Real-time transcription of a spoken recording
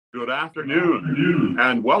Good afternoon,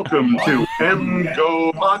 and welcome to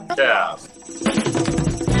MGoPodcast.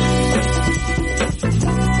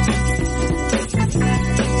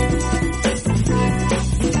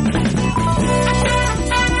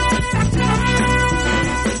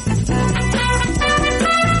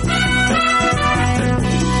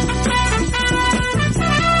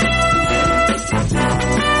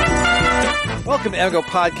 Welcome to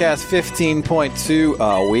MGoPodcast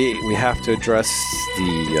 15.2. We have to address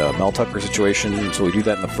the Mel Tucker situation, so we do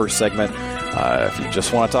that in the first segment. If you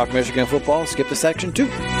just want to talk Michigan football, skip to section 2.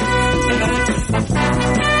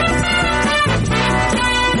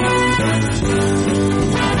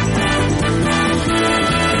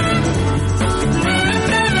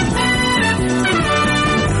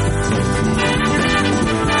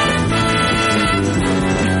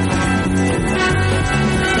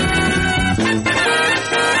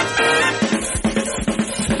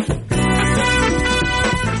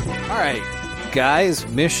 Guys,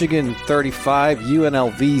 Michigan 35,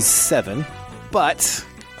 UNLV 7, but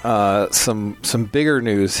some bigger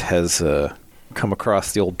news has come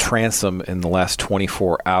across the old transom in the last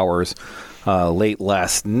 24 hours. Late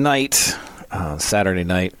last night, Saturday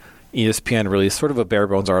night, ESPN released sort of a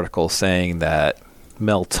bare-bones article saying that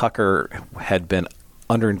Mel Tucker had been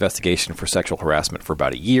under investigation for sexual harassment for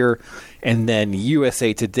about a year, and then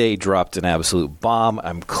USA Today dropped an absolute bomb.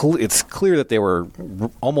 It's clear that they were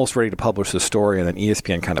almost ready to publish the story, and then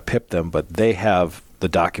ESPN kind of pipped them, but they have the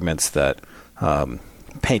documents that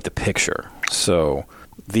paint the picture. So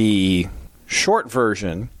the short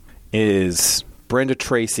version is Brenda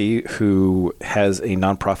Tracy, who has a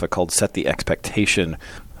nonprofit called Set the Expectation,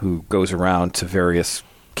 who goes around to various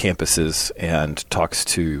campuses and talks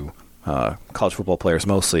to college football players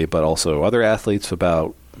mostly, but also other athletes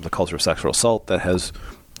about the culture of sexual assault that has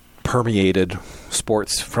permeated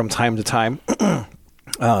sports from time to time.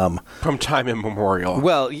 From time immemorial.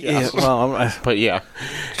 Well, yes. But yeah.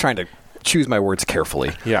 Trying to choose my words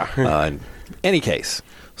carefully. Yeah. In any case,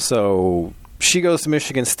 so she goes to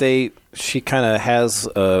Michigan State. She kind of has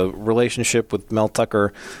a relationship with Mel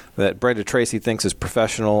Tucker that Brenda Tracy thinks is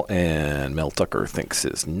professional and Mel Tucker thinks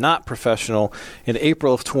is not professional. In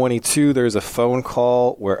April of 22, there's a phone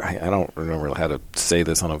call where I don't remember how to say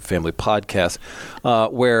this on a family podcast,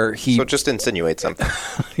 where he... So just insinuate something.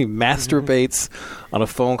 He masturbates on a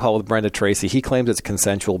phone call with Brenda Tracy. He claims it's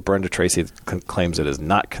consensual. Brenda Tracy claims it is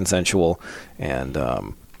not consensual. And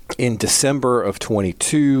in December of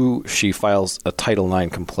 22, she files a Title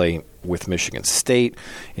IX complaint with Michigan State.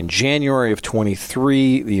 In January of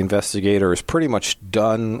 23, the investigator is pretty much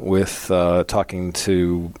done with talking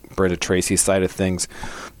to Brenda Tracy's side of things,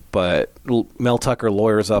 but Mel Tucker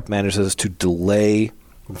lawyers up, manages to delay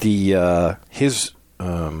his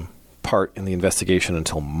part in the investigation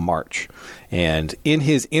until March. And in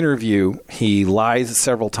his interview, he lies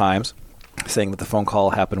several times, saying that the phone call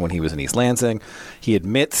happened when he was in East Lansing. He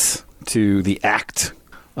admits to the act,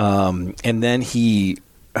 and then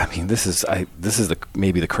this is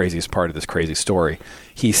maybe the craziest part of this crazy story.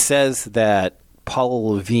 He says that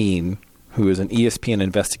Paula Levine, who is an ESPN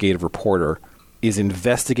investigative reporter, is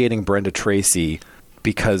investigating Brenda Tracy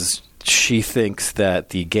because she thinks that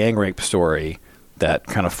the gang rape story that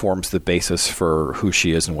kind of forms the basis for who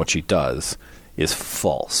she is and what she does is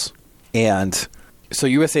false. And so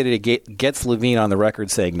USA Today gets Levine on the record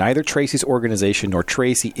saying neither Tracy's organization nor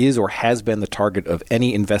Tracy is or has been the target of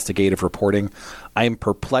any investigative reporting. I am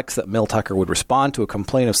perplexed that Mel Tucker would respond to a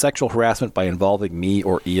complaint of sexual harassment by involving me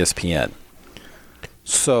or ESPN.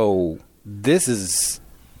 So this is,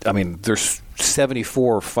 there's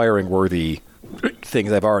 74 firing-worthy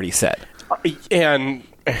things I've already said. And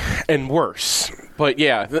worse. But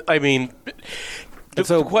yeah, the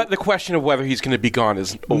question of whether he's going to be gone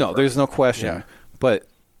is over. No, there's no question. Yeah. But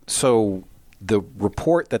so the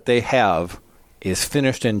report that they have is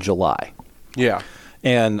finished in July. Yeah.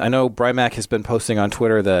 And I know Brymac has been posting on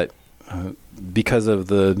Twitter that because of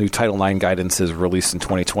the new Title IX guidances released in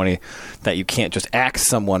 2020, that you can't just axe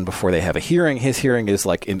someone before they have a hearing. His hearing is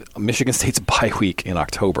like in Michigan State's bye week in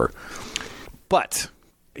October. But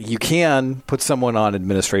you can put someone on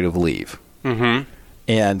administrative leave. Mm-hmm.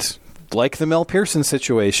 And like the Mel Pearson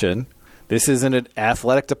situation, this is an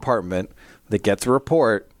athletic department that gets a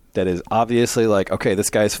report that is obviously like, okay, this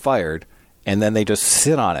guy's fired, and then they just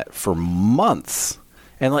sit on it for months.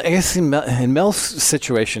 And I guess in Mel's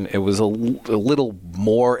situation, it was a little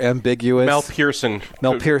more ambiguous. Mel Pearson.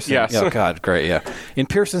 Yes. Oh, God, great, yeah. In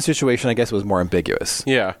Pearson's situation, I guess it was more ambiguous.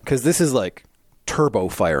 Yeah. Because this is like turbo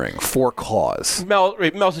firing for cause.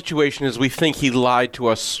 Mel's situation is we think he lied to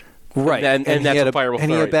us. Right. And that's a fireable story.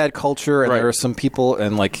 And he had bad culture, and there were some people,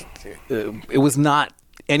 and it was not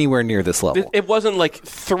anywhere near this level. It wasn't like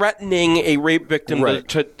threatening a rape victim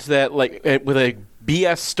to that like with a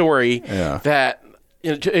BS story that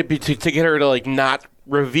to get her to like not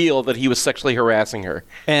reveal that he was sexually harassing her.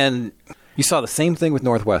 And you saw the same thing with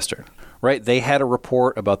Northwestern, right? They had a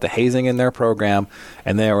report about the hazing in their program,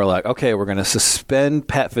 and they were like, okay, we're going to suspend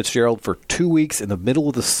Pat Fitzgerald for 2 weeks in the middle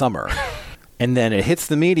of the summer. And then it hits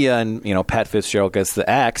the media, and Pat Fitzgerald gets the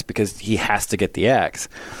axe because he has to get the axe.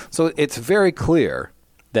 So it's very clear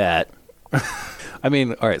that, I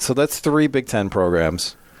mean, all right, so that's 3 Big Ten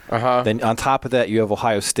programs. Then on top of that, you have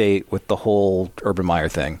Ohio State with the whole Urban Meyer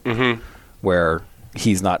thing, where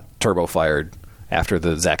he's not turbo fired after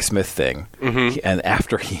the Zach Smith thing. And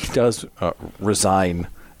after he does resign,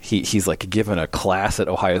 he's like given a class at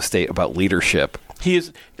Ohio State about leadership. He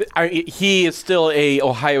is still a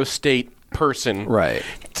Ohio State person, right?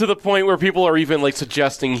 To the point where people are even like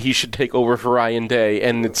suggesting he should take over for Ryan Day,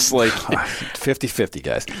 and it's like 50-50,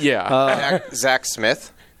 guys. Yeah, Zach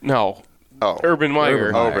Smith? No. Oh, Urban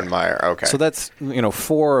Meyer. Urban Meyer. Okay. So that's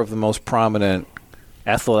 4 of the most prominent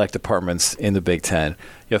athletic departments in the Big Ten.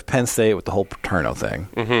 You have Penn State with the whole Paterno thing.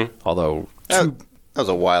 Although that was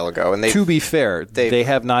a while ago, and to be fair, they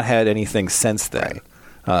have not had anything since then.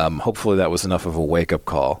 Right. Hopefully, that was enough of a wake-up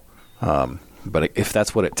call. But if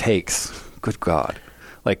that's what it takes, good God.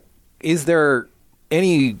 Like, is there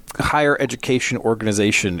any higher education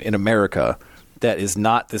organization in America that is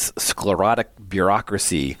not this sclerotic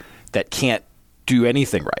bureaucracy that can't do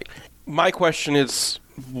anything right? My question is,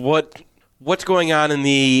 what's going on in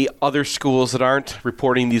the other schools that aren't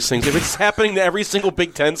reporting these things? If it's happening to every single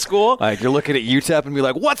Big Ten school... Like, you're looking at UTEP and be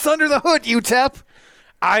like, what's under the hood, UTEP?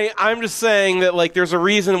 I'm just saying that, like, there's a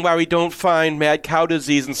reason why we don't find mad cow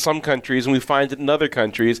disease in some countries and we find it in other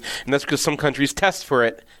countries, and that's because some countries test for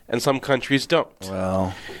it and some countries don't.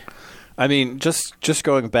 Well, I mean, just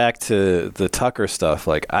going back to the Tucker stuff,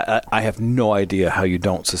 like, I have no idea how you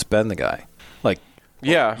don't suspend the guy. Like,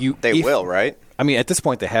 yeah, they will, right? I mean, at this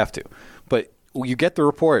point, they have to. But you get the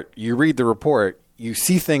report, you read the report, you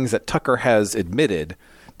see things that Tucker has admitted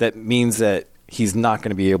that means that he's not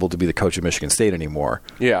going to be able to be the coach of Michigan State anymore.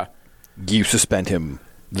 Yeah. You suspend him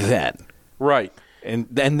then. Right. And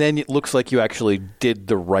then it looks like you actually did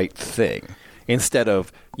the right thing. Instead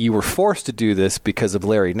of you were forced to do this because of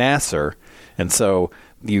Larry Nassar, and so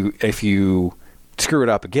if you screw it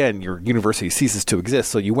up again, your university ceases to exist.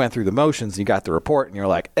 So you went through the motions, and you got the report, and you're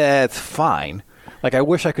like, it's fine. Like, I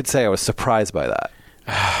wish I could say I was surprised by that.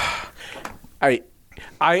 I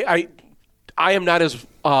am not as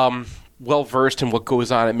well versed in what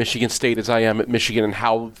goes on at Michigan State as I am at Michigan and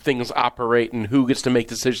how things operate and who gets to make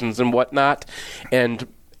decisions and whatnot. And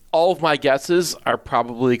all of my guesses are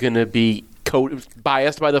probably going to be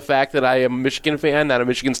biased by the fact that I am a Michigan fan, not a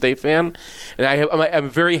Michigan State fan. And I'm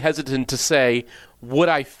very hesitant to say what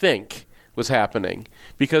I think was happening,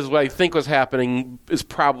 because what I think was happening is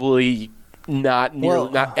probably not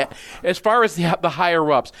as far as the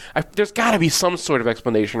higher ups. There's got to be some sort of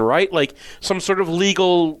explanation, right? Like some sort of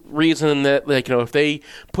legal reason that, like, if they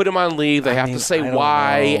put him on leave, they have to say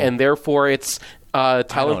why, and therefore it's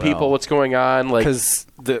telling people what's going on. Like, because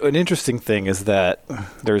an interesting thing is that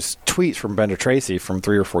there's tweets from Brenda Tracy from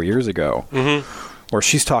 3 or 4 years ago where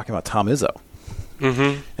she's talking about Tom Izzo.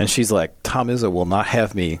 And she's like, Tom Izzo will not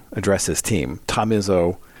have me address his team. Tom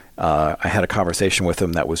Izzo, I had a conversation with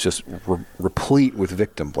him that was just replete with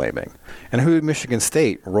victim blaming. And who did Michigan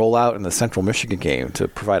State roll out in the Central Michigan game to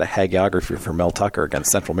provide a hagiography for Mel Tucker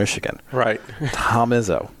against Central Michigan? Right. Tom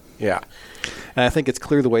Izzo. Yeah. And I think it's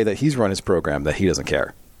clear the way that he's run his program that he doesn't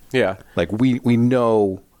care. Yeah. Like, we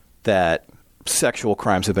know that sexual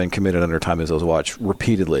crimes have been committed under Tom Izzo's watch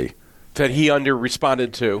repeatedly. That he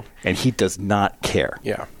under-responded to. And he does not care.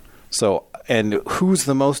 Yeah. So, and who's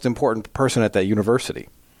the most important person at that university?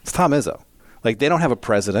 It's Tom Izzo. Like, they don't have a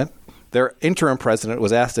president. Their interim president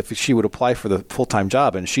was asked if she would apply for the full-time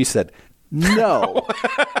job, and she said, no.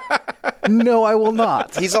 No, I will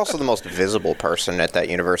not. He's also the most visible person at that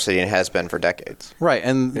university and has been for decades. Right,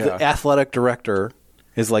 and the athletic director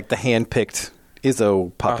is like the hand-picked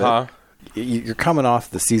Izzo puppet. You're coming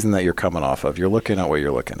off the season that you're coming off of. You're looking at what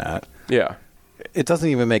you're looking at. Yeah. It doesn't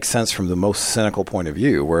even make sense from the most cynical point of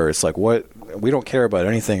view, where it's like, what we don't care about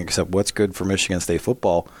anything except what's good for Michigan State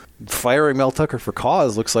football. Firing Mel Tucker for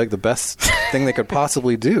cause looks like the best thing they could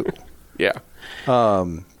possibly do. Yeah.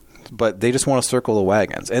 But they just want to circle the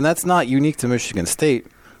wagons. And that's not unique to Michigan State.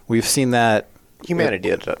 We've seen that. Humanity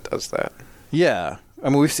does that. Yeah. I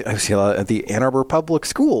mean, I've seen a lot at the Ann Arbor Public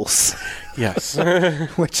Schools. Yes.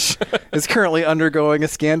 Which is currently undergoing a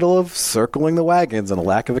scandal of circling the wagons and a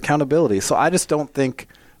lack of accountability. So I just don't think,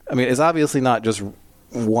 I mean, it's obviously not just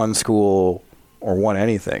one school won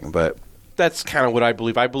anything, but that's kind of what I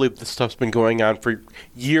believe. I believe this stuff's been going on for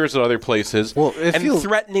years at other places. Well,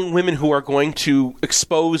 threatening women who are going to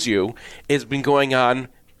expose you has been going on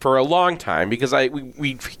for a long time, because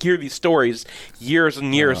we hear these stories years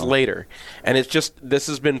and years later. And it's just, this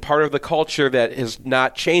has been part of the culture that has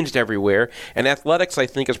not changed everywhere. And athletics, I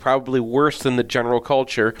think, is probably worse than the general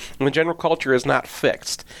culture. And the general culture is not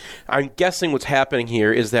fixed. I'm guessing what's happening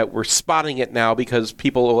here is that we're spotting it now because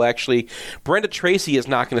people will actually... Brenda Tracy is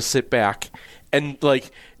not going to sit back and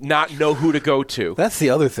not know who to go to. That's the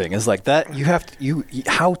other thing, is like that you have to...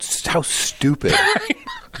 How stupid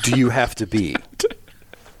do you have to be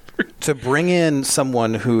to bring in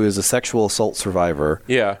someone who is a sexual assault survivor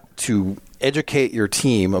to educate your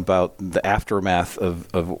team about the aftermath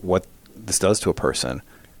of what this does to a person,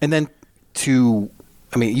 and then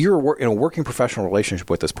you're in a working professional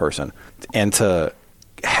relationship with this person, and to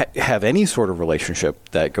have any sort of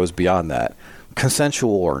relationship that goes beyond that,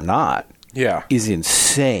 consensual or not, is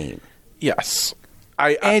insane. Yes.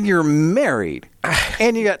 And you're married,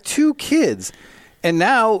 and you got 2 kids, and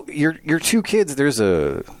now your 2 kids, there's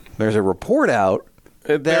a report out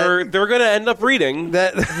that they're going to end up reading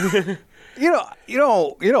that. you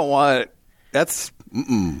don't want it. That's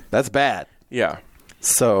bad. Yeah.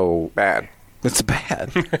 So bad. It's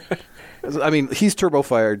bad. I mean, he's turbo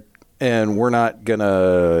fired, and we're not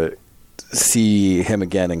gonna see him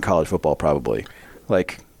again in college football probably.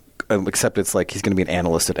 Except it's like he's going to be an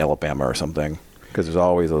analyst at Alabama or something, because there's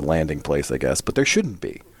always a landing place, I guess. But there shouldn't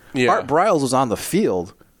be. Yeah. Art Briles was on the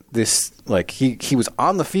field. He was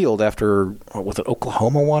on the field after, was it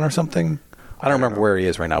Oklahoma won or something? I don't remember where he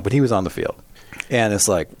is right now, but he was on the field. And it's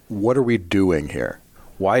like, what are we doing here?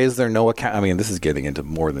 Why is there no account? I mean, this is getting into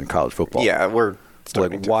more than college football. Yeah, we're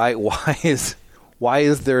starting why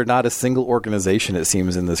is there not a single organization, it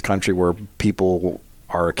seems, in this country where people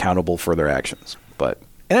are accountable for their actions? But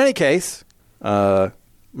in any case, Mel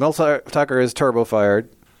Tucker is turbo fired.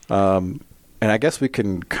 And I guess we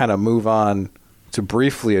can kind of move on to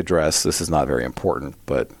briefly address, this is not very important,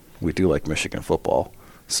 but we do like Michigan football.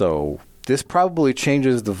 So this probably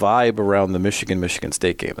changes the vibe around the Michigan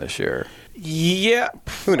State game this year. Yeah.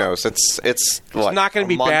 Who knows? It's not going to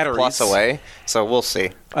be batteries plus away, so we'll see.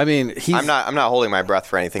 I mean, I'm not holding my breath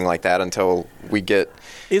for anything like that until we get...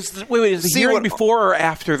 Is the hearing before or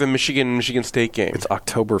after the Michigan State game? It's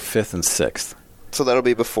October 5th and 6th. So that'll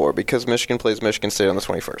be before, because Michigan plays Michigan State on the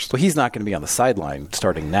 21st. Well, he's not going to be on the sideline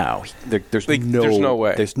starting now. There's no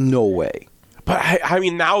way. There's no way. But I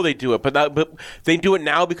mean, now they do it. But they do it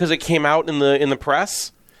now because it came out in the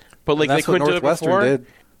press. But they couldn't do it before. Did.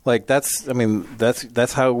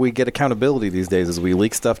 That's how we get accountability these days, is we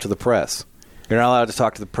leak stuff to the press. You're not allowed to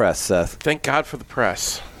talk to the press, Seth. Thank God for the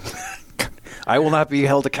press. I will not be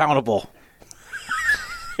held accountable.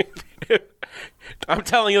 I'm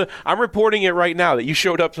telling you, I'm reporting it right now that you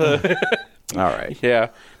showed up to... All right. Yeah.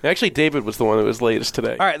 Actually, David was the one that was latest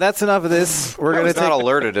today. All right, that's enough of this. I was not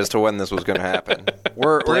alerted as to when this was going to happen.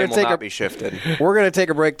 We're going to not be shifted. We're going to take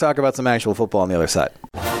a break, talk about some actual football on the other side.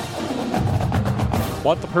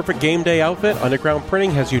 Want the perfect game day outfit? Underground Printing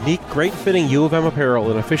has unique, great-fitting U of M apparel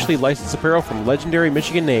and officially licensed apparel from legendary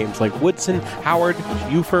Michigan names like Woodson, Howard,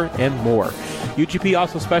 Ufer, and more. UGP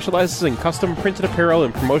also specializes in custom printed apparel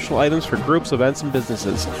and promotional items for groups, events, and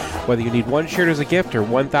businesses. Whether you need one shirt as a gift or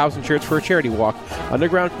 1,000 shirts for a charity walk,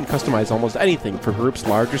 Underground can customize almost anything for groups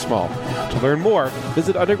large or small. To learn more,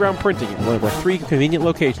 visit Underground Printing at one of our 3 convenient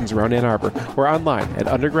locations around Ann Arbor or online at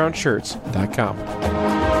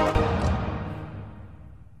undergroundshirts.com.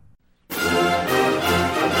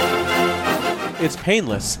 It's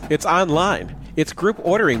painless. It's online. It's group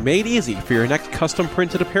ordering made easy for your next custom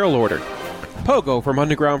printed apparel order. Pogo from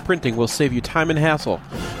Underground Printing will save you time and hassle.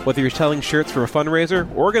 Whether you're selling shirts for a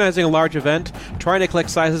fundraiser, organizing a large event, trying to collect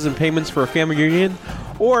sizes and payments for a family reunion,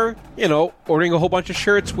 or, ordering a whole bunch of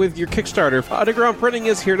shirts with your Kickstarter, Underground Printing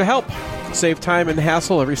is here to help. Save time and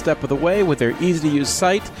hassle every step of the way with their easy-to-use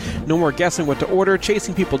site. No more guessing what to order,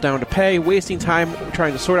 chasing people down to pay, wasting time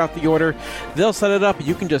trying to sort out the order. They'll set it up, and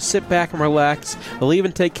you can just sit back and relax. They'll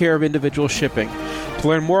even take care of individual shipping. To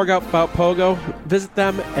learn more about Pogo, visit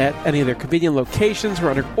them at any of their convenient locations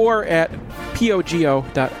or at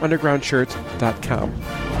pogo.undergroundshirts.com.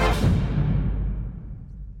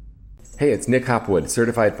 Hey, it's Nick Hopwood,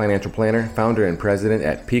 Certified Financial Planner, founder and president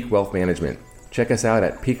at Peak Wealth Management. Check us out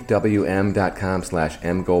at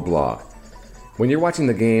peakwm.com/mgoblog. When you're watching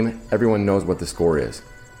the game, everyone knows what the score is.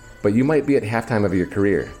 But you might be at halftime of your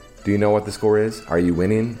career. Do you know what the score is? Are you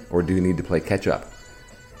winning, or do you need to play catch-up?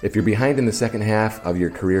 If you're behind in the second half of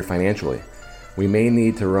your career financially, we may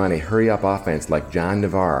need to run a hurry-up offense like John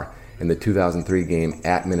Navarre in the 2003 game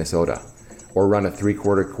at Minnesota. or run a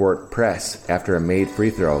 3/4 court press after a made free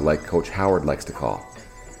throw like Coach Howard likes to call.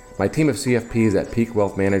 My team of CFPs at Peak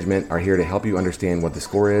Wealth Management are here to help you understand what the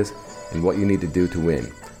score is and what you need to do to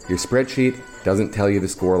win. Your spreadsheet doesn't tell you the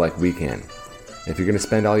score like we can. If you're going to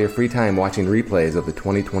spend all your free time watching replays of the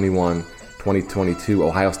 2021-2022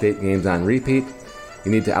 Ohio State games on repeat,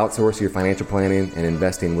 you need to outsource your financial planning and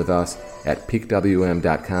investing with us at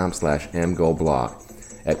peakwm.com/mgoblog.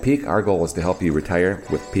 At Peak, our goal is to help you retire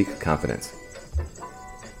with peak confidence.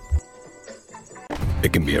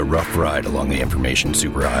 It can be a rough ride along the information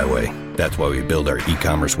superhighway. That's why we build our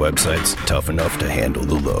e-commerce websites tough enough to handle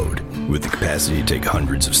the load. With the capacity to take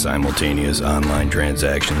hundreds of simultaneous online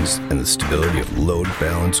transactions and the stability of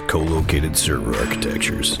load-balanced, co-located server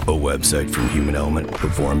architectures, a website from Human Element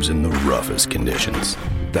performs in the roughest conditions.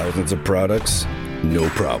 Thousands of products? No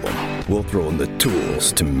problem. We'll throw in the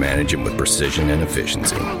tools to manage them with precision and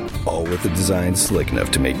efficiency. All with a design slick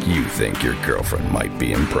enough to make you think your girlfriend might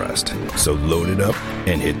be impressed. So load it up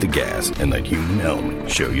and hit the gas and let Human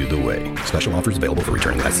Element show you the way. Special offers available for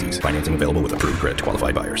returning licensees. Financing available with approved credit to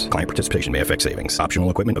qualified buyers. Client participation may affect savings.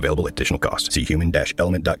 Optional equipment available at additional cost. See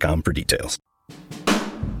human-element.com for details.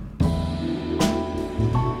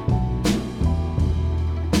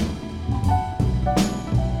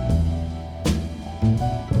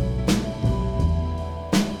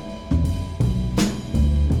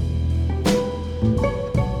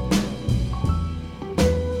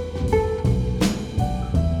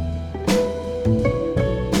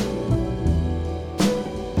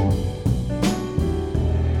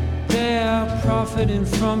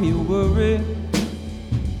 From your worry,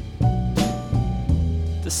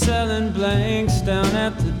 the selling blanks down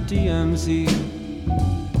at the DMZ,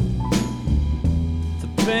 the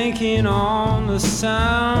banking on the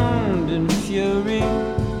sound and fury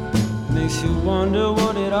makes you wonder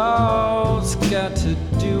what it all's got to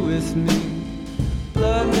do with me.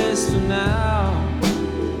 Bloodless for now.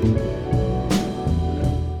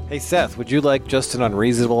 Hey Seth, would you like just an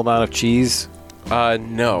unreasonable amount of cheese?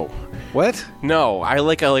 No. What? No, I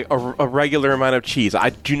like a regular amount of cheese. I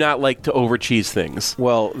do not like to over cheese things.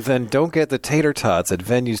 Well, then don't get the tater tots at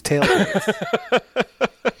Venue's tailgates.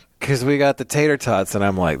 Because we got the tater tots, and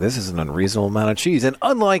I'm like, this is an unreasonable amount of cheese. And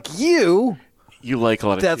unlike you, you like a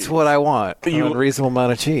lot of cheese. That's what I want, an unreasonable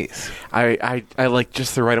amount of chease. I like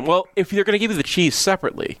just the right amount. Well, if they're going to give you the cheese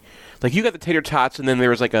separately, like you got the tater tots, and then there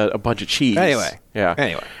was like a bunch of cheese. Anyway.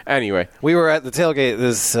 We were at the tailgate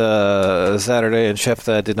this Saturday, and Chef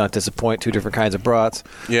did not disappoint. 2 different kinds of brats.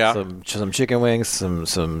 Yeah. Some chicken wings,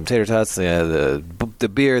 some tater tots, the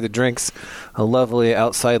beer, the drinks. A lovely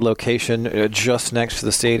outside location just next to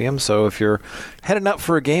the stadium. So if you're heading up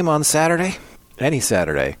for a game on Saturday, any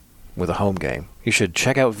Saturday with a home game, you should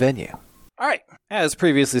check out Venue. All right. As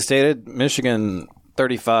previously stated, Michigan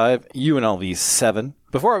 35, UNLV 7.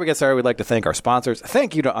 Before we get started, we'd like to thank our sponsors.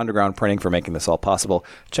 Thank you to Underground Printing for making this all possible.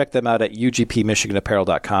 Check them out at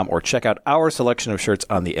ugpmichiganapparel.com or check out our selection of shirts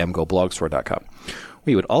on the mgoblogstore.com.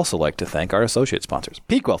 We would also like to thank our associate sponsors,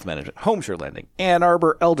 Peak Wealth Management, Homeshare Lending, Ann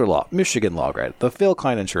Arbor Elder Law, Michigan Law Grad, the Phil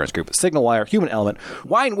Klein Insurance Group, Signal Wire, Human Element,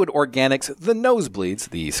 Winewood Organics, The Nosebleeds,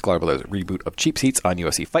 the Sklar Brothers reboot of Cheap Seats on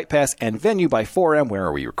USC Fight Pass, and Venue by 4M, where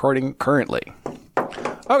are we recording currently.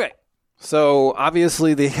 Okay. So,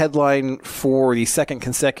 obviously, the headline for the second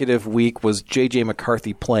consecutive week was J.J.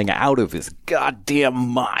 McCarthy playing out of his goddamn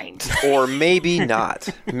mind. Or maybe not.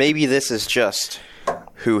 Maybe this is just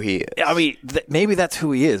who he is. I mean, maybe that's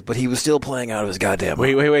who he is, but he was still playing out of his goddamn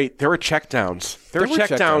mind. Wait. There were checkdowns. There were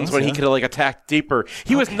checkdowns when he could have attacked deeper.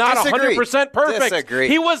 He was not 100% perfect. Disagree.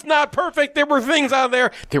 He was not perfect. There were things on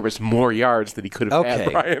there. There was more yards that he could have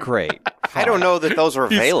had, Brian. Great. I don't know that those are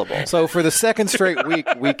available. So for the second straight week,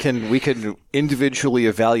 we can individually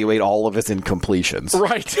evaluate all of his incompletions.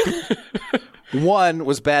 Right. One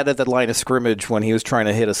was bad at the line of scrimmage when he was trying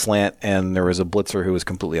to hit a slant and there was a blitzer who was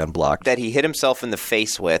completely unblocked. That he hit himself in the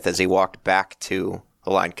face with as he walked back to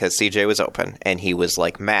the line because CJ was open and he was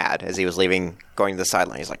like mad as he was leaving, going to the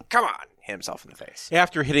sideline. He's like, come on. Hit himself in the face.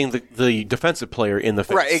 After hitting the defensive player in the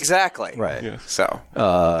face. Right, exactly. Right. Yeah. So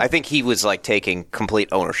I think he was like taking complete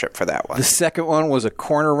ownership for that one. The second one was a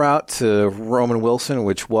corner route to Roman Wilson,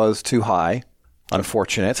 which was too high.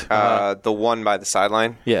 Unfortunate. The one by the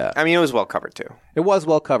sideline? Yeah. I mean, it was well covered, too. It was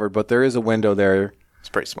well covered, but there is a window there. It's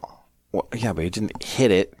pretty small. Well, yeah, but he didn't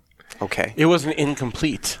hit it. Okay. It wasn't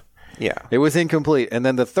incomplete. Yeah. It was incomplete. And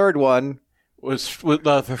then the third one was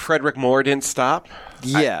the Frederick Moore didn't stop?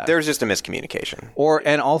 Yeah. There was just a miscommunication.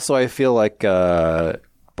 And also I feel like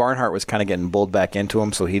Barnhart was kind of getting bowled back into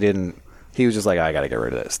him, so he was just like, I got to get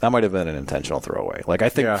rid of this. That might have been an intentional throwaway. Like, I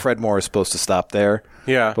think Fred Moore was supposed to stop there.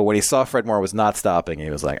 Yeah. But when he saw Fred Moore was not stopping, he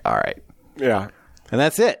was like, all right. Yeah. And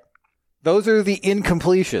that's it. Those are the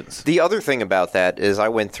incompletions. The other thing about that is I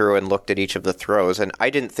went through and looked at each of the throws, and I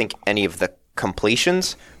didn't think any of the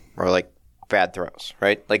completions were like bad throws,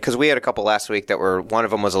 right? Like, because we had a couple last week that were, one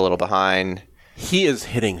of them was a little behind. He is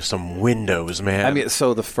hitting some windows, man. I mean,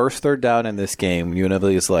 so the first third down in this game,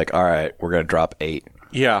 UNLV is like, all right, we're going to drop 8.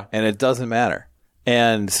 Yeah. And it doesn't matter.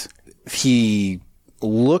 And he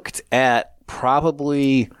looked at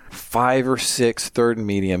probably 5 or 6 third and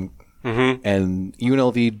medium, and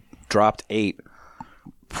UNLV dropped 8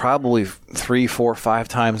 probably 3, 4, 5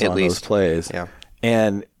 times on those plays. Yeah.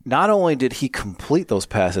 And not only did he complete those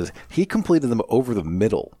passes, he completed them over the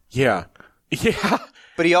middle. Yeah. Yeah.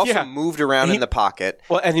 But he also moved around in the pocket.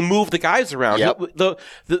 Well, and he moved the guys around. Yep.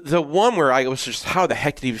 The one where I was just, how the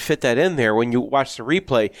heck did he fit that in there? When you watch the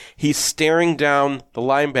replay, he's staring down the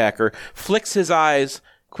linebacker, flicks his eyes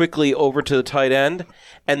quickly over to the tight end,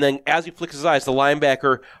 and then as he flicks his eyes, the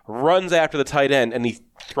linebacker runs after the tight end, and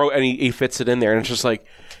he fits it in there, and it's just like,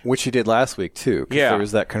 which he did last week too. Yeah. There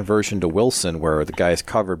was that conversion to Wilson where the guy's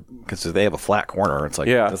covered because they have a flat corner. It's like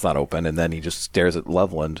that's not open, and then he just stares at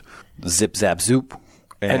Loveland, zip zap zoop,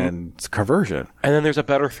 and it's conversion. And then there's a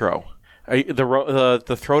better throw.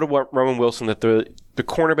 The throw to Roman Wilson that the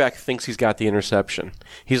cornerback thinks he's got the interception.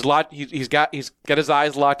 He's got his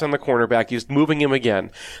eyes locked on the cornerback. He's moving him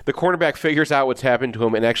again. The cornerback figures out what's happened to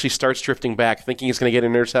him and actually starts drifting back, thinking he's going to get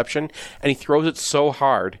an interception. And he throws it so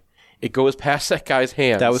hard it goes past that guy's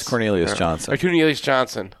hands. That was Cornelius Johnson. Cornelius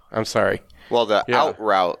Johnson. I'm sorry. Well, the out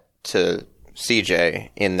route to CJ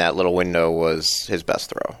in that little window was his best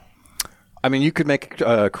throw. I mean, you could make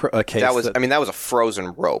a case. That was a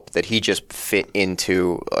frozen rope that he just fit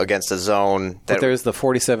into against a zone. But there's the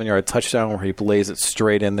 47-yard touchdown where he lays it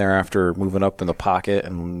straight in there after moving up in the pocket.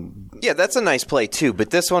 And yeah, that's a nice play too. But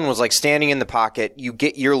this one was like standing in the pocket. You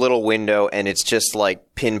get your little window, and it's just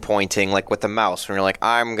like pinpointing, like with the mouse. When you're like,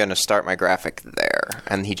 I'm going to start my graphic there,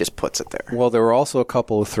 and he just puts it there. Well, there were also a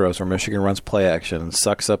couple of throws where Michigan runs play action,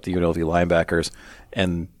 sucks up the UNLV linebackers,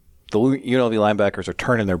 and the UNLV linebackers are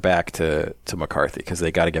turning their back to McCarthy because they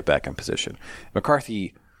got to get back in position.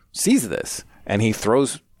 McCarthy sees this, and he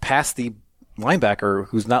throws past the linebacker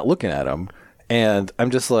who's not looking at him. And I'm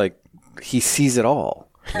just like, he sees it all.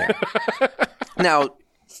 Yeah. Now,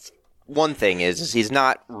 one thing is he's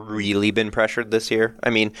not really been pressured this year. I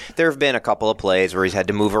mean, there have been a couple of plays where he's had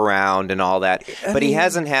to move around and all that, but he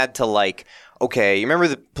hasn't had to like, okay, you remember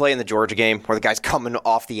the play in the Georgia game where the guy's coming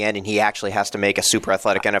off the end and he actually has to make a super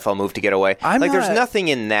athletic NFL move to get away? There's nothing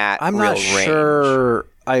in that I'm real not range. Sure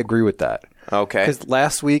I agree with that. Okay. Because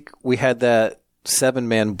last week we had that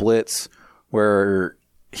 7-man blitz where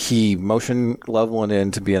he motioned Loveland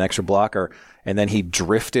in to be an extra blocker, and then he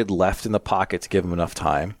drifted left in the pocket to give him enough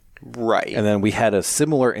time. Right. And then we had a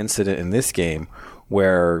similar incident in this game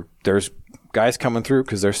where there's guys coming through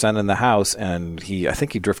because they're sending the house, and I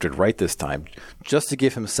think he drifted right this time just to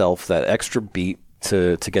give himself that extra beat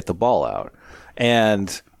to get the ball out.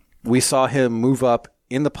 And we saw him move up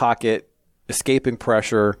in the pocket, escaping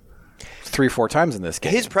pressure 3-4 times in this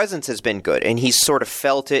game. His presence has been good, and he's sort of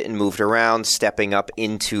felt it and moved around, stepping up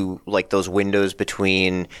into like those windows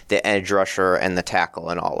between the edge rusher and the tackle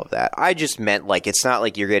and all of that. I just meant like it's not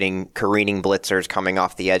like you're getting careening blitzers coming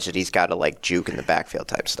off the edge that he's got to like juke in the backfield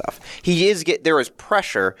type stuff. There is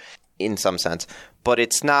pressure in some sense, but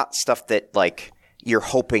it's not stuff that like you're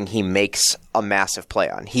hoping he makes a massive play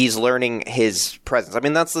on. He's learning his presence. I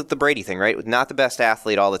mean, that's the Brady thing, right? Not the best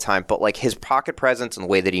athlete all the time, but like his pocket presence and the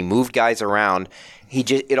way that he moved guys around,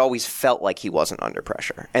 it always felt like he wasn't under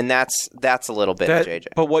pressure. And that's a little bit of JJ.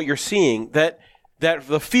 But what you're seeing, that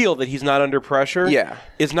the feel that he's not under pressure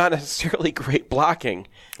is not necessarily great blocking.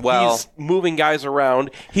 Well, he's moving guys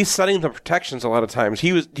around. He's setting the protections a lot of times.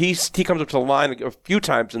 He comes up to the line a few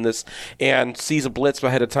times in this and sees a blitz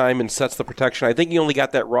ahead of time and sets the protection. I think he only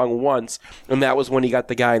got that wrong once, and that was when he got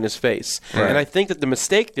the guy in his face. Right. And I think that the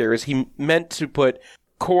mistake there is he meant to put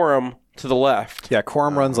Corum to the left. Yeah,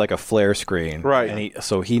 Corum runs like a flare screen. Right. And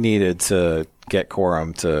so he needed to get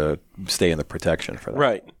Corum to stay in the protection for that.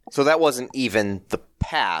 Right. So that wasn't even the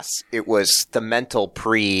pass. It was the mental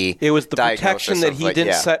It was the protection that he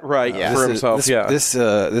didn't set right for himself.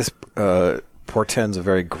 This portends a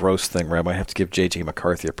very gross thing where I might have to give J.J.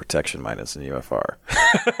 McCarthy a protection minus in UFR.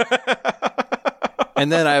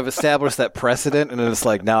 And then I've established that precedent, and it's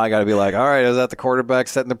like now I got to be like, all right, is that the quarterback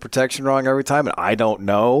setting the protection wrong every time? And I don't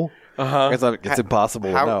know. It's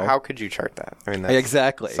impossible to know. How could you chart that? I mean, that's,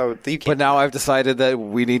 exactly. So you can't. But now I've decided that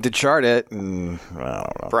we need to chart it, and I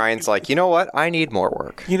don't know. Brian's like, you know what? I need more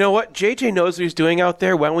work. You know what? JJ knows what he's doing out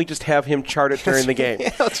there. Why don't we just have him chart it during the game?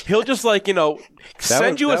 He'll just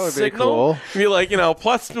send you a signal. Be like,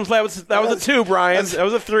 plus that was a 2, Brian. That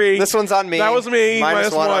was a 3. This one's on me. That was me.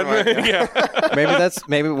 Minus 1. Yeah.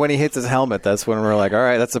 maybe when he hits his helmet, that's when we're like, all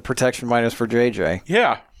right, that's a protection minus for JJ.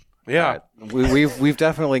 Yeah. Right. We've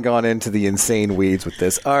definitely gone into the insane weeds with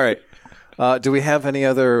this. All right. Do we have any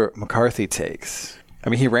other McCarthy takes? I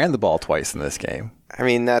mean, he ran the ball twice in this game. I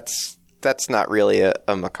mean, that's not really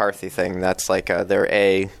a McCarthy thing. That's like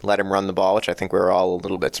they're let him run the ball, which I think we were all a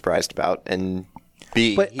little bit surprised about, and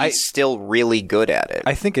B, he's still really good at it.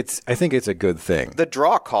 I think it's a good thing. The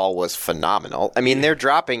draw call was phenomenal. I mean, they're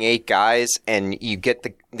dropping 8 guys, and you get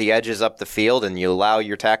the edges up the field, and you allow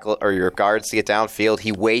your tackle or your guards to get downfield.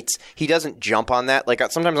 He waits. He doesn't jump on that. Like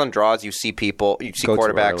sometimes on draws, you see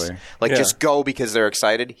quarterbacks just go because they're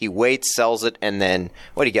excited. He waits, sells it, and then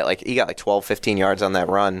what do you get? He got 12, 15 yards on that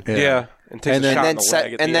run. Yeah. And takes a shot in the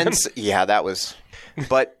leg at the end. Yeah, that was.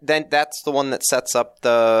 But then that's the one that sets up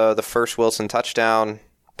the first Wilson touchdown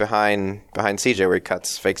behind CJ, where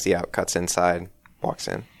he fakes the out, cuts inside, walks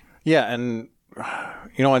in. Yeah, and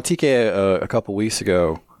on TK a couple weeks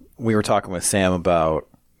ago, we were talking with Sam about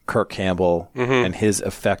Kirk Campbell and his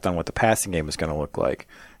effect on what the passing game is going to look like.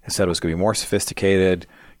 He said it was going to be more sophisticated,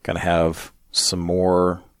 going to have some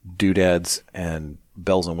more doodads and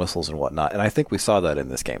bells and whistles and whatnot. And I think we saw that in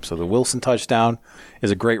this game. So the Wilson touchdown is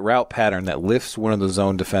a great route pattern that lifts one of the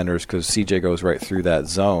zone defenders because CJ goes right through that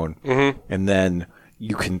zone. And then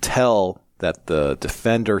you can tell that the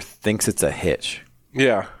defender thinks it's a hitch.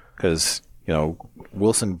 Yeah. Because,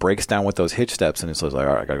 Wilson breaks down with those hitch steps and it's like, all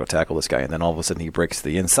right, I got to go tackle this guy. And then all of a sudden he breaks to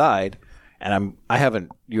the inside. And I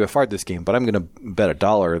haven't UFR'd this game, but I'm going to bet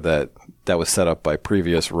 $1 that was set up by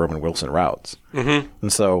previous Roman Wilson routes.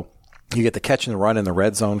 And so you get the catch and the run in the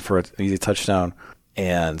red zone for an easy touchdown.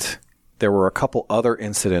 And there were a couple other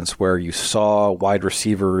incidents where you saw wide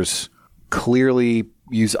receivers clearly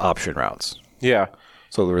use option routes. Yeah.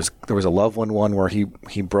 So there was a Loveland one where he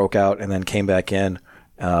broke out and then came back in.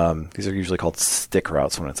 These are usually called stick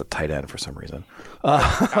routes when it's a tight end for some reason.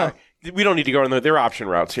 We don't need to go in there. They're option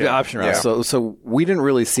routes. Yeah. The option routes. Yeah. So we didn't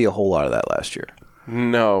really see a whole lot of that last year.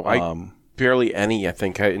 No, barely any, I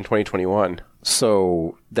think, in 2021.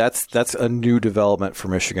 So that's a new development for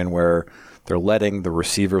Michigan where they're letting the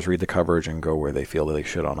receivers read the coverage and go where they feel that they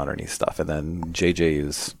should on underneath stuff. And then JJ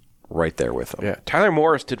is right there with them. Yeah. Tyler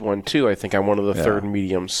Morris did one too, I think, on one of the third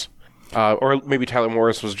mediums. Or maybe Tyler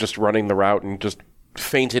Morris was just running the route and just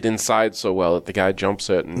feinted inside so well that the guy jumps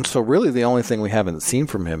it. And so really the only thing we haven't seen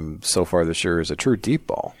from him so far this year is a true deep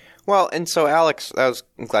ball. Well, and so Alex,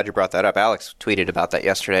 I'm glad you brought that up. Alex tweeted about that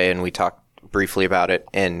yesterday, and we talked briefly about it.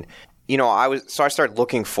 And I started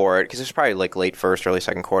looking for it because it was probably late first, early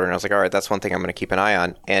second quarter, and I was like, all right, that's one thing I'm going to keep an eye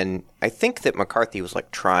on. And I think that McCarthy was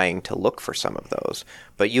trying to look for some of those,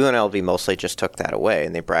 but UNLV mostly just took that away,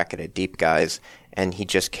 and they bracketed deep guys, and he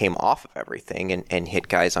just came off of everything and hit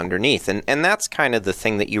guys underneath. And that's kind of the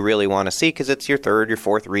thing that you really want to see because it's your third, your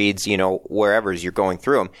fourth reads, wherever you're going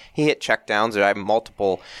through them. He hit checkdowns, and I have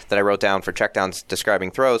multiple that I wrote down for checkdowns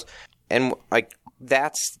describing throws, and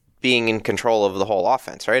that's being in control of the whole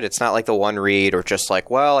offense, right? It's not like the one read or just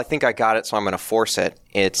I think I got it, so I'm going to force it.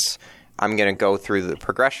 It's I'm going to go through the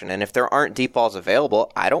progression. And if there aren't deep balls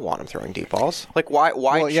available, I don't want him throwing deep balls.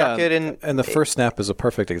 Why chuck it in? And the first snap is a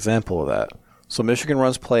perfect example of that. So Michigan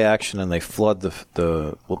runs play action, and they flood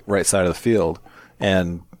the right side of the field,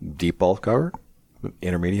 and deep ball covered.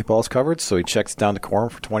 Intermediate balls covered, so he checks down to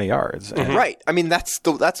Corum for 20 yards. Right. I mean, that's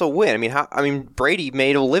a win. I mean, Brady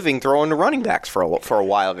made a living throwing to running backs for a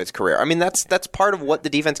while of his career. I mean, that's part of what the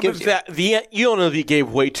defense gives you. UNLV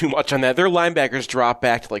gave way too much on that. Their linebackers dropped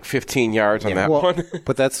back to 15 yards on that one.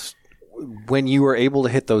 But that's when you were able to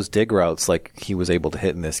hit those dig routes like he was able to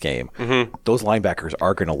hit in this game. Those linebackers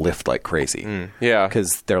are going to lift like crazy. Yeah,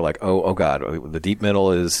 because they're like, oh god, the deep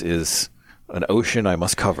middle is an ocean I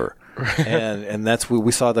must cover. and that's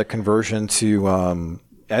we saw the conversion to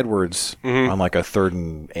Edwards on a 3rd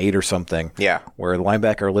and 8 or something. Yeah, where the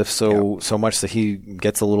linebacker lifts so much that he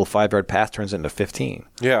gets a little 5-yard pass, turns it into 15.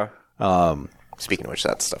 Yeah. Speaking of which,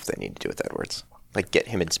 that's stuff they need to do with Edwards, get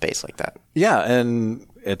him in space like that. Yeah, and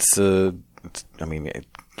it's I mean,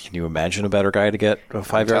 can you imagine a better guy to get a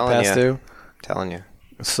 5-yard pass to? I'm telling you.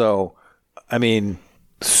 So, I mean,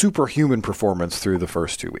 superhuman performance through the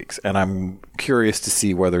first 2 weeks. And I'm curious to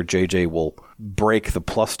see whether JJ will break the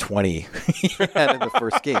plus 20 he had in the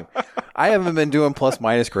first game. I haven't been doing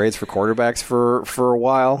plus-minus grades for quarterbacks for a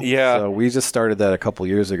while. Yeah. So we just started that a couple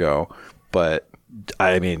years ago. But,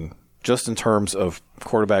 I mean, just in terms of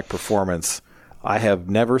quarterback performance, I have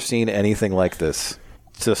never seen anything like this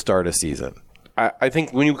to start a season. I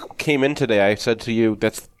think when you came in today, I said to you,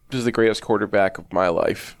 this is the greatest quarterback of my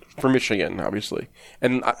life. For Michigan, obviously.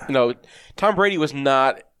 And, Tom Brady was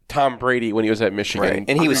not Tom Brady when he was at Michigan. Right.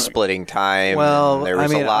 And he was splitting time. Well, and there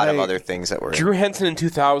was I mean, a lot of other things that were... Drew Henson in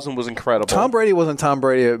 2000 was incredible. Tom Brady wasn't Tom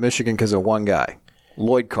Brady at Michigan because of one guy,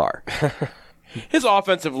 Lloyd Carr. His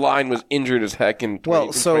offensive line was injured as heck in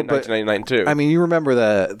 1999 too. I mean, you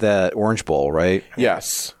remember that Orange Bowl, right?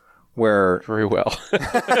 Yes. Where very well.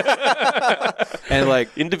 And like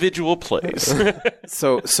individual plays.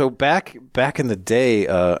 so back in the day,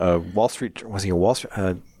 Wall Street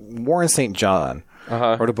Warren St. John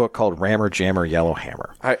wrote a book called Rammer Jammer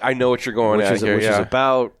Yellowhammer. I know what you're going at here, which is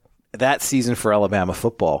about that season for Alabama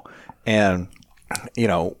football. And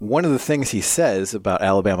one of the things he says about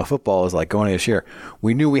Alabama football is like going into this year,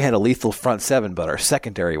 we knew we had a lethal front seven, but our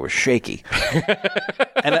secondary was shaky.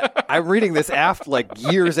 And I'm reading this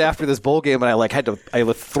years after this bowl game, and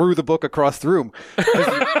I threw the book across the room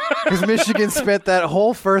because Michigan spent that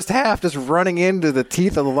whole first half just running into the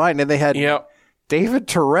teeth of the line, and they had David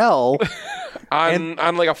Terrell on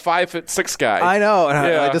like a 5'6" guy. I know, and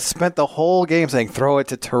I just spent the whole game saying, "Throw it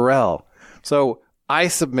to Terrell." So I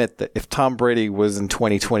submit that if Tom Brady was in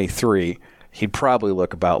 2023, he'd probably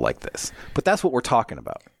look about like this. But that's what we're talking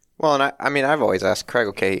about. Well, and I've always asked Craig,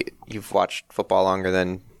 okay, you've watched football longer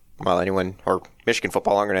than, anyone, or Michigan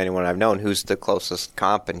football longer than anyone I've known. Who's the closest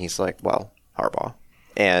comp? And he's like, well, Harbaugh.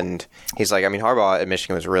 And he's like, Harbaugh at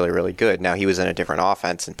Michigan was really, really good. Now, he was in a different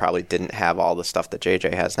offense and probably didn't have all the stuff that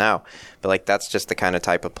JJ has now. But, that's just the kind of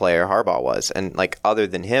type of player Harbaugh was. And, other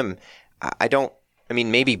than him,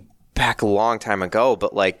 maybe back a long time ago,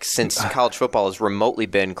 but since college football has remotely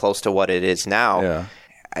been close to what it is now,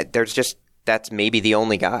 that's maybe the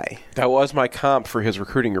only guy. That was my comp for his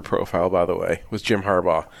recruiting profile, by the way, was Jim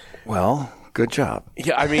Harbaugh. Well, good job.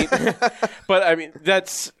 Yeah, but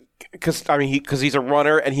that's because he's a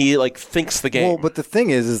runner and he thinks the game. Well, but the thing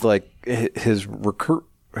is his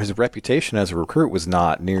reputation as a recruit was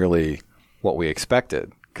not nearly what we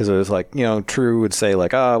expected. Because it was True would say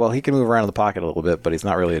he can move around in the pocket a little bit, but he's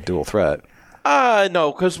not really a dual threat.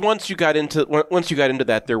 No, because once you got into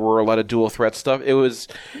that, there were a lot of dual threat stuff. It was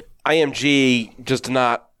IMG just did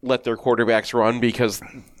not let their quarterbacks run because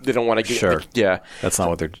they don't want to get That's not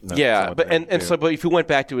what they're but if you went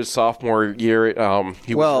back to his sophomore year,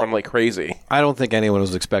 he was run like crazy. I don't think anyone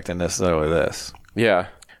was expecting necessarily this. Yeah.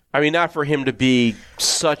 Not for him to be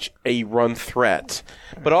such a run threat,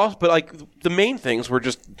 but the main things were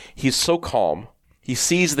just he's so calm. He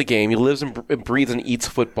sees the game. He lives and breathes and eats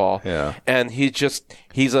football. Yeah, and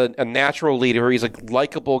he's a natural leader. He's a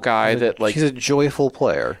likable guy he's a joyful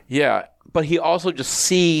player. Yeah, but he also just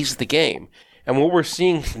sees the game. And what we're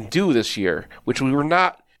seeing him do this year, which we were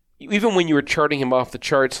not, even when you were charting him off the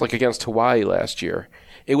charts against Hawaii last year.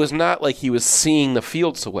 It was not like he was seeing the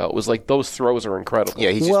field so well. It was those throws are incredible.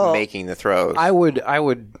 Yeah, he's just making the throws. I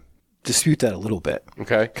would dispute that a little bit.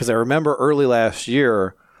 Okay. Because I remember early last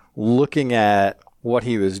year looking at what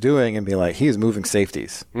he was doing and being like, he is moving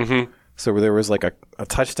safeties. Mm-hmm. So there was a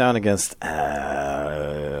touchdown against,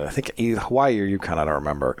 I think Hawaii or UConn, I don't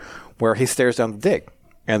remember, where he stares down the dig.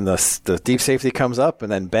 And the deep safety comes up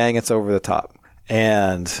and then bang, it's over the top.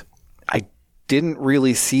 And I didn't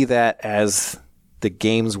really see that as the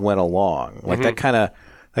games went along. That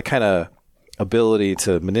kind of ability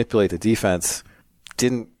to manipulate the defense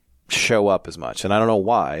didn't show up as much. And I don't know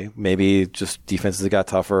why. Maybe just defenses got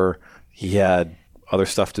tougher. He had other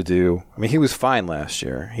stuff to do. He was fine last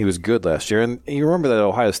year. He was good last year. And you remember that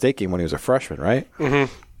Ohio State game when he was a freshman, right?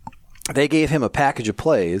 Mm-hmm. They gave him a package of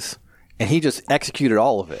plays, and he just executed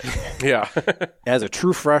all of it. Yeah. As a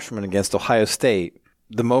true freshman against Ohio State,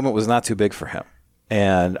 the moment was not too big for him.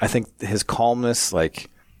 And I think his calmness,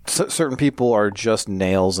 certain people are just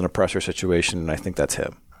nails in a pressure situation, and I think that's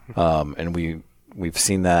him. And we've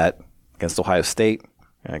seen that against Ohio State.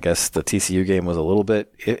 I guess the TCU game was a little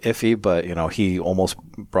bit iffy, but he almost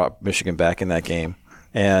brought Michigan back in that game.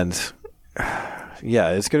 And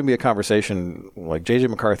it's going to be a conversation. J.J.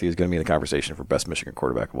 McCarthy is going to be in the conversation for best Michigan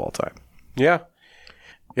quarterback of all time. Yeah.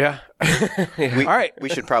 Yeah. All right. We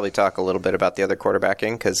should probably talk a little bit about the other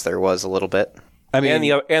quarterbacking because there was a little bit. And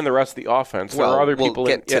the rest of the offense. There are other people.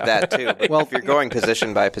 We'll get to that too. But if you're going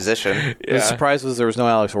position by position, the surprise was there was no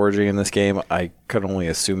Alex Orji in this game. I could only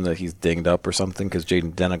assume that he's dinged up or something because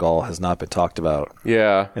Jaden Denegal has not been talked about.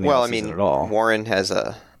 Yeah. At all. Warren has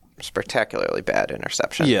a spectacularly bad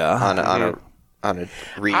interception. Yeah. on a a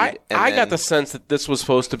read. I got the sense that this was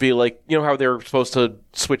supposed to be like, you know how they were supposed to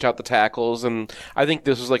switch out the tackles, and I think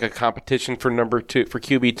this was like a competition for number 2 for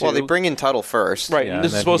QB2. Well, they bring in Tuttle first, right? Yeah, and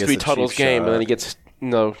this and is then he supposed to be gets a Tuttle's cheap game, shot. and then he gets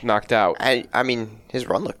knocked out. I mean, his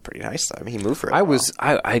run looked pretty nice. Though. I mean, he moved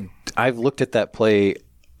really I've looked at that play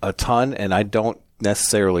a ton, and I don't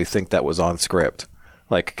necessarily think that was on script.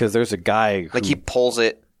 Like, because there's a guy who, like he pulls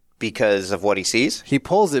it because of what he sees. he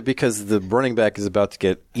pulls it because the running back is about to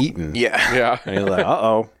get eaten. Yeah, Yeah. And he's like,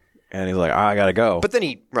 uh-oh. And he's like, I gotta go. But then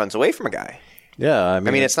he runs away from a guy. yeah, I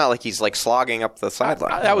mean, it's not like he's like slogging up the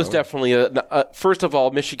sideline. That was definitely first of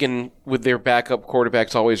all, Michigan with their backup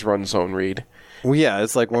quarterbacks always run zone read. well, yeah,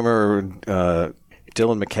 it's like when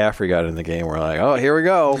Dylan McCaffrey got in the game, we're like, oh, here we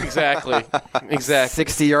go. Exactly.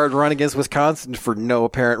 60-yard run against Wisconsin for no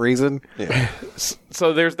apparent reason.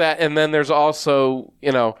 So there's that, and then there's also,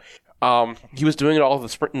 he was doing it all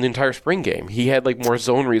the entire spring game. He had like more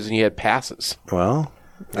zone reads than he had passes. Well,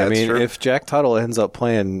 I That's mean, true. if Jack Tuttle ends up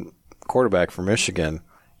playing quarterback for Michigan,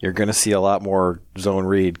 you're going to see a lot more zone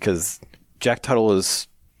read because Jack Tuttle is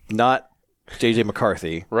not J.J.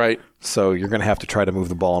 McCarthy. Right. So you're going to have to try to move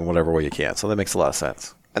the ball in whatever way you can. So that makes a lot of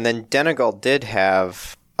sense. And then Denegal did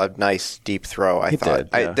have a nice deep throw. I thought.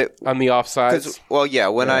 did, yeah. On the offsides.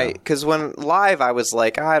 When live I was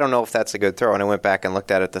like, I don't know if that's a good throw, and I went back and looked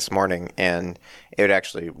at it this morning, and it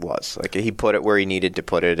actually was. Like he put it where he needed to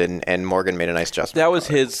put it, and Morgan made a nice adjustment. That was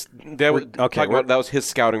his. That was his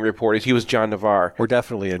scouting report. He was John Navarre. We're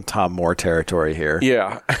definitely in Tom Moore territory here.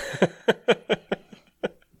 Yeah.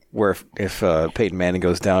 Where if Peyton Manning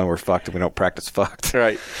goes down, we're fucked and we don't practice fucked.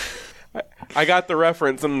 Right. I got the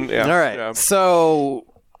reference. And yeah. All right. Yeah. So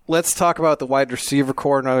let's talk about the wide receiver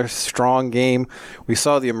core. Another strong game. We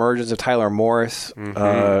saw the emergence of Tyler Morris,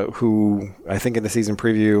 who I think in the season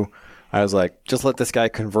preview, I was like, just let this guy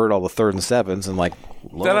convert all the 3rd and 7s, and like,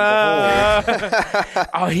 lo and behold.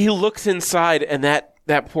 Oh, he looks inside, and that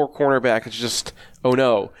poor cornerback is just, oh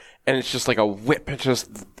no, and it's just like a whip. It's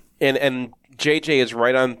just and JJ is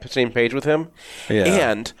right on the same page with him, Yeah.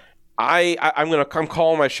 and I'm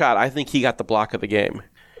calling my shot. I think he got the block of the game.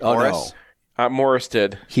 Oh, Morris? no. Morris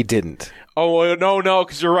did. He didn't. Oh no,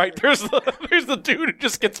 because you're right. There's the dude who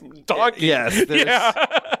just gets donkey. Yes.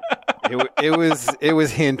 It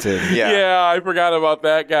was hinted. Yeah. I forgot about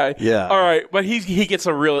that guy. Yeah. All right, but he gets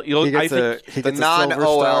a real. He gets the a silver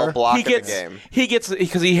non-OL star. block he gets of the game. he gets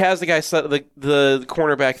because he has the guy set the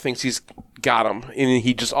cornerback thinks he's got him, and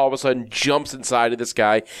he just all of a sudden jumps inside of this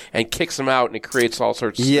guy and kicks him out, and it creates all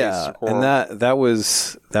sorts of space. Yeah, and that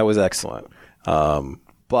was excellent.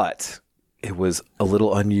 But it was a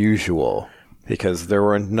little unusual because there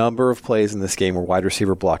were a number of plays in this game where wide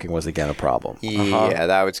receiver blocking was again a problem. Yeah,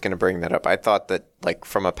 I was going to bring that up. I thought that, like,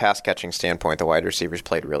 from a pass catching standpoint, the wide receivers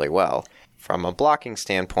played really well. From a blocking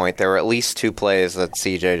standpoint, there were at least 2 plays that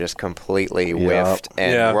CJ just completely whiffed,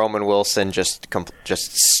 and Roman Wilson just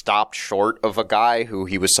stopped short of a guy who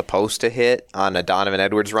he was supposed to hit on a Donovan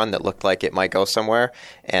Edwards run that looked like it might go somewhere.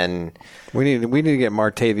 And We need to get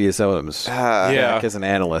Martavius Adams back as an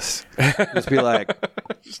analyst. Just be like,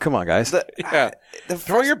 come on, guys.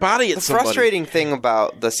 Throw your body at the somebody. frustrating thing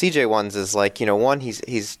about the CJ ones is, like, one,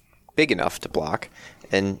 he's big enough to block,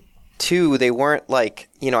 and 2, they weren't like,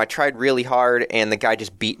 I tried really hard and the guy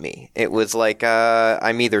just beat me. It was like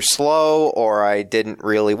I'm either slow or I didn't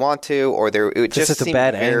really want to, or it just a seemed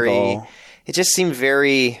bad very. angle. It just seemed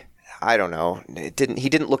very. I don't know. He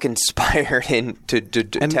didn't look inspired to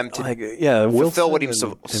attempt to fulfill Wilson what he was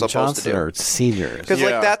and supposed Johnson to do. are seniors. Because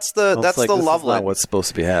that's the It's like, this is Loveland. not what's supposed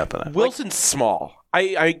to be happening. Wilson's small.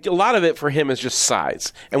 A lot of it for him is just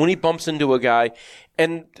size, and when he bumps into a guy,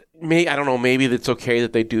 and I don't know, maybe it's okay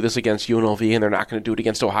that they do this against UNLV and they're not going to do it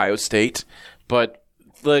against Ohio State, but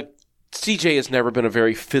the CJ has never been a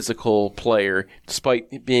very physical player,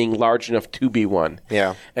 despite being large enough to be one.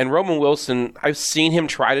 Yeah. And Roman Wilson, I've seen him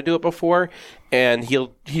try to do it before, and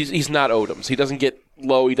he's not Odoms. He doesn't get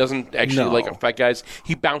low. He doesn't actually affect guys.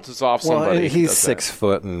 He bounces off somebody. Well, he's 6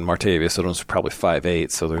 foot, and Martavius Adams is probably 5'8",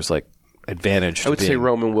 so there's like advantage. I would say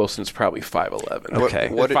Roman Wilson's probably 5'11". Okay.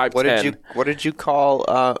 What did you call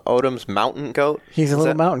Odom's mountain goat? He's a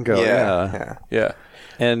little mountain goat. Yeah.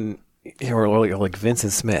 And or like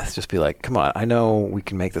Vincent Smith, just be like, come on, I know we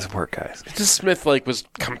can make this work, guys. Vincent Smith was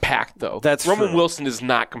compact though. That's Roman true. Wilson is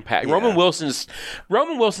not compact. Yeah. Roman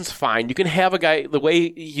Wilson's fine. You can have a guy, the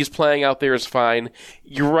way he's playing out there is fine.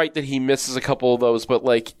 You're right that he misses a couple of those, but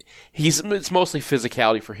it's mostly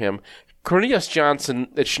physicality for him. Cornelius Johnson,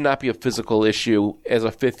 it should not be a physical issue as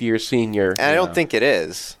a 5th-year senior. And I don't think it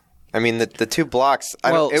is. I mean, the two blocks,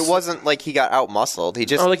 it wasn't like he got out-muscled. He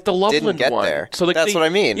just like the Loveland didn't get one. there. So that's what I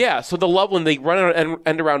mean. Yeah, so the Loveland, they run an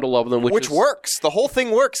end around to Loveland, which works. The whole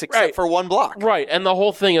thing works except for one block. Right, and the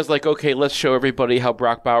whole thing is like, okay, let's show everybody how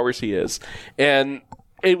Brock Bowers he is. And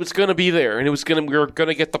it was going to be there, and we were going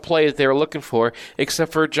to get the play that they were looking for,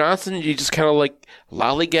 except for Johnson, he just kind of like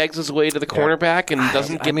lollygags his way to the cornerback and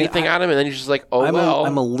doesn't get anything out of him, and then he's just like, I'm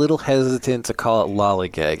a little hesitant to call it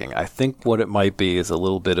lollygagging. I think what it might be is a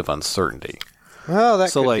little bit of uncertainty. Well,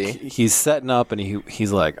 that so could like be. He's setting up and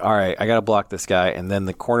he's like, all right, I got to block this guy, and then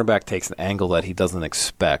the cornerback takes an angle that he doesn't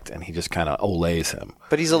expect, and he just kind of olays him.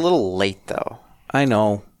 But he's a little late, though. I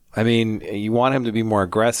know. I mean, you want him to be more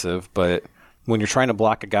aggressive, but when you're trying to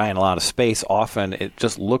block a guy in a lot of space, often it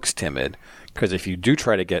just looks timid. Because if you do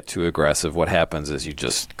try to get too aggressive, what happens is you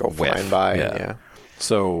just go whiff. flying by. Yeah.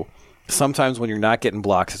 So sometimes when you're not getting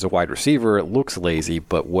blocks as a wide receiver, it looks lazy.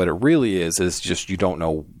 But what it really is just you don't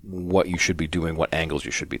know what you should be doing, what angles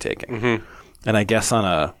you should be taking. Mm-hmm. And I guess on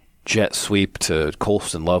a jet sweep to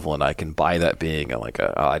Colston Loveland, I can buy that being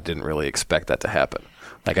I didn't really expect that to happen.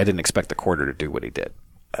 Like I didn't expect the quarter to do what he did.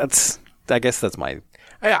 I guess that's my.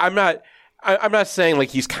 I'm not saying like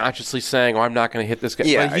he's consciously saying, "Oh, I'm not going to hit this guy."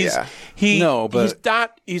 Yeah,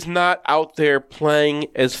 but he's not out there playing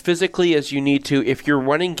as physically as you need to. If your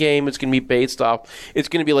running game is going to be based off, it's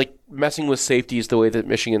going to be like messing with safeties the way that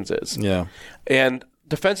Michigan's is. Yeah, and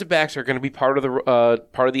defensive backs are going to be part of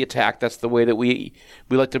the attack. That's the way that we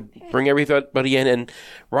like to bring everybody in. And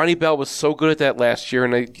Ronnie Bell was so good at that last year,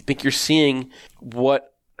 and I think you're seeing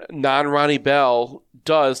what non-Ronnie Bell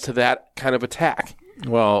does to that kind of attack.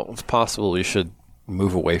 Well, it's possible you should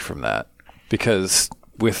move away from that because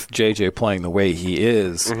with JJ playing the way he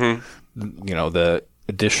is, the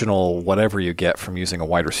additional whatever you get from using a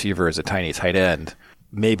wide receiver as a tiny tight end,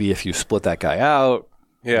 maybe if you split that guy out,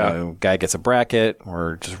 guy gets a bracket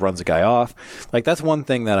or just runs a guy off. Like that's one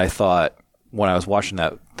thing that I thought when I was watching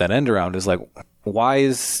that end around is like, why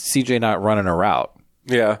is CJ not running a route?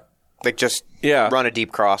 Yeah. Like just run a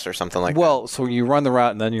deep cross or something like that. Well, so you run the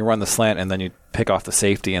route and then you run the slant and then you pick off the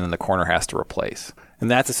safety and then the corner has to replace. And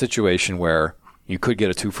that's a situation where you could get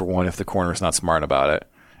a 2-for-1 if the corner is not smart about it.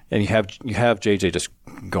 And you have JJ just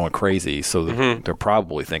going crazy, so they're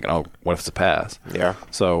probably thinking, oh, what if it's a pass? Yeah.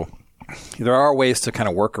 So there are ways to kind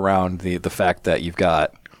of work around the fact that you've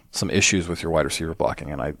got some issues with your wide receiver blocking,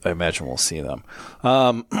 and I imagine we'll see them.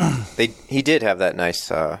 He did have that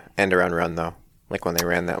nice end-around run, though. Like when they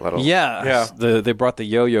ran that little... Yeah. They brought the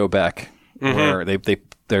yo-yo back where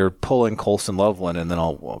they're pulling Colston Loveland, and then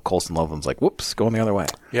Colston Loveland's like, whoops, going the other way.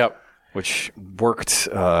 Yep. Which worked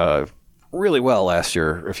really well last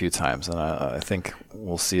year a few times, and I think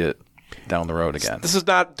we'll see it down the road again. This is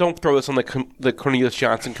not... Don't throw this on the Cornelius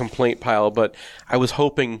Johnson complaint pile, but I was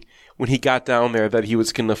hoping when he got down there that he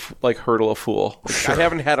was going to hurdle a fool. Sure. I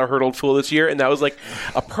haven't had a hurdled fool this year, and that was like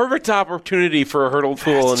a perfect opportunity for a hurdled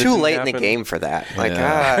fool. It's too late in the game for that.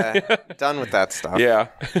 Done with that stuff. Yeah.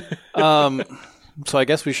 So I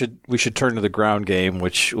guess we should turn to the ground game,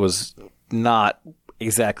 which was not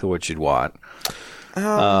exactly what you'd want.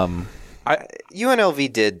 UNLV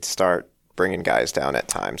did start bringing guys down at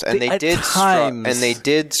times, and they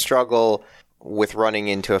did struggle with running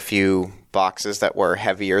into a few boxes that were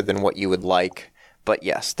heavier than what you would like. But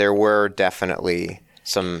yes, there were definitely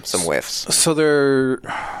some whiffs. So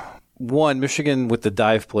Michigan with the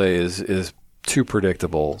dive play is too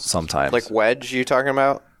predictable sometimes. Like wedge, you talking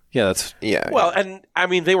about? Yeah, Well, and I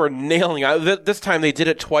mean, they were nailing it. This time they did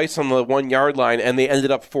it twice on the 1 yard line, and they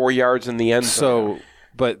ended up 4 yards in the end zone.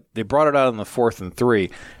 But they brought it out on the 4th and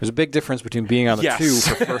 3. There's a big difference between being on the 2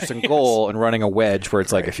 for first and goal and running a wedge where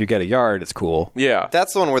it's like if you get a yard, it's cool. Yeah.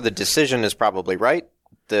 That's the one where the decision is probably right.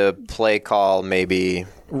 The play call maybe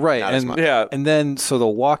right. not as much. And then so the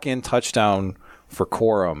walk-in touchdown for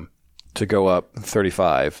Corum to go up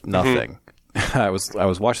 35, nothing. I was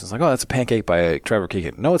watching this like, oh, that's a pancake by Trevor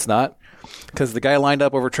Keegan. No, it's not. Because the guy lined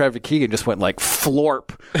up over Trevor Keegan just went like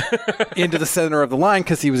florp into the center of the line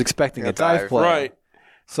because he was expecting a dive play. Right.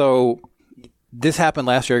 So this happened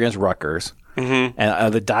last year against Rutgers.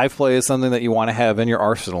 And the dive play is something that you want to have in your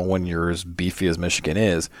arsenal when you're as beefy as Michigan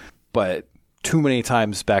is. But too many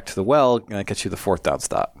times back to the well, and that gets you the 4th down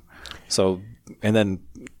stop. So, and then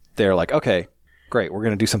they're like, okay, great, we're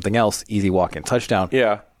going to do something else, easy walk-in touchdown.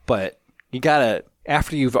 Yeah. But you got to,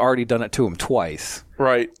 after you've already done it to them twice,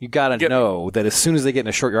 right? You got to know that as soon as they get in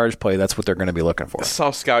a short yardage play, that's what they're going to be looking for.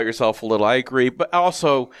 Self-scout yourself a little, I agree. But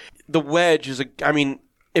also, the wedge is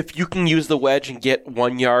if you can use the wedge and get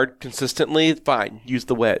 1 yard consistently, fine, use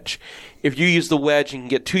the wedge. If you use the wedge and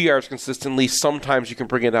get 2 yards consistently, sometimes you can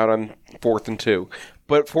bring it out on 4th and 2.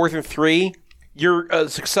 But 4th and 3, a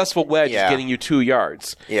successful wedge is getting you 2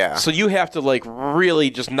 yards. Yeah. So you have to really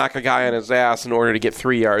just knock a guy on his ass in order to get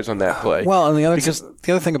 3 yards on that play. Well, and the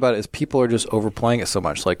other thing about it is people are just overplaying it so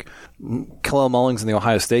much. Like Khalil Mullings in the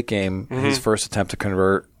Ohio State game, his first attempt to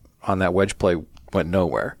convert on that wedge play went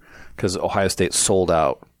nowhere because Ohio State sold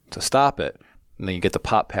out to stop it. And then you get the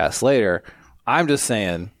pop pass later. I'm just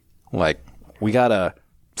saying, we got to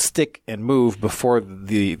stick and move before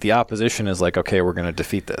the opposition is like, okay, we're going to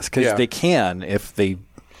defeat this. Because they can if they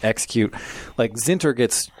execute. Like Zinter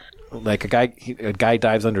gets, a guy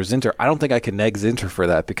dives under Zinter. I don't think I can neg Zinter for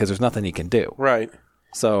that because there's nothing he can do. Right.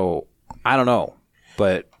 So, I don't know.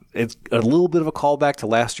 But it's a little bit of a callback to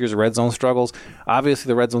last year's red zone struggles. Obviously,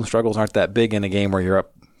 the red zone struggles aren't that big in a game where you're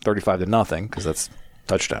up 35-0 because that's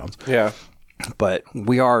touchdowns. Yeah. But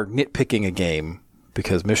we are nitpicking a game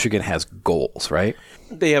because Michigan has goals, right?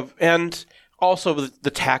 They have, and also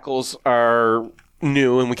the tackles are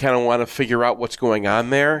new, and we kind of want to figure out what's going on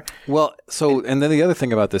there. Well, and then the other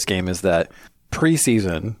thing about this game is that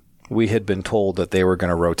preseason, we had been told that they were going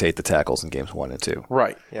to rotate the tackles in games 1 and 2.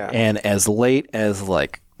 Right. Yeah. And as late as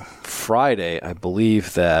Friday, I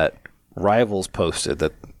believe that Rivals posted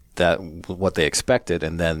that what they expected,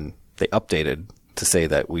 and then they updated to say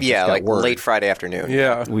that we just got word. Late Friday afternoon.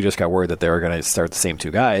 Yeah. We just got word that they were going to start the same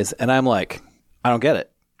 2 guys. And I'm like, I don't get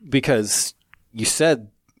it. Because you said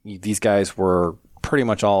these guys were pretty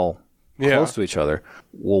much all close to each other.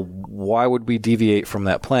 Well, why would we deviate from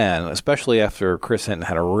that plan, especially after Chris Hinton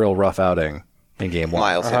had a real rough outing in game 1?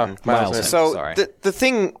 Miles Hinton. So sorry. the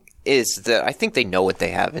thing is that I think they know what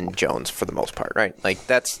they have in Jones for the most part, right?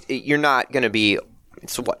 You're not going to be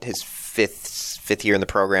his fifth year in the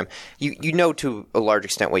program. You know to a large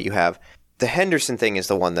extent what you have. The Henderson thing is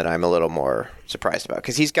the one that I'm a little more surprised about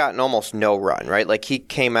because he's gotten almost no run, right? He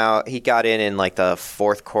got in the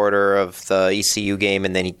fourth quarter of the ECU game,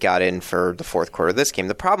 and then he got in for the fourth quarter of this game.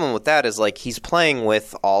 The problem with that is he's playing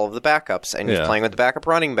with all of the backups, and he's playing with the backup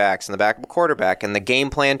running backs and the backup quarterback, and the game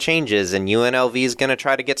plan changes, and UNLV is going to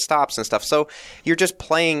try to get stops and stuff. So you're just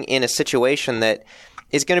playing in a situation that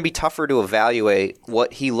is going to be tougher to evaluate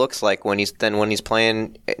what he looks like when he's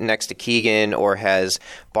playing next to Keegan or has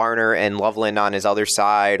Barner and Loveland on his other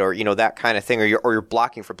side, or that kind of thing, or you're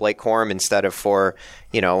blocking for Blake Corum instead of for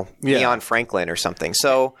Leon Franklin or something.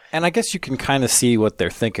 So, and I guess you can kind of see what they're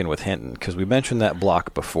thinking with Hinton because we mentioned that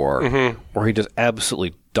block before where he just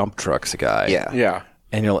absolutely dump trucks a guy. Yeah.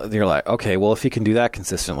 And you're like, okay, well if he can do that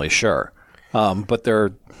consistently, sure. But there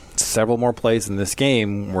are several more plays in this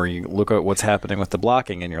game where you look at what's happening with the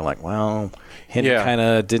blocking and you're like, well, Hinton kind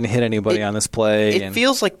of didn't hit anybody on this play. It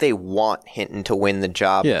feels like they want Hinton to win the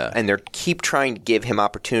job, and they keep trying to give him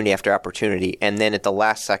opportunity after opportunity. And then at the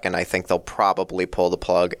last second, I think they'll probably pull the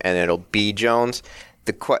plug and it'll be Jones.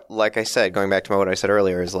 Like I said, going back to what I said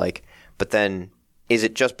earlier, is but then is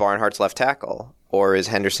it just Barnhart's left tackle or is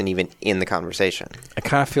Henderson even in the conversation? It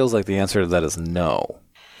kind of feels like the answer to that is no.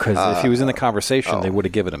 Because if he was in the conversation, they would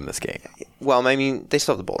have given him this game. Well, I mean, they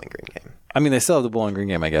still have the Bowling Green game. I mean, they still have the Bowling Green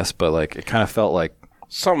game, I guess, but it kind of felt like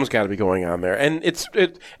something's got to be going on there. And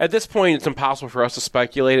at this point, it's impossible for us to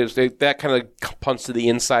speculate. That kind of punts to the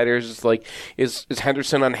insiders. It's is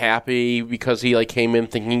Henderson unhappy because he came in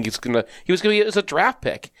thinking he was going to be as a draft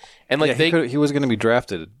pick, and he was going to be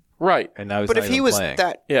drafted. Right. And now he's but not if he even was playing.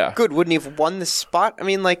 that good, wouldn't he have won the spot? I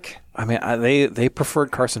mean, they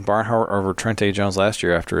preferred Carson Barnhart over Trente Jones last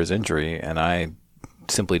year after his injury, and I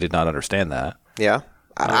simply did not understand that. Yeah.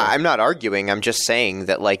 I'm not arguing. I'm just saying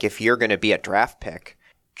that, if you're going to be a draft pick,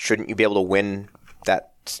 shouldn't you be able to win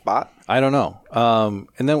that spot? I don't know.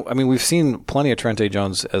 And then, we've seen plenty of Trente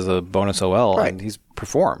Jones as a bonus OL, and he's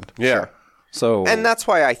performed. Yeah. Sure. So, and that's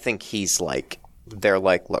why I think he's they're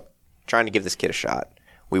look, trying to give this kid a shot.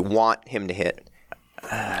 We want him to hit.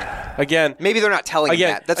 Again, maybe they're not telling him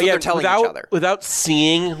that. That's what they're telling each other. Without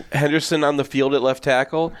seeing Henderson on the field at left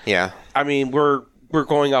tackle, we're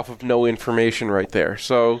going off of no information right there.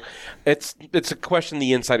 So it's a question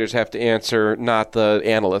the insiders have to answer, not the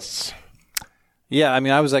analysts. Yeah,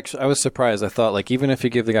 I was surprised. I thought even if you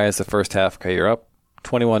give the guys the first half, okay, you're up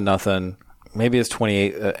 21-0. Maybe it's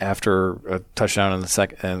 28 after a touchdown in the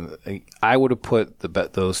second. And I would have put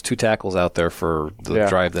those 2 tackles out there for the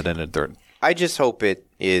drive that ended third. I just hope that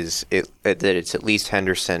it's at least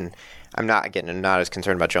Henderson. I'm not as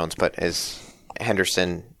concerned about Jones, but as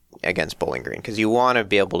Henderson against Bowling Green, because you want to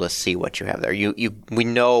be able to see what you have there. We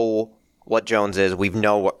know what Jones is. We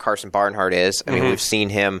know what Carson Barnhart is. I mean, we've seen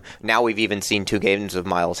him. Now we've even seen 2 games of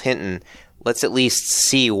Miles Hinton. Let's at least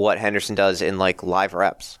see what Henderson does in live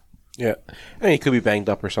reps. Yeah. I mean, he could be banged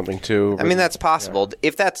up or something, too. I mean, that's possible. Yeah.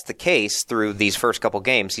 If that's the case through these first couple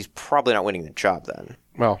games, he's probably not winning the job then.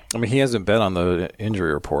 Well, I mean, he hasn't been on the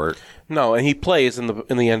injury report. No, and he plays in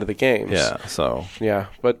the end of the games. Yeah, so. Yeah,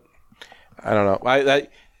 but I don't know. I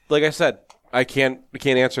like I said, I can't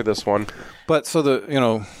answer this one. But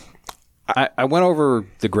so I went over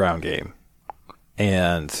the ground game,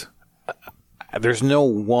 and there's no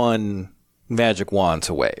one magic wand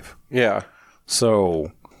to wave. Yeah.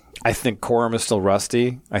 So I think Corum is still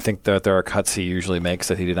rusty. I think that there are cuts he usually makes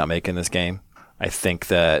that he did not make in this game. I think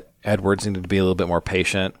that Edwards needed to be a little bit more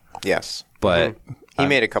patient. Yes. But he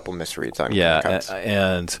made a couple misreads on cuts.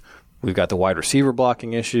 And we've got the wide receiver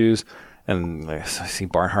blocking issues. And I see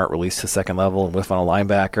Barnhart released to second level and whiff on a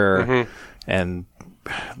linebacker. And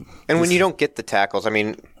when you don't get the tackles, I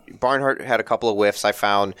mean, Barnhart had a couple of whiffs I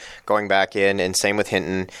found going back in, and same with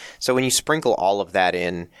Hinton. So when you sprinkle all of that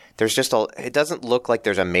in, there's just it doesn't look like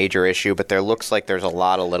there's a major issue, but there looks like there's a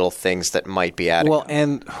lot of little things that might be adding. Well,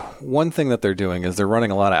 and one thing that they're doing is they're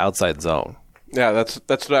running a lot of outside zone. Yeah, that's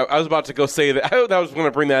what I was about to go say. That I was going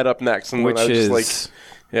to bring that up next, and which I was is just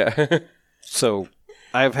yeah. So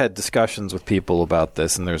I've had discussions with people about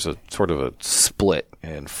this, and there's a sort of a split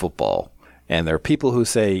in football, and there are people who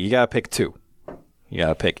say you got to pick two. You got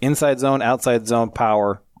to pick inside zone, outside zone,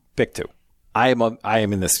 power. Pick two. I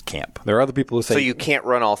am in this camp. There are other people who say... So you can't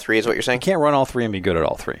run all three is what you're saying? You can't run all three and be good at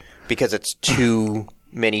all three. Because it's too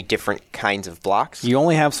many different kinds of blocks? You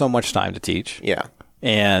only have so much time to teach. Yeah.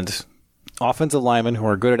 And offensive linemen who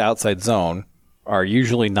are good at outside zone are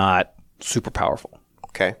usually not super powerful.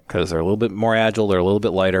 Okay. Because they're a little bit more agile. They're a little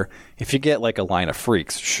bit lighter. If you get like a line of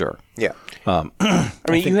freaks, sure. Yeah. I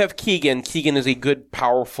mean, you have Keegan. Keegan is a good,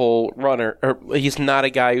 powerful runner. He's not a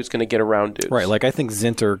guy who's going to get around dudes. Right. Like I think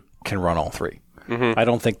Zinter can run all three. I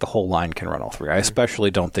don't think the whole line can run all three. I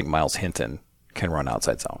especially don't think Miles Hinton can run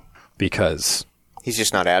outside zone because he's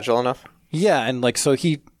just not agile enough. Yeah, and like so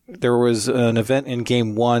there was an event in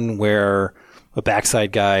game 1 where a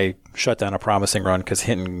backside guy shut down a promising run because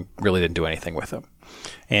Hinton really didn't do anything with him.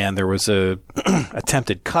 And there was a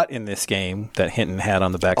attempted cut in this game that Hinton had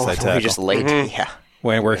on the backside tackle. He just laid, yeah.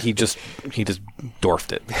 Where he just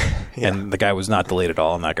dwarfed it. Yeah. And the guy was not delayed at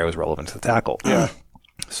all, and that guy was relevant to the tackle. Yeah.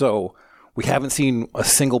 So we haven't seen a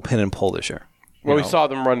single pin and pull this year. Well, we saw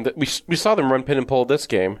them run. We saw them run pin and pull this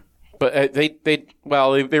game, but they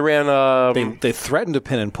ran. They threatened a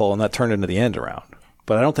pin and pull, and that turned into the end around.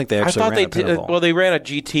 But I don't think they actually ran a pin and pull. Well, they ran a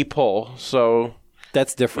GT pull, so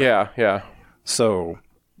that's different. Yeah. So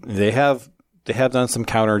they have done some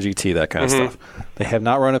counter GT, that kind of stuff. They have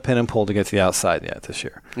not run a pin and pull to get to the outside yet this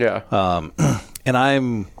year. Yeah. And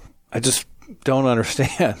I just don't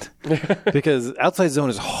understand because outside zone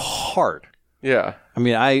is hard. Yeah. I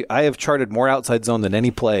mean, I have charted more outside zone than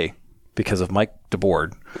any play because of Mike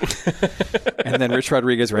DeBoard. And then Rich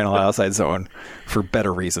Rodriguez ran a lot of outside zone for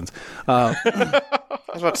better reasons. I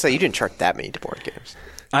was about to say, you didn't chart that many DeBoard games.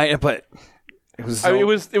 But... It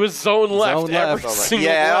was zone left every single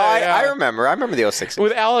play. I remember. I remember the 06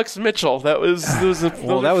 with Alex Mitchell. That was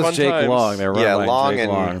Jake times. Long. They were Long Jake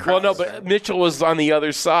and Long. Well, no, but Mitchell was on the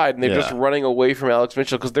other side, and they're just running away from Alex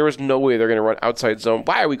Mitchell because there was no way they're going to run outside zone.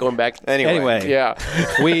 Why are we going back? Anyway, yeah,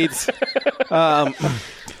 weeds.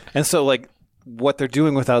 And so, like, what they're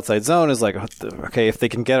doing with outside zone is like, okay, if they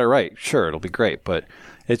can get it right, sure, it'll be great, but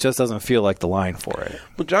it just doesn't feel like the line for it.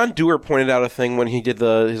 Well, John Dewar pointed out a thing when he did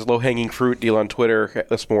his low-hanging fruit deal on Twitter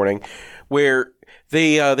this morning, where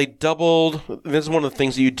they doubled. This is one of the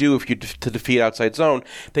things that you do to defeat outside zone.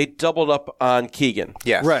 They doubled up on Keegan.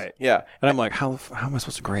 Yes. Right. Yeah. And I'm like, how am I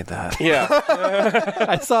supposed to grade that? Yeah.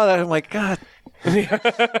 I saw that. I'm like, God.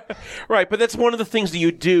 Right, but that's one of the things that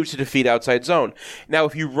you do to defeat outside zone. Now,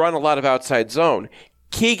 if you run a lot of outside zone,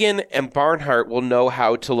 Keegan and Barnhart will know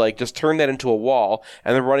how to just turn that into a wall,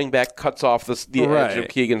 and the running back cuts off the edge of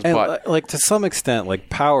Keegan's butt. Like to some extent, like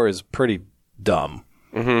power is pretty dumb.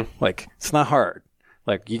 Like it's not hard.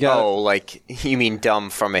 Like you got. Oh, like you mean dumb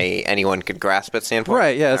from anyone could grasp it standpoint?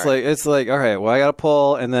 Right. Yeah. It's like all right. Well, I got to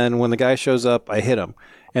pull, and then when the guy shows up, I hit him.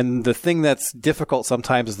 And the thing that's difficult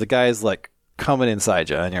sometimes is the guy's like coming inside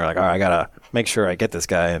you, and you're like, all right, I gotta make sure I get this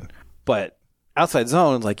guy. But outside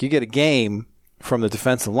zone, like you get a game from the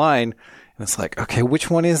defensive line, and it's like, okay, which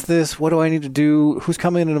one is this? What do I need to do? Who's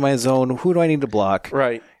coming into my zone? Who do I need to block?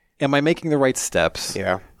 Right. Am I making the right steps?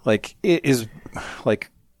 Yeah. Like, it is, like...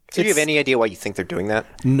 Do you have any idea why you think they're doing that?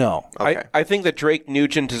 No. Okay. I think that Drake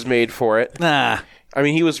Nugent is made for it. Nah. I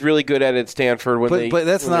mean, he was really good at it at Stanford but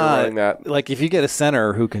that's when they were not running that. like if you get a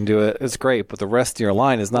center who can do it, it's great. But the rest of your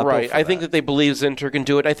line is not Right. built for I think that they believe Zinter can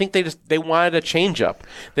do it. I think they wanted a change up.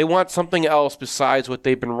 They want something else besides what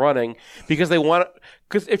they've been running because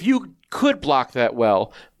if you could block that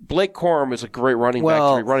well, Blake Corum is a great running back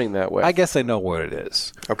to be running that way. I guess I know what it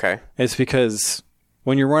is. Okay. It's because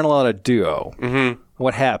when you run a lot of duo,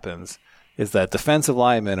 what happens is that defensive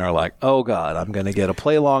linemen are like, oh, God, I'm going to get a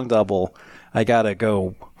play-long double. I got to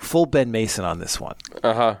go full Ben Mason on this one.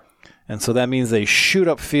 Uh-huh. And so that means they shoot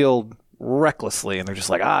upfield recklessly, and they're just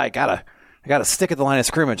like, I gotta stick at the line of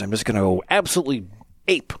scrimmage. I'm just going to go absolutely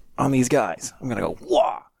ape on these guys. I'm going to go,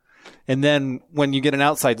 wah. And then when you get an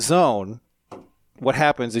outside zone, what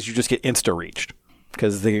happens is you just get insta-reached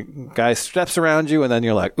because the guy steps around you, and then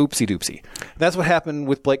you're like, oopsie-doopsie. That's what happened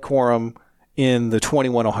with Blake Corum in the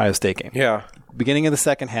 21 Ohio State game. Yeah. Beginning of the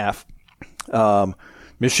second half,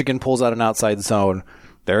 Michigan pulls out an outside zone.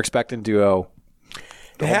 They're expecting duo.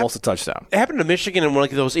 Almost a touchdown. It happened to Michigan in one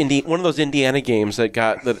of those Indiana games that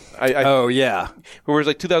got that. Oh yeah, it was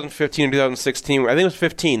like 2015 or 2016. I think it was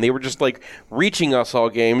 15. They were just like reaching us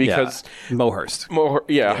all game because Mohurst.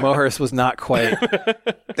 Mohurst was not quite.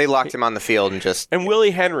 They locked him on the field and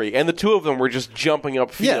Willie Henry and the two of them were just jumping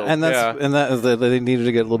up field. Yeah, and they needed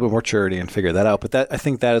to get a little bit more maturity and figure that out. But I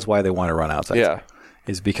think that is why they want to run outside. Yeah,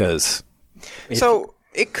 is because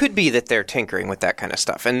it could be that they're tinkering with that kind of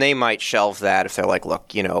stuff, and they might shelve that if they're like,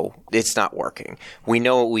 look, it's not working. We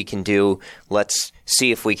know what we can do. Let's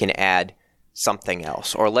see if we can add something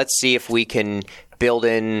else, or let's see if we can build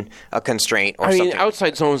in a constraint or something. I mean,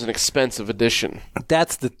 outside zone is an expensive addition.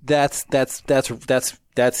 That's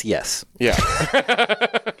yes. Yeah.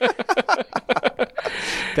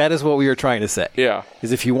 That is what we were trying to say. Yeah.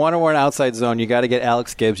 Is if you want to run outside zone, you got to get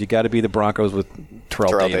Alex Gibbs. You got to be the Broncos with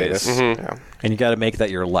Terrell Davis. Mm-hmm. Yeah. And you got to make that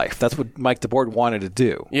your life. That's what Mike DeBoard wanted to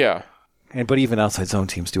do. Yeah. But even outside zone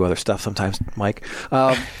teams do other stuff sometimes, Mike.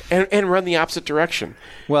 And run the opposite direction.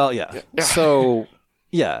 Well, yeah. So,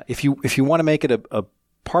 yeah, if you want to make it a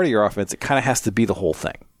part of your offense, it kind of has to be the whole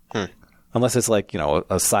thing. Unless it's like,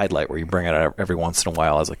 a side light where you bring it out every once in a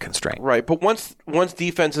while as a constraint. Right. But once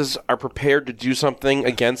defenses are prepared to do something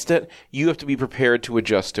against it, you have to be prepared to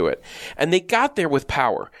adjust to it. And they got there with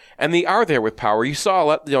power. And they are there with power. You saw a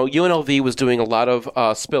lot, UNLV was doing a lot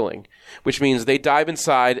of spilling, which means they dive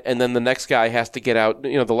inside and then the next guy has to get out, the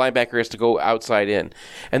linebacker has to go outside in.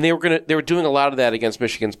 And they were doing a lot of that against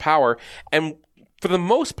Michigan's power. And for the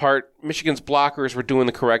most part, Michigan's blockers were doing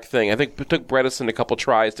the correct thing. I think it took Bredesen a couple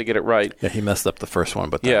tries to get it right. Yeah, he messed up the first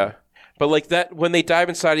one, but yeah. But like that, when they dive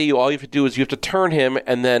inside of you, all you have to do is you have to turn him,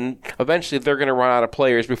 and then eventually they're going to run out of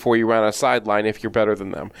players before you run out of sideline if you're better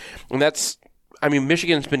than them. And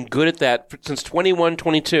Michigan's been good at that since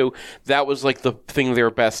 21-22. That was like the thing they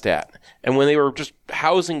were best at. And when they were just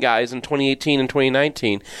housing guys in 2018 and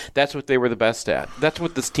 2019, that's what they were the best at. That's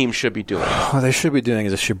what this team should be doing. What they should be doing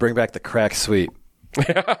is they should bring back the crack sweep.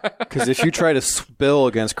 Because if you try to spill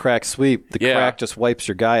against crack sweep, the crack just wipes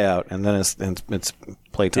your guy out, and then it's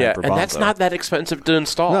playtime for Bonzo. And that's not that expensive to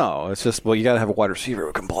install. No, it's just, you got to have a wide receiver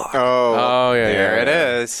who can block. Oh yeah, there it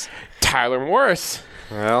is. Tyler Morris.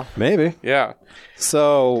 Well, maybe. Yeah.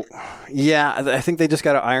 So, I think they just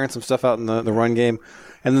got to iron some stuff out in the run game.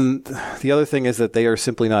 And then the other thing is that they are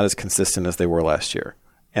simply not as consistent as they were last year.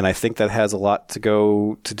 And I think that has a lot to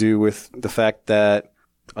do with the fact that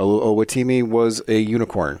Owatimi was a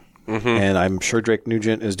unicorn. Mm-hmm. And I'm sure Drake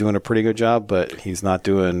Nugent is doing a pretty good job, but he's not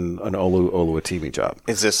doing an Owatimi job.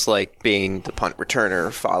 Is this like being the punt returner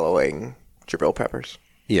following Jabril Peppers?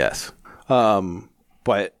 Yes.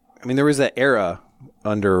 But, there was that era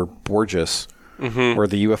under Borges where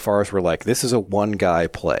the UFRs were like, this is a one-guy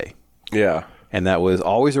play. Yeah. And that was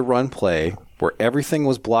always a run play where everything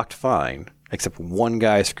was blocked fine, except one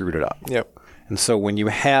guy screwed it up. Yep. And so when you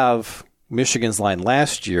have Michigan's line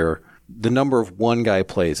last year, the number of one-guy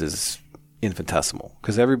plays is infinitesimal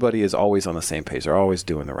because everybody is always on the same page. They're always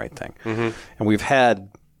doing the right thing. Mm-hmm. And we've had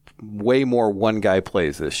way more one-guy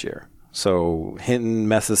plays this year. So Hinton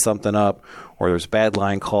messes something up, or there's a bad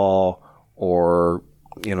line call, or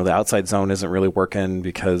the outside zone isn't really working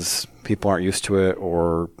because people aren't used to it,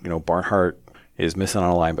 or Barnhart is missing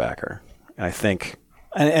on a linebacker. And I think,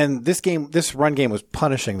 and this run game was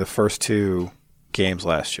punishing the first two games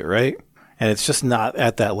last year, right? And it's just not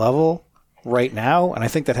at that level right now. And I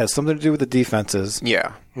think that has something to do with the defenses.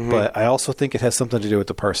 Yeah. Mm-hmm. But I also think it has something to do with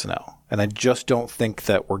the personnel. And I just don't think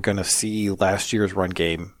that we're going to see last year's run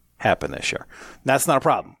game happen this year. And that's not a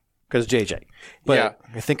problem because JJ. But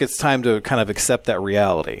I think it's time to kind of accept that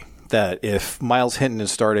reality that if Miles Hinton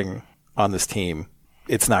is starting on this team,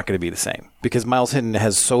 it's not going to be the same because Miles Hinton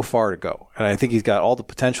has so far to go. And I think he's got all the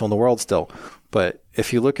potential in the world still. But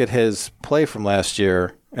if you look at his play from last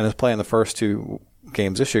year and his play in the first 2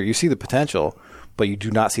 games this year, you see the potential, but you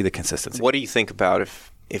do not see the consistency. What do you think about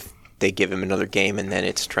if they give him another game and then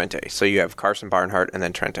it's Trente? So you have Carson Barnhart and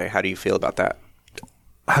then Trente. How do you feel about that?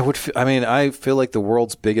 I feel like the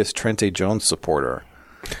world's biggest Trente Jones supporter.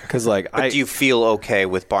 Because do you feel okay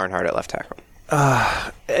with Barnhart at left tackle?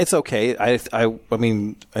 It's okay. I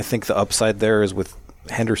think the upside there is with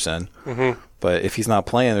Henderson. Mm-hmm. But if he's not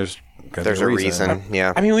playing, there's a reason.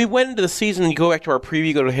 Yeah. I mean, we went into the season. You go back to our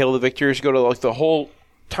preview. Go to Hail the Victors. You go to the whole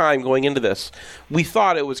time going into this. We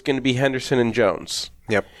thought it was going to be Henderson and Jones.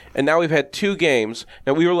 Yep. And now we've had 2 games.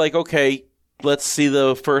 Now we were like, okay, let's see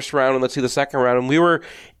the first round and let's see the second round. And we were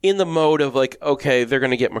in the mode of like, okay, they're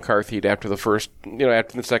going to get McCarthy'd after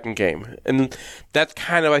after the second game. And that's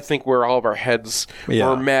kind of, I think, where all of our heads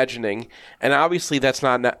were imagining. And obviously that's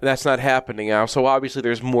not happening now. So obviously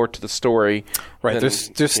there's more to the story. Right.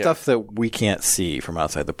 There's stuff that we can't see from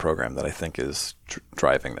outside the program that I think is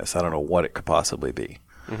driving this. I don't know what it could possibly be.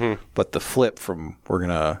 Mm-hmm. But the flip from we're going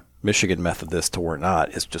to Michigan method this to we're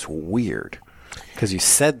not is just weird. Because you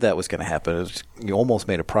said that was going to happen. You almost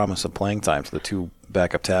made a promise of playing time to the 2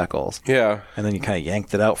 backup tackles. Yeah. And then you kind of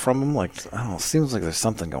yanked it out from them. Like, I don't know, it seems like there's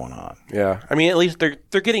something going on. Yeah. I mean, at least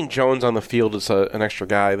they're getting Jones on the field as an extra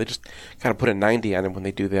guy. They just kind of put a 90 on him when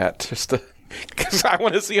they do that. Just because I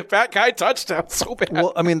want to see a fat guy touchdown so bad.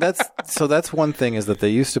 Well, I mean, that's one thing is that they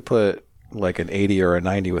used to put like an 80 or a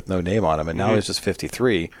 90 with no name on him, and now it's just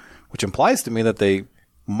 53, which implies to me that they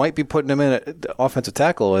might be putting him in at offensive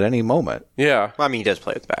tackle at any moment. Yeah. Well, I mean, he does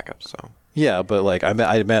play with backup, so. Yeah, but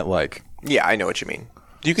I meant like. Yeah, I know what you mean.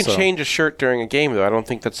 You can change a shirt during a game, though. I don't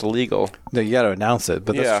think that's illegal. No, you got to announce it,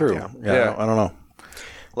 but that's true. Yeah. I don't know.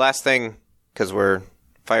 Last thing, because we're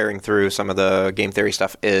firing through some of the game theory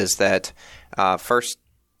stuff, is that first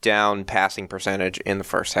down passing percentage in the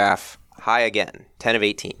first half, high again, 10 of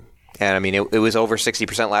 18. And I mean, it was over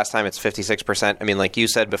 60% last time. It's 56%. I mean, like you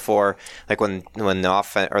said before, like when the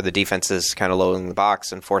offense or the defense is kind of loading the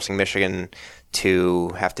box and forcing Michigan to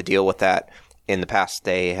have to deal with that. In the past,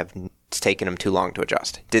 it's taken them too long to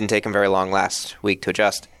adjust. Didn't take them very long last week to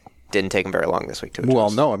adjust. Didn't take them very long this week to adjust. Well,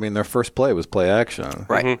 no, I mean their first play was play action,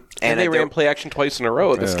 right? Mm-hmm. And they ran play action twice in a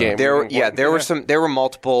row this game. There were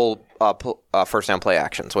multiple first down play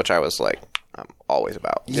actions, which I was like, I'm always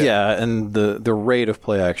about. Yeah, and the rate of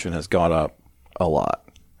play action has gone up a lot,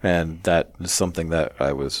 and that is something that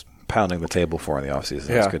I was pounding the table for in the offseason.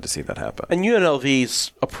 It's good to see that happen. And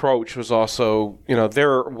UNLV's approach was also,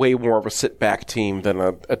 they're way more of a sit-back team than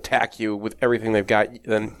a attack you with everything they've got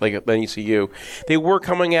than ECU. They were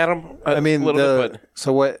coming at them a little bit. But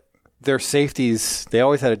so what? Their safeties, they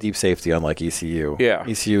always had a deep safety, unlike ECU. Yeah.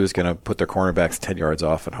 ECU is going to put their cornerbacks 10 yards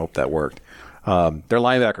off and hope that worked. Their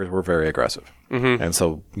linebackers were very aggressive. Mm-hmm. And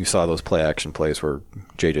so you saw those play-action plays where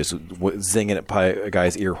JJ's zinging it by a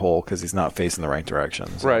guy's ear hole because he's not facing the right direction.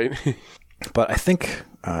 So. Right. But I think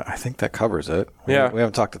that covers it. We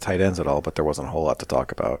haven't talked to tight ends at all, but there wasn't a whole lot to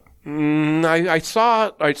talk about. I saw.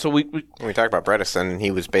 All right, so we talked about Bredesen.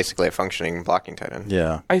 He was basically a functioning blocking tight end.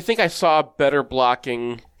 Yeah. I think I saw better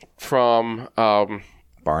blocking from Barner.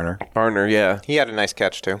 Barner, yeah. He had a nice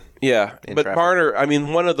catch too. Yeah, but traffic. Barner, I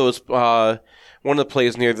mean, one of the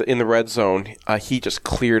plays in the red zone, he just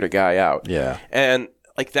cleared a guy out. Yeah, and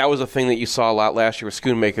like that was a thing that you saw a lot last year with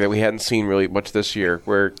Schoonmaker that we hadn't seen really much this year.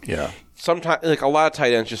 Where sometimes, like a lot of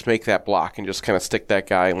tight ends just make that block and just kind of stick that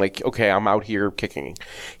guy and like, okay, I'm out here kicking.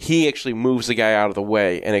 He actually moves the guy out of the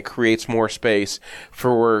way, and it creates more space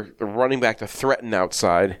for the running back to threaten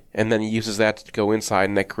outside, and then he uses that to go inside,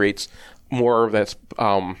 and that creates more of that's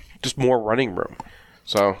just more running room.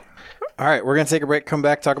 So, all right, we're gonna take a break. Come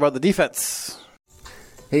back, talk about the defense.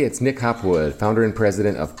 Hey, it's Nick Hopwood, founder and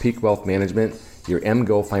president of Peak Wealth Management, your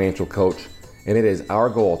MGO financial coach, and it is our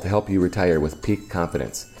goal to help you retire with peak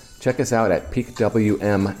confidence. Check us out at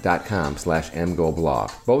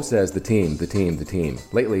peakwm.com/MGoblog. Bo says the team.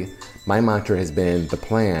 Lately, my mantra has been the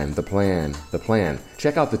plan.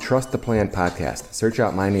 Check out the Trust the Plan podcast. Search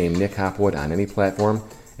out my name, Nick Hopwood, on any platform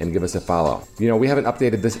and give us a follow. We haven't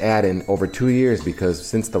updated this ad in over 2 years because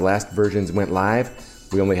since the last versions went live,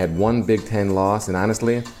 we only had one Big Ten loss, and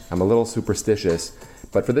honestly, I'm a little superstitious.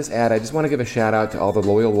 But for this ad, I just want to give a shout out to all the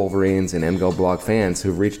loyal Wolverines and MGoblog fans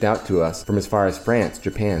who've reached out to us from as far as France,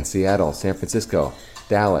 Japan, Seattle, San Francisco,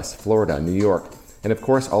 Dallas, Florida, New York, and of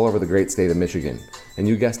course all over the great state of Michigan. And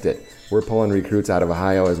you guessed it, we're pulling recruits out of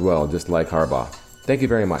Ohio as well, just like Harbaugh. Thank you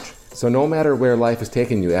very much. So no matter where life has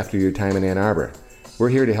taken you after your time in Ann Arbor, we're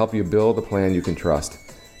here to help you build a plan you can trust.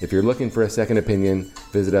 If you're looking for a second opinion,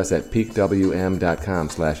 visit us at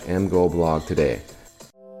peakwm.com/mgoblog today.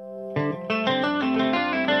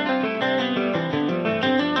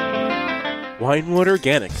 Winewood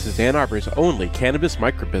Organics is Ann Arbor's only cannabis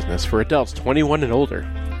microbusiness for adults 21 and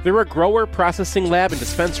older. They're a grower, processing lab, and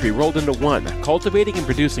dispensary rolled into one, cultivating and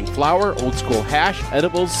producing flower, old-school hash,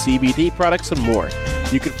 edibles, CBD products, and more.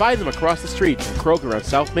 You can find them across the street from Kroger on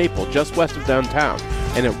South Maple, just west of downtown,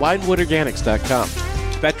 and at winewoodorganics.com.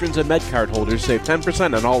 Veterans and MedCard holders save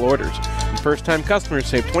 10% on all orders, and first-time customers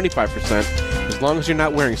save 25% as long as you're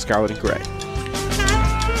not wearing scarlet and gray.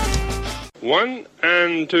 1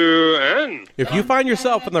 and 2 and... If you find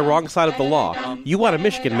yourself on the wrong side of the law, you want a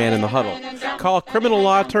Michigan man in the huddle. Call criminal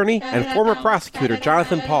law attorney and former prosecutor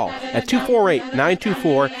Jonathan Paul at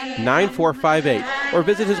 248-924-9458 or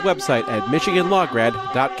visit his website at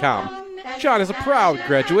michiganlawgrad.com. John is a proud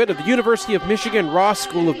graduate of the University of Michigan Ross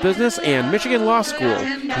School of Business and Michigan Law School,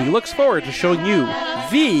 and he looks forward to showing you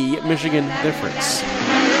the Michigan difference.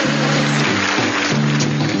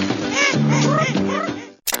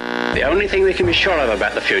 The only thing we can be sure of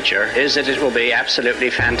about the future is that it will be absolutely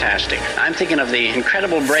fantastic. I'm thinking of the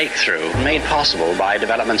incredible breakthrough made possible by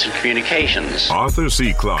developments in communications. Arthur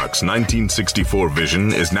C. Clarke's 1964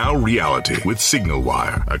 vision is now reality with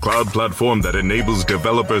SignalWire, a cloud platform that enables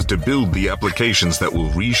developers to build the applications that will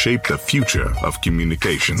reshape the future of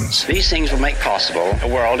communications. These things will make possible a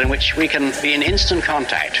world in which we can be in instant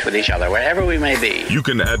contact with each other wherever we may be. You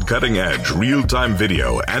can add cutting-edge, real-time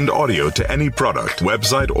video and audio to any product,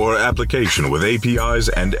 website, or application with APIs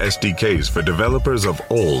and SDKs for developers of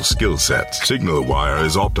all skill sets. SignalWire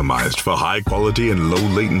is optimized for high-quality and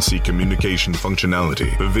low-latency communication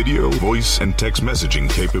functionality for video, voice, and text messaging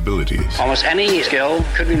capabilities. Almost any skill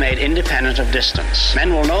could be made independent of distance.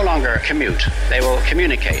 Men will no longer commute. They will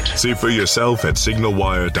communicate. See for yourself at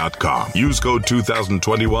signalwire.com. Use code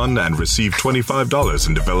 2021 and receive $25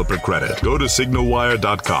 in developer credit. Go to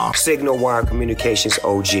signalwire.com. SignalWire Communications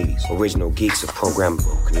OGs, original geeks of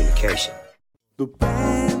programmable communication. The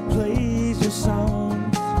band plays your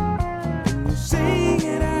songs and you sing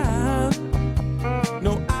it out.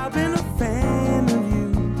 No, I've been a fan of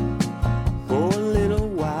you for a little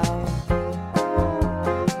while.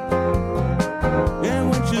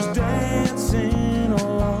 And when she's dancing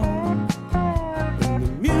along and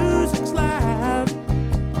the music's loud,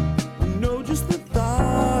 you know just the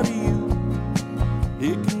thought of you,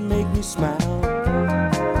 it can make me smile.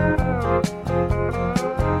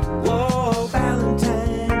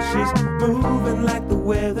 Moving like the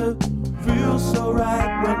weather, feels so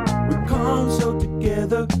right when we come so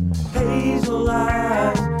together. Hazel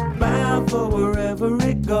eyes, bound for wherever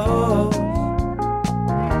it goes.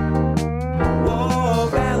 Whoa,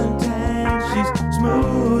 Valentine, she's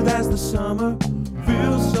smooth as the summer,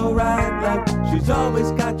 feels so right like she's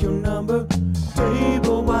always got your number.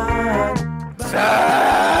 Table wine,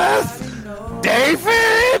 Seth!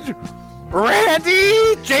 David!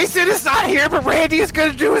 Randy! Jason is not here, but Randy is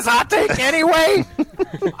going to do his hot take anyway.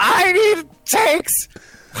 I need takes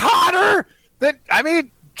hotter than,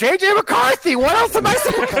 J.J. McCarthy. What else am I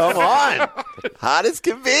saying? Come on. Hot as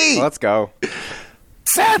can be. Let's go.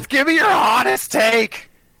 Seth, give me your hottest take.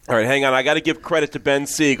 All right, hang on. I got to give credit to Ben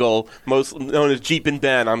Siegel, most known as Jeep and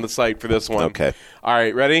Ben, on the site for this one. Okay. All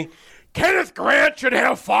right, ready? Kenneth Grant should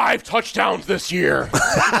have 5 touchdowns this year.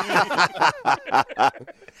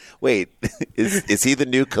 Wait, is he the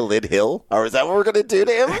new Khalid Hill? Or is that what we're going to do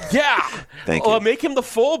to him? Yeah. Thank you. Make him the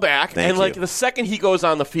fullback, Thank you. the second he goes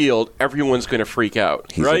on the field, everyone's going to freak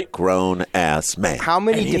out, He's right? a grown-ass man. How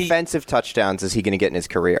many defensive touchdowns is he going to get in his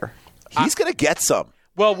career? He's going to get some.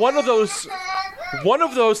 Well, one of those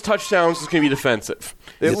touchdowns is going to be defensive.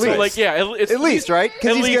 At least. At least, right?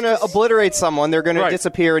 Because he's going to obliterate someone. They're going to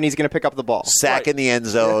disappear, and he's going to pick up the ball. Sack in the end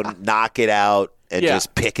zone, knock it out, and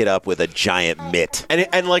just pick it up with a giant mitt.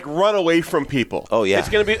 And run away from people. Oh, yeah. It's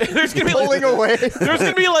going to be, there's going to be pulling away. There's going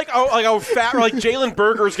to be a fat, Jalen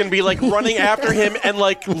Berger is going to be running after him and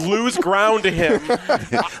lose ground to him.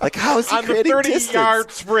 How is he on the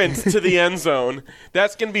 30-yard sprint to the end zone?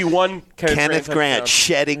 That's going to be one Kenneth Grant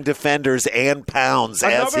shedding defenders and pounds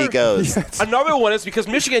as he goes. Another one is because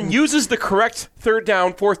Michigan uses the correct 3rd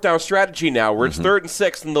down, 4th down strategy now, where it's 3rd and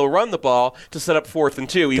 6th, and they'll run the ball to set up 4th and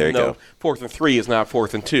 2, even though 4th and 3 is not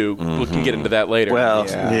 4th and 2. We can get into that later. Well,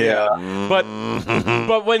 yeah.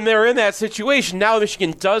 But when they're in that situation, now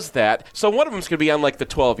Michigan does that. So one of them's going to be on the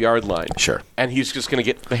 12-yard line. Sure. And he's just going to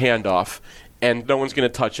get the handoff. and no one's going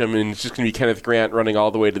to touch him, and it's just going to be Kenneth Grant running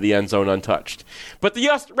all the way to the end zone untouched. But the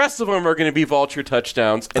rest of them are going to be vulture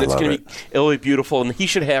touchdowns, and it'll be beautiful, and he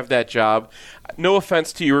should have that job. No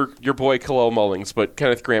offense to your boy Khalil Mullings, but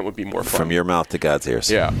Kenneth Grant would be more fun. From your mouth to God's ears.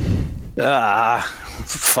 Yeah.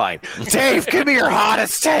 Fine. Dave, give me your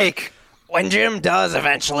hottest take. When Jim does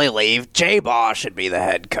eventually leave, Jay Baugh should be the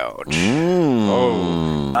head coach.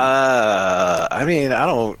 I mean,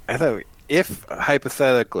 I thought if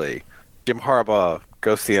hypothetically Jim Harbaugh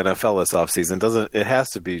goes to the NFL this offseason, it has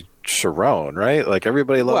to be Sharon, right? Like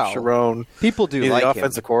everybody loves Sharon. People do He's like the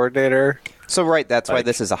offensive coordinator. So that's why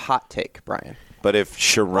this is a hot take, Brian. But if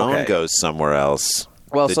Sharon goes somewhere else,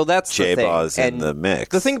 so that's Jay the thing. Baugh's in the mix.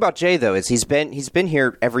 The thing about Jay though is he's been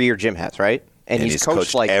here every year. Jim has, right? And he's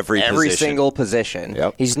coached like every single position.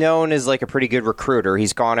 Yep. He's known as like a pretty good recruiter.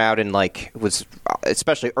 He's gone out and was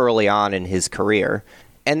especially early on in his career.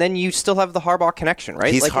 And then you still have the Harbaugh connection,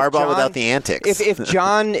 right? He's like Harbaugh without the antics. If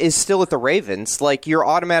John is still at the Ravens, like you're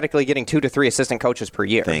automatically getting 2 to 3 assistant coaches per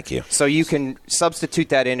year. Thank you. So you can substitute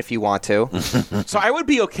that in if you want to. So I would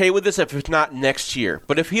be okay with this if it's not next year.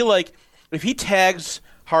 But if he tags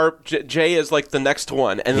Jay as like the next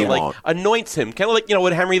one and then anoints him, kind of like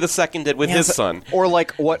what Henry II did with his son, or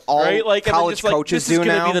like what all college coaches do now. This is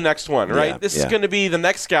going to be the next one, right? This is going to be the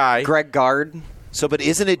next guy, Greg Gard. So, but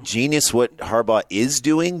isn't it genius what Harbaugh is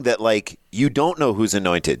doing? That like you don't know who's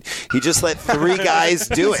anointed. He just let 3 guys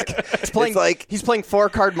do it. He's playing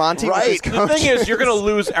 4-card Monty. Right. With his coach. The thing is, you're going to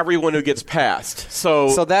lose everyone who gets passed.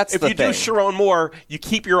 So that's if you do Sharon Moore, you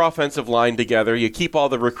keep your offensive line together. You keep all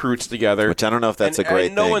the recruits together. Which I don't know if that's a great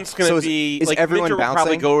thing. No one's going to be. Is everyone Mitchell bouncing? Will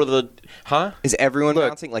probably go to the. Is everyone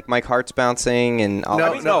bouncing? Like Mike Hart's bouncing and all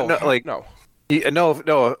No.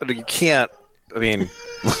 You can't. I mean.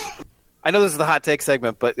 I know this is the hot take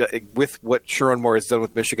segment, but with what Sharon Moore has done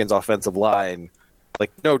with Michigan's offensive line,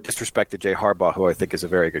 like no disrespect to Jay Harbaugh, who I think is a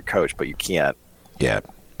very good coach, but you can't. Yeah.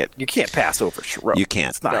 You can't pass over Sharon. You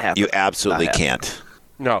can't. It's not happening. You absolutely can't.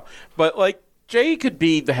 No, but like Jay could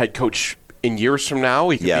be the head coach in years from now.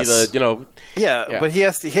 He could be the Yeah, but he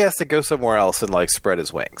has to go somewhere else and like spread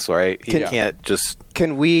his wings, right? He can't just.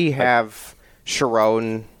 Can we have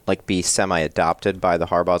Sharon like be semi-adopted by the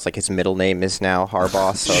Harbaughs? Like his middle name is now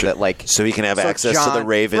Harbaugh, so he can have access to the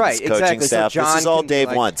Ravens coaching staff. So this is all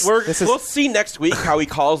Dave wants. We'll see next week how he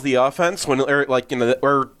calls the offense when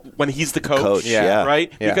he's the coach.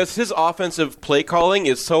 Right? Yeah. Because his offensive play calling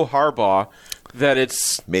is so Harbaugh that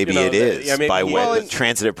it's it is by way of the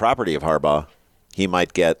transitive property of Harbaugh. He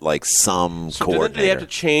might get like some coordinator. Do they have to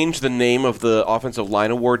change the name of the offensive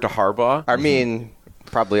line award to Harbaugh? I mean,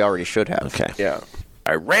 probably already should have. Okay. Yeah.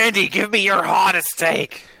 All right, Randy, give me your hottest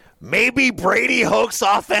take. Maybe Brady Hoke's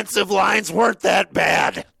offensive lines weren't that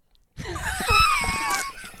bad.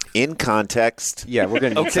 In context. Yeah, we're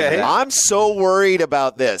going to Okay. I'm so worried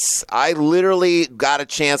about this. I literally got a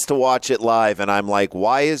chance to watch it live, and I'm like,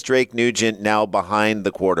 why is Drake Nugent now behind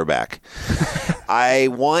the quarterback? I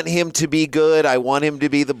want him to be good. I want him to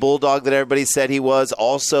be the bulldog that everybody said he was.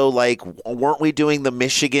 Also, like, weren't we doing the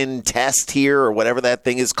Michigan test here or whatever that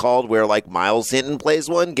thing is called where, like, Miles Hinton plays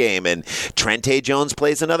one game and Trente Jones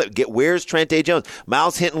plays another? Where's Trente Jones?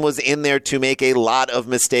 Miles Hinton was in there to make a lot of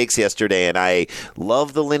mistakes yesterday, and I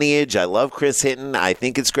love the lineage. I love Chris Hinton. I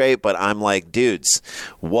think it's great, but I'm like, dudes,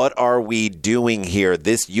 what are we doing here?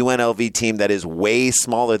 This UNLV team that is way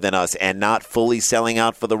smaller than us and not fully selling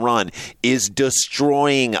out for the run is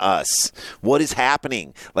destroying us. What is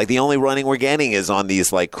happening? Like, the only running we're getting is on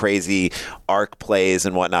these like crazy arc plays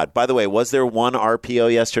and whatnot. By the way, was there one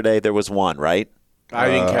RPO yesterday? There was one, right? I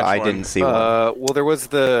didn't catch one. I didn't see one. Well, there was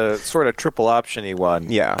the sort of triple option-y one.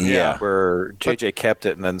 Yeah. Where JJ kept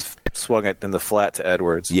it and then swung it in the flat to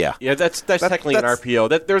Edwards. Yeah. Yeah, that's technically an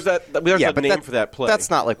RPO. There's a name for that play. That's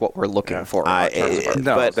not like what we're looking for. But it's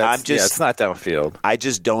not downfield. I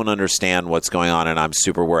just don't understand what's going on, and I'm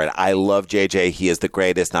super worried. I love JJ. He is the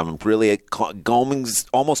greatest. I'm really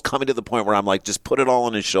almost coming to the point where I'm like, just put it all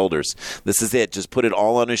on his shoulders. This is it. Just put it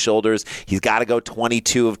all on his shoulders. He's got to go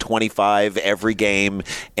 22 of 25 every game,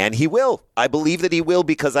 and he will. I believe that he will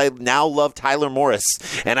because I now love Tyler Morris,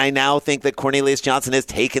 and I now think that Cornelius Johnson has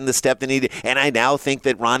taken the step that he needed, and I now think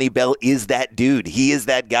that Ronnie Bell is that dude. He is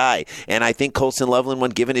that guy, and I think Colson Loveland,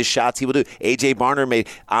 when given his shots, he will do. A.J. Barner made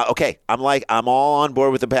okay. I'm all on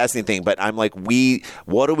board with the passing thing, but I'm like,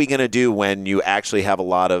 what are we going to do when you actually have a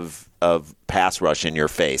lot of pass rush in your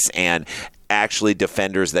face and actually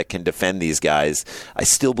defenders that can defend these guys? I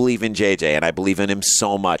still believe in JJ, and I believe in him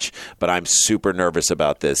so much, but I'm super nervous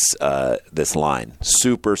about this line.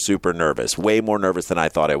 Super, super nervous. Way more nervous than I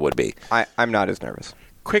thought I would be. I'm not as nervous.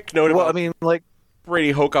 Quick note about... Well, I mean, like,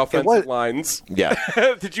 Brady Hoke offensive lines. Yeah.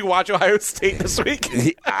 Did you watch Ohio State this week?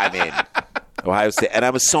 I mean, Ohio State. And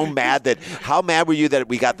I was so mad how mad were you that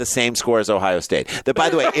we got the same score as Ohio State? That, by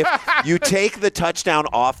the way, if you take the touchdown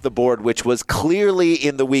off the board, which was clearly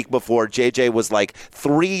in the week before, JJ was like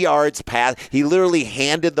 3 yards past. He literally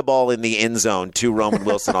handed the ball in the end zone to Roman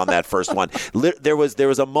Wilson on that first one. There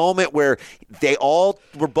was a moment where they all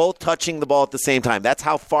were both touching the ball at the same time. That's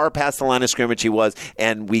how far past the line of scrimmage he was,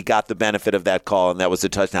 and we got the benefit of that call, and that was a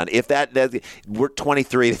touchdown. If that we're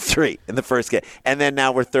 23-3 in the first game, and then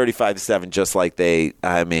now we're 35-7, just like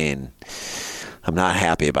I'm not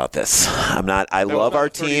happy about this. I love our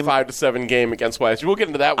team. 5-7 game against West. We'll get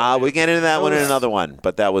into that one. We'll get into that one in another one.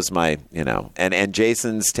 But that was my, and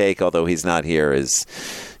Jason's take, although he's not here, is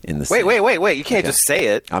in the same. Wait. You can't just say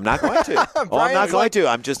it. I'm not going to. I'm not going to.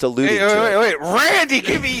 I'm just alluding to it. Wait. Randy,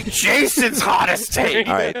 give me Jason's hottest take.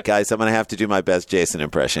 All right, guys, I'm going to have to do my best Jason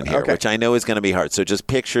impression here, which I know is going to be hard. So just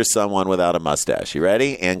picture someone without a mustache. You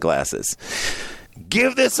ready? And glasses.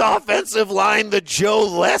 Give this offensive line the Joe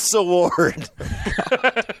Less Award.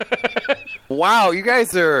 Wow, you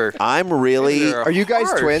guys are. Are you guys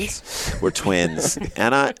harsh. twins? We're twins,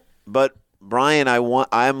 but Brian,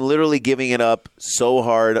 I'm literally giving it up so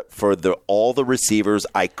hard for all the receivers.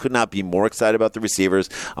 I could not be more excited about the receivers.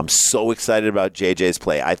 I'm so excited about JJ's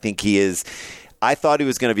play. I think he is. I thought he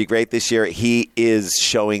was going to be great this year. He is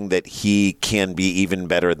showing that he can be even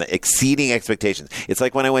better, exceeding expectations. It's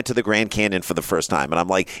like when I went to the Grand Canyon for the first time, and I'm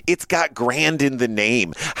like, it's got grand in the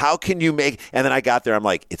name. How can you make – and then I got there, I'm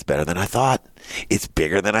like, it's better than I thought. It's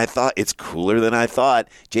bigger than I thought. It's cooler than I thought.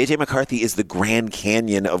 J.J. McCarthy is the Grand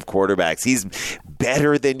Canyon of quarterbacks. He's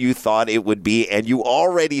better than you thought it would be, and you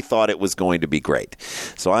already thought it was going to be great.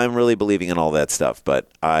 So I'm really believing in all that stuff, but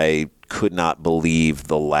I could not believe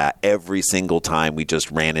every single time we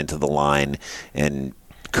just ran into the line and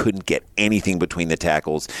couldn't get anything between the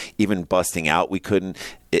tackles, even busting out. We couldn't.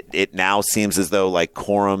 It now seems as though like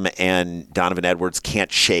Corum and Donovan Edwards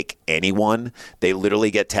can't shake anyone. They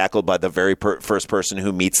literally get tackled by the very first person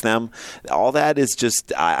who meets them. All that is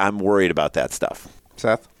just, I'm worried about that stuff.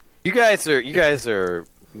 Seth? You guys are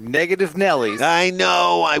negative Nellies. I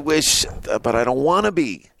know. I wish, but I don't want to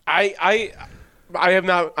be. I've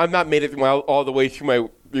not made it all the way through my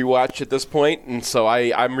rewatch at this point, and so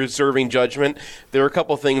I'm reserving judgment. There are a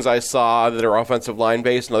couple things I saw that are offensive line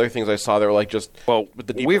based, and other things I saw that are like just with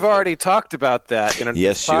the we've already talked about that in a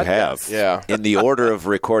yes, podcast. You have. Yeah. In the order of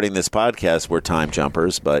recording this podcast, we're time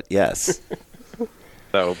jumpers, but yes.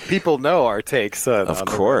 So people know our takes on the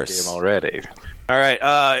game already. All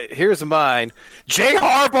right, here's mine. Jay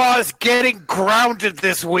Harbaugh is getting grounded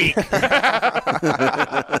this week.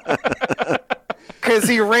 Because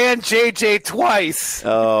he ran JJ twice.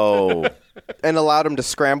 Oh. And allowed him to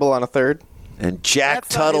scramble on a third. And Jack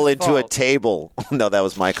Tuttle into a table. No, that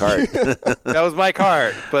was Mike Hart. That was Mike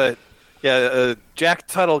Hart. But, yeah, Jack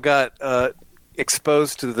Tuttle got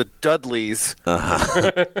exposed to the Dudleys.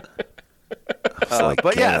 Uh-huh. So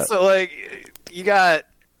you got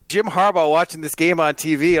Jim Harbaugh watching this game on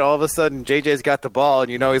TV, and all of a sudden JJ's got the ball,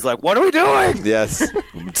 and he's like, what are we doing? Yes.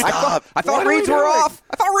 Stop. I thought reads were off.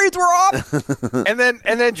 and then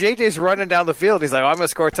JJ's running down the field. He's like, I'm going to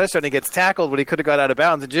score a touchdown. He gets tackled, but he could have got out of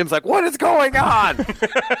bounds. And Jim's like, what is going on?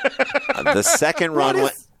 The second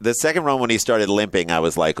run when he started limping, I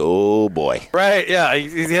was like, oh, boy. Right, yeah.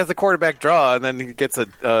 He has the quarterback draw, and then he gets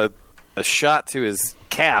a shot to his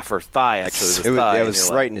calf or thigh, actually. It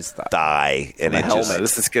was right in his thigh. And it helmet.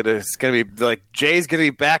 This is it's gonna be like Jay's gonna be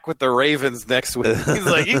back with the Ravens next week. He's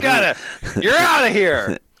like, you're out of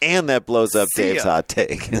here. And that blows up Dave's hot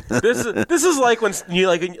take. This is like when you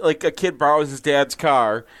like a kid borrows his dad's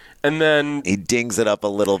car. And then he dings it up a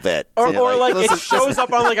little bit. Or it shows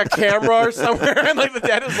up on like a camera or somewhere, and like the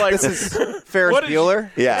dad is like, "This is Ferris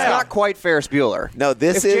Bueller." Yeah, it's not quite Ferris Bueller. No, if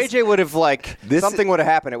JJ would have something would have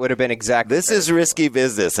happened, it would have been exactly. This is risky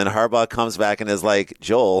business, and Harbaugh comes back and is like,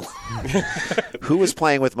 "Joel, who was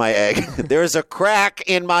playing with my egg? There's a crack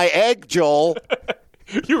in my egg, Joel."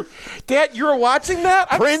 Dad, you were watching that?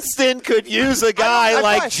 Princeton could use a guy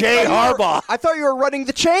like Jay Harbaugh. I thought you were running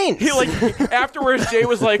the chain. Afterwards, Jay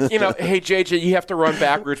was like, hey JJ, you have to run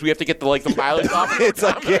backwards. We have to get the mileage off. It's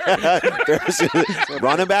like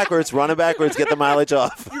running backwards, get the mileage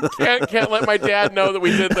off. You can't let my dad know that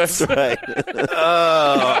we did this. That's right.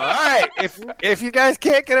 All right. If you guys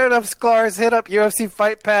can't get enough scars, hit up UFC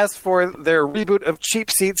Fight Pass for their reboot of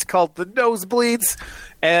Cheap Seats called The Nosebleeds.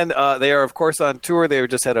 And they are, of course, on tour. They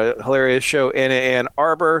just had a hilarious show in Ann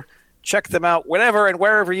Arbor. Check them out whenever and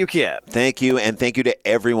wherever you can. Thank you, and thank you to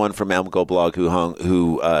everyone from MGoBlog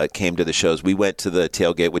who came to the shows. We went to the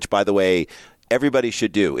tailgate, which, by the way, everybody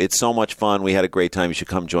should do. It's so much fun. We had a great time. You should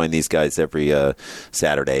come join these guys every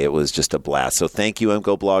Saturday. It was just a blast. So thank you,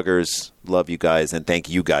 MGO bloggers. Love you guys, and thank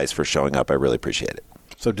you guys for showing up. I really appreciate it.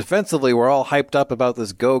 So defensively, we're all hyped up about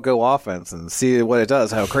this go offense and see what it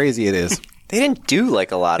does, how crazy it is. They didn't do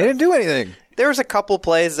like a lot. They didn't do anything. There was a couple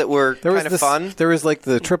plays that were kind of fun. There was like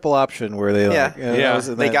the triple option where they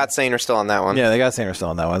they got Sainer on that one. Yeah, they got Sainer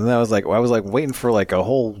on that one. And I was like waiting for like a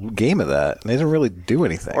whole game of that. And they didn't really do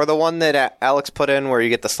anything. Or the one that Alex put in where you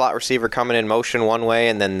get the slot receiver coming in motion one way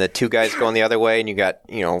and then the two guys going the other way and you got,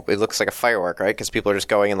 it looks like a firework, right? Because people are just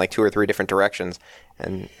going in like 2 or 3 different directions.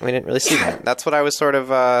 And we didn't really see that. That's what I was sort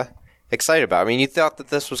of excited about. I mean, you thought that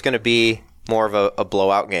this was going to be more of a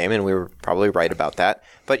blowout game, and we were probably right about that.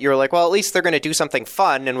 But you were like, well, at least they're going to do something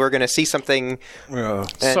fun, and we're going to see something. Yeah.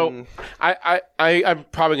 So I'm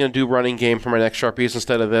probably going to do running game for my next Sharpies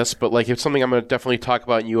instead of this, but like it's something I'm going to definitely talk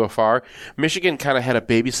about in UFR. Michigan kind of had a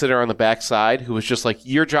babysitter on the backside who was just like,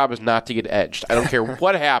 your job is not to get edged. I don't care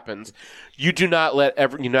what happens. You do not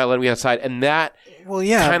let me outside, and that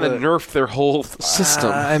kind of nerfed their whole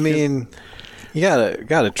system. I mean. You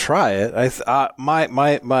gotta try it.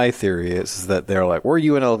 My theory is that they're like, we're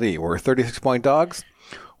UNLV. We're 36-point dogs.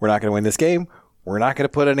 We're not going to win this game. We're not going to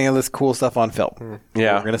put any of this cool stuff on film.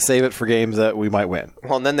 Yeah, we're going to save it for games that we might win.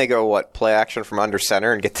 Well, and then they go play action from under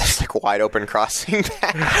center and get this like wide open crossing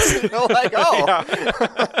pass. And they're like,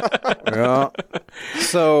 yeah.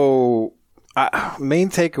 So, main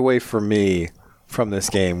takeaway for me from this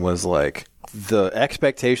game was like, the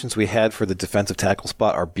expectations we had for the defensive tackle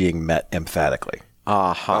spot are being met emphatically.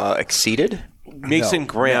 Exceeded? Mason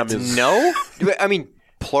Graham is... No? I mean,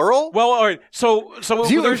 plural? Well, all right. So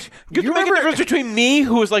you make a difference between me,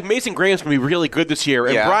 who was like, Mason Graham's going to be really good this year,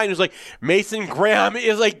 and Brian, who's like, Mason Graham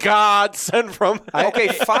is a godsend from... Okay,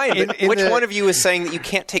 fine. But which one of you is saying that you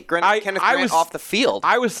can't take Kenneth Grant off the field?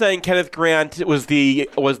 I was saying Kenneth Grant was the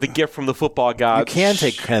gift from the football gods. You can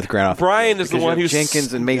take Kenneth Grant off Brian the is the one who's...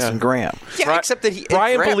 Jenkins and Mason Graham. Yeah, except that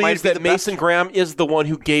Brian believes that Mason Graham is the one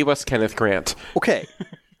who gave us Kenneth Grant. Okay.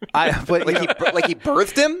 But like he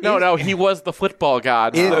birthed him? No, he was the football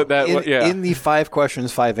god. In the 5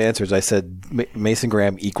 questions, 5 answers, I said Mason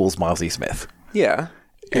Graham equals Mosley Smith. Yeah.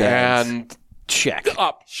 And check.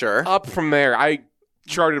 Up from there. I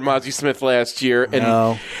charted Mosley Smith last year. And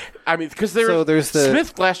no. I mean, because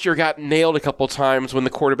Smith last year got nailed a couple times when the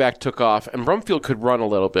quarterback took off, and Brumfield could run a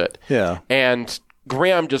little bit. Yeah. And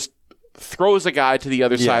Graham just throws a guy to the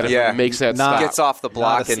other side of him and makes that stop. Gets off the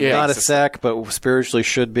block. Not a sack, but spiritually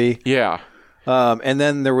should be. Yeah. And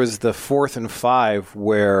then there was the 4th and 5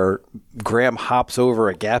 where Graham hops over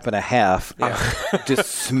a gap and a half,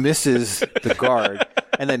 dismisses the guard,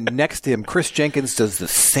 and then next to him, Chris Jenkins does the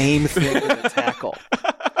same thing with the tackle.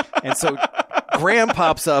 And so Graham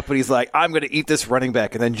pops up and he's like, I'm going to eat this running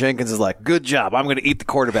back. And then Jenkins is like, good job. I'm going to eat the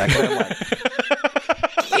quarterback. And I'm like...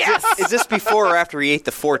 Yes. Is this before or after he ate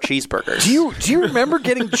the 4 cheeseburgers? Do you remember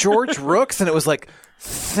getting George Rooks and it was like,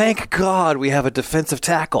 thank God we have a defensive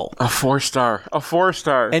tackle. A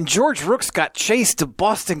 4-star. And George Rooks got chased to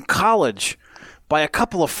Boston College by a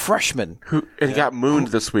couple of freshmen. And he got mooned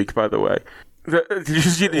this week, by the way. Did you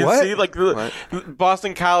see like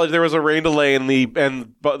Boston College? There was a rain delay, and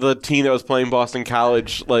the team that was playing Boston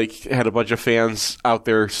College like had a bunch of fans out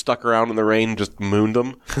there stuck around in the rain, and just mooned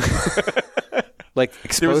them. Like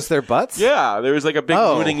expose their butts? Yeah, there was like a big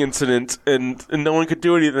mooning incident, and no one could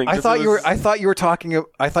do anything. I thought you were talking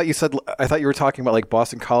about like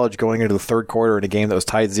Boston College going into the 3rd quarter in a game that was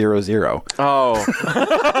tied 0-0. Oh.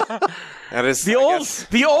 That is the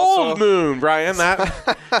old moon, Brian.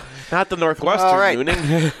 Not the Northwestern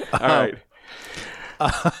mooning. All right.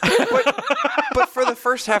 But for the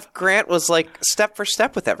first half, Grant was like step for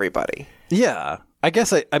step with everybody. Yeah, I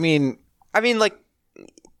guess I mean, like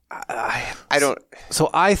I don't. So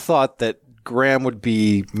I thought that Graham would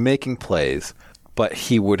be making plays, but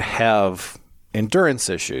he would have endurance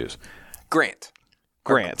issues. Grant.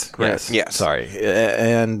 Yes. Sorry,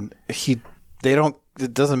 and they don't.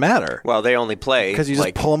 It doesn't matter. Well, they only play because you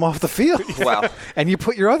just pull them off the field. Well, and you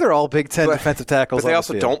put your other all Big Ten defensive tackles. But they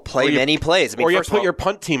also don't play many plays. I mean, or you put your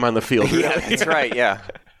punt team on the field. Yeah, that's right. Yeah.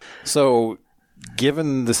 So,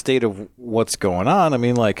 given the state of what's going on, I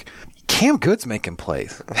mean, like Cam Good's making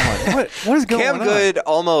plays. What is going on? Cam Good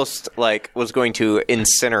almost was going to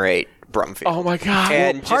incinerate Brumfield. Oh my God!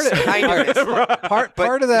 And part of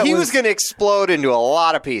that he was going to explode into a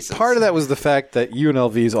lot of pieces. Part of that was the fact that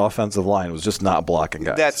UNLV's offensive line was just not blocking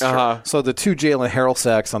guys. That's true. So the 2 Jalen Harrell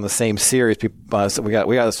sacks on the same series, people, so we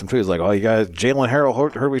got some tweets like, "Oh, you guys, Jalen Harrell,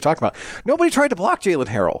 heard what we talking about?" Nobody tried to block Jalen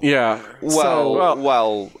Harrell. Yeah.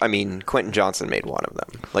 Well, I mean, Quentin Johnson made one of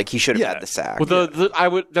them. Like he should have had the sack.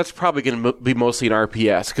 Well, that's probably going to be mostly an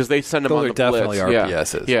RPS because they send him on the definitely blitz.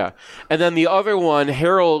 RPSs. Yeah. And then the other one,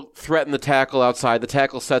 Harrell threatened the tackle outside. The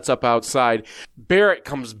tackle sets up outside. Barrett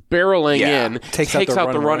comes barreling in, takes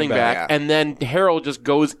out the running back, and then Harrell just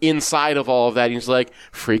goes inside of all of that. He's like,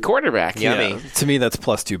 free quarterback. Yummy. To me, that's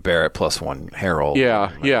 +2 Barrett, +1 Harrell.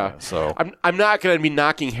 Yeah. So I'm not going to be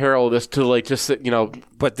knocking Harrell this to like just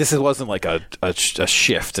But this wasn't like a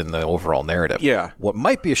shift in the overall narrative. Yeah. What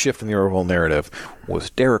might be a shift in the overall narrative was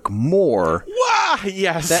Derek Moore.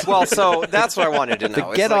 Yes. So that's what I wanted to know.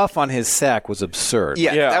 The get off on his sack was absurd.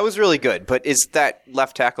 Yeah, that was really good. But is that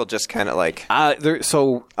left tackle just kind of like a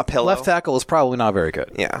pillow? Left tackle is probably not very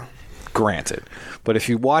good. Yeah. Granted. But if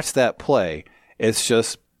you watch that play, it's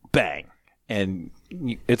just bang. And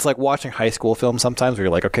it's like watching high school film sometimes where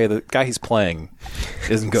you're like, okay, the guy he's playing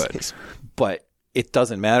isn't good. But it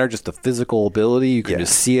doesn't matter. Just the physical ability. You can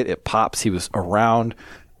just see it. It pops. He was around.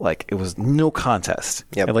 Like, it was no contest.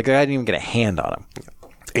 Yep. And, like, I didn't even get a hand on him.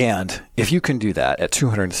 And if you can do that at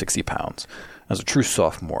 260 pounds as a true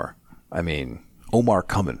sophomore, I mean, Omar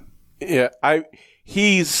Cumming. Yeah,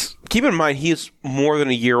 keep in mind, he's more than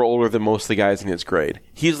a year older than most of the guys in his grade.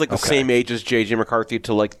 He's like the same age as J.J. McCarthy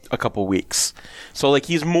to like a couple weeks. So like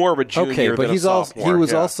he's more of a junior than a sophomore. He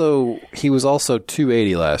was also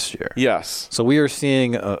 280 last year. Yes. So we are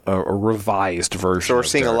seeing a revised version. So we're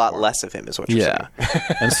seeing Derek a lot Moore. less of him, is what you're saying.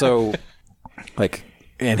 And so,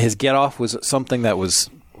 and his get off was something that was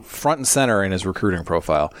front and center in his recruiting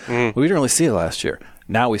profile. But we didn't really see it last year.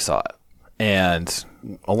 Now we saw it. And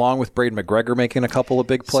along with Braden McGregor making a couple of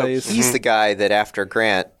big plays. So he's the guy that after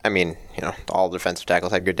Grant, I mean, all defensive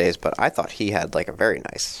tackles had good days, but I thought he had like a very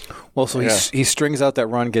nice. Well, so he strings out that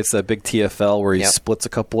run, gets that big TFL where he splits a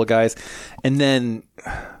couple of guys, and then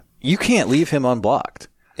you can't leave him unblocked.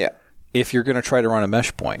 Yeah. If you're going to try to run a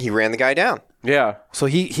mesh point. He ran the guy down. Yeah. So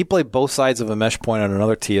he played both sides of a mesh point on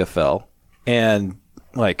another TFL, and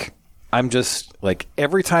I'm just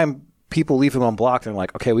every time people leave him unblocked and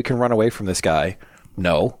like, okay, we can run away from this guy.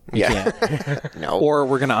 No, you can't. No. Or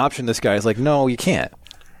we're going to option this guy. It's like, no, you can't.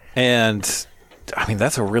 And I mean,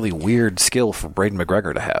 that's a really weird skill for Braden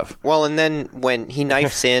McGregor to have. Well, and then when he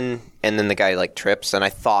knifes in and then the guy trips, and I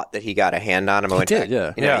thought that he got a hand on him. He did,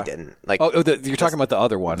 yeah. He didn't. You're talking about the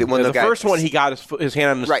other one. The first one, he got his hand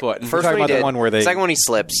on his foot. First one he did. The second one he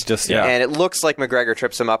slips. And it looks like McGregor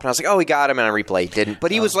trips him up, and I was like, oh, he got him, and on replay he didn't. But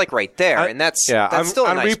he was right there, and that's still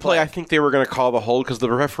a nice replay, play. I think they were going to call the hold because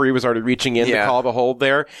the referee was already reaching in to call the hold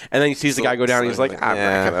there, and then he sees the guy go down, and he's like, I'm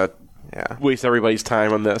not going to waste everybody's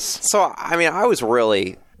time on this. So, I mean, I was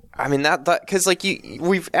really... I mean that because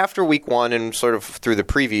we've after week one and sort of through the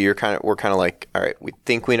preview, we're kind of like, all right, we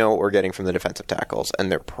think we know what we're getting from the defensive tackles,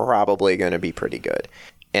 and they're probably going to be pretty good.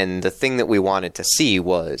 And the thing that we wanted to see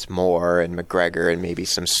was Moore and McGregor and maybe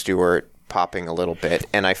some Stewart popping a little bit.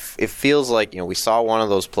 And it feels like we saw one of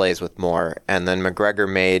those plays with Moore, and then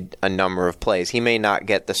McGregor made a number of plays. He may not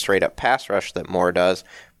get the straight up pass rush that Moore does,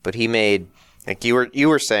 but he made you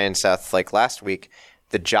were saying, Seth, last week.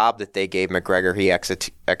 The job that they gave McGregor, he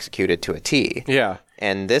executed to a T. Yeah.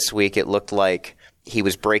 And this week, it looked like he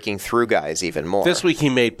was breaking through guys even more. This week, he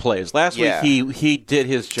made plays. Last week, he did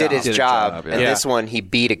his job. And this one, he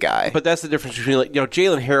beat a guy. But that's the difference between,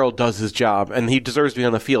 Jalen Harrell does his job, and he deserves to be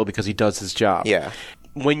on the field because he does his job. Yeah.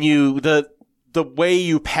 When the way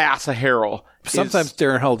you pass a Harrell... Sometimes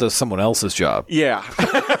Darren Hull does someone else's job. Yeah.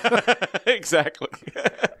 Exactly.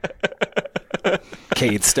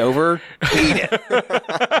 Cade Stover. Eat it.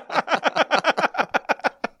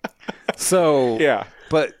 So, yeah.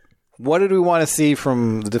 But what did we want to see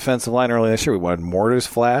from the defensive line earlier this year? We wanted Moore to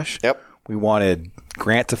flash. Yep. We wanted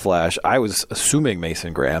Grant to flash. I was assuming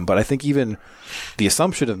Mason Graham, but I think even the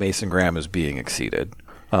assumption of Mason Graham is being exceeded.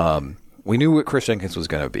 We knew what Chris Jenkins was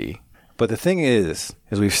going to be. But the thing is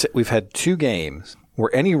we've had 2 games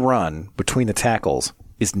where any run between the tackles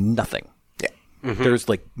is nothing. Mm-hmm. There's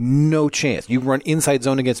no chance. You run inside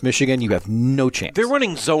zone against Michigan, you have no chance. They're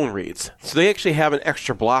running zone reads, so they actually have an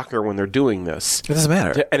extra blocker when they're doing this. It doesn't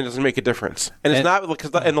matter, and it doesn't make a difference. And it's not because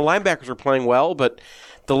the linebackers are playing well, but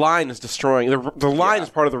the line is destroying. The line is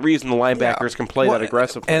part of the reason the linebackers can play that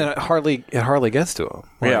aggressively, and it hardly gets to them.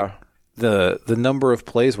 Yeah, the number of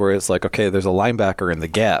plays where it's like, okay, there's a linebacker in the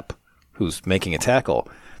gap who's making a tackle.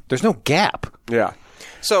 There's no gap. Yeah.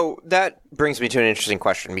 So that brings me to an interesting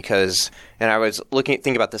question because, and I was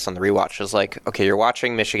thinking about this on the rewatch. I was like, okay, you're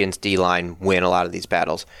watching Michigan's D-line win a lot of these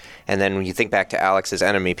battles. And then when you think back to Alex's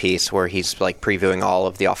enemy piece where he's like previewing all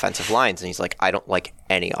of the offensive lines and he's like, I don't like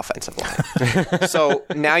any offensive line. So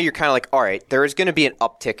now you're kind of like, all right, there is going to be an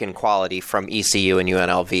uptick in quality from ECU and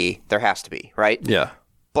UNLV. There has to be, right? Yeah.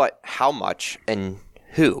 But how much and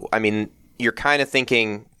who? I mean, you're kind of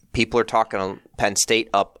thinking people are talking Penn State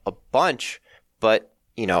up a bunch, but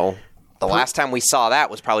you know, the last time we saw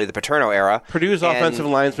that was probably the Paterno era. Purdue's offensive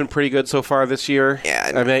line's been pretty good so far this year.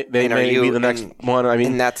 Yeah, I mean, they may be the next one. I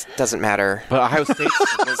mean, and that doesn't matter. But Ohio State,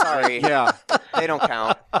 sorry, yeah, they don't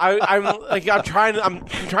count. I'm trying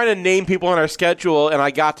to name people on our schedule, and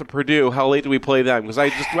I got to Purdue. How late did we play them? Because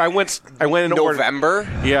I went in November.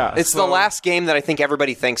 Yeah, it's the last game that I think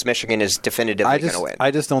everybody thinks Michigan is definitively going to win.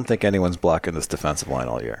 I just don't think anyone's blocking this defensive line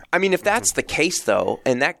all year. I mean, if that's the case, though,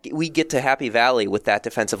 and that we get to Happy Valley with that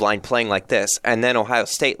defensive line playing like this, and then Ohio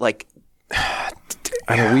State, like, I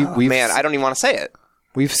mean, man, I don't even want to say it.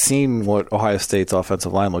 We've seen what Ohio State's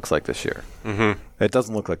offensive line looks like this year. Mm-hmm. It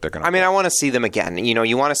doesn't look like they're going to. I mean, I want to see them again. You know,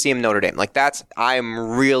 you want to see them Notre Dame. Like,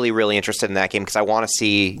 I'm really, really interested in that game because I want to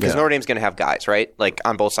see, because Notre Dame's going to have guys, right? Like,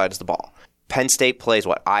 on both sides of the ball. Penn State plays,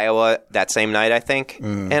 Iowa that same night, I think.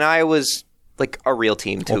 And Iowa's, like, a real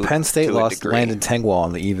team, too. Well, Penn State lost Landon Tengwall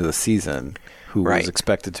on the eve of the season, who was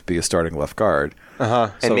expected to be a starting left guard.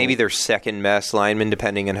 And maybe their second best lineman,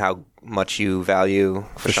 depending on how much you value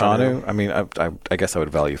Fashanu. I mean, I guess I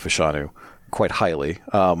would value Fashanu quite highly.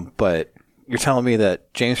 But you're telling me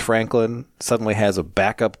that James Franklin suddenly has a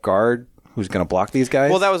backup guard who's going to block these guys?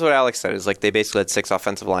 Well, that was what Alex said. Is like they basically had 6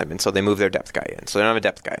 offensive linemen, so they moved their depth guy in. So they don't have a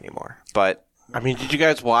depth guy anymore. But I mean, did you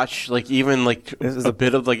guys watch a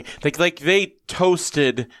bit of like they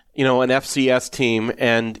toasted, you know, an FCS team,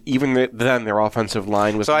 and even then their offensive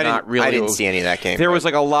line was not really. I didn't see any of that game. There was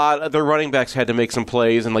like a lot. Their running backs had to make some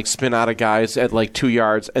plays and like spin out of guys at like 2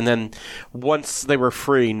 yards, and then once they were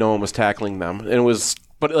free, no one was tackling them. And it was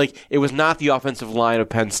not the offensive line of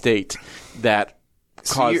Penn State that.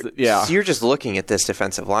 So you're just looking at this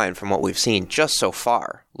defensive line from what we've seen just so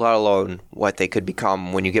far, let alone what they could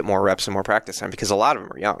become when you get more reps and more practice time. Because a lot of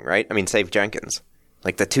them are young, right? I mean, save Jenkins,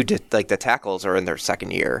 like the tackles are in their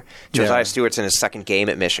second year. Josiah Stewart's in his second game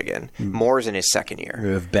at Michigan. Moore's in his second year. We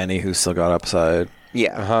have Benny, who's still got upside.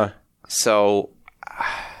 Yeah. So.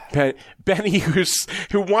 Benny,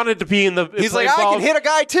 who wanted to be in the. He's like, I can hit a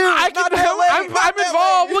guy too. I'm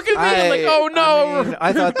involved. Look at me. I'm like, oh no, I mean,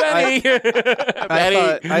 I thought Benny.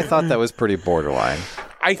 I thought that was pretty borderline.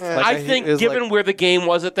 I think, given where the game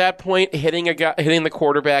was at that point, hitting the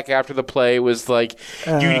quarterback after the play was like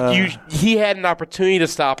he had an opportunity to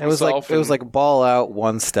stop himself. It was like ball out,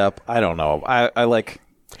 one step. I don't know.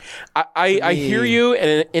 I hear you,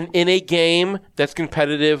 and in a game that's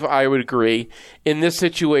competitive, I would agree. In this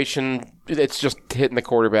situation, it's just hitting the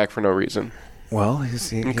quarterback for no reason. Well,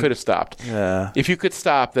 he could have stopped. Yeah. If you could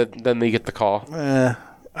stop, then they get the call. I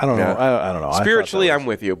don't know. I don't know. Spiritually, I'm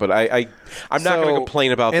with you, but I'm not going to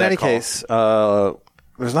complain about that call. In any case,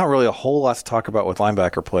 there's not really a whole lot to talk about with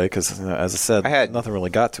linebacker play because, as I said, nothing really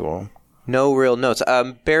got to him. No real notes.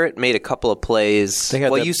 Barrett made a couple of plays.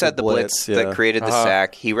 You said the blitz that created the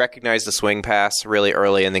sack. He recognized the swing pass really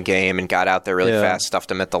early in the game and got out there really fast,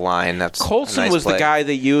 stuffed him at the line. That's Colson nice was play. The guy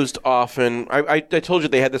they used often. I told you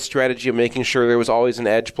they had the strategy of making sure there was always an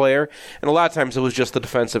edge player, and a lot of times it was just the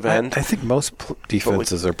defensive end. I think most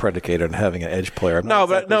defenses are predicated on having an edge player.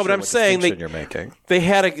 But I'm saying you're making.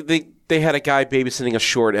 They had a guy babysitting a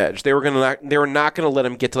short edge. They were not going to let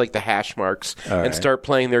him get to like the hash marks and start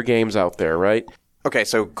playing their games out there, right? Okay,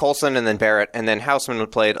 so Colson and then Barrett and then Houseman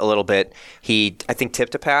played a little bit. He, I think,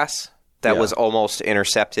 tipped a pass that was almost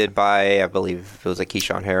intercepted by, I believe it was like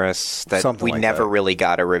Keyshawn Harris that Something we like never that. really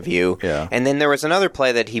got a review. Yeah. And then there was another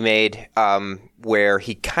play that he made where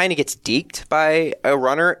he kind of gets deked by a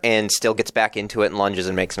runner and still gets back into it and lunges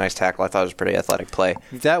and makes a nice tackle. I thought it was a pretty athletic play.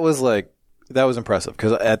 That was impressive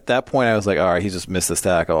because at that point I was like, all right, he just missed this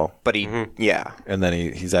tackle. But and then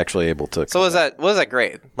he's actually able to. So was that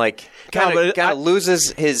great? Like kind of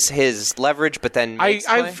loses his leverage, but then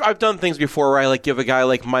I've done things before where I like give a guy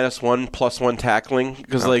like -1, +1 tackling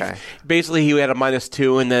because like basically he had a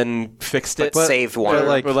 -2 and then fixed it, but saved one.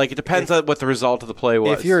 But like it depends on what the result of the play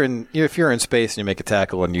was. If you're in space and you make a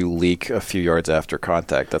tackle and you leak a few yards after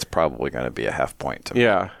contact, that's probably going to be a half point to me.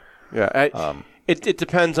 Yeah. It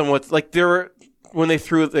depends on what when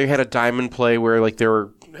they had a diamond play where like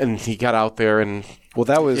and he got out there and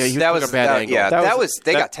that was a bad angle. Yeah,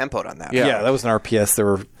 they got tempoed on that. Yeah, that was an RPS. There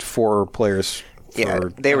were 4 players. They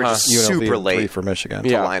were just UNLV super late for Michigan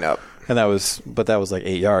to line up. And that was like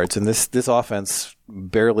 8 yards. And this offense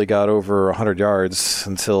barely got over 100 yards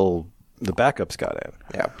until the backups got in.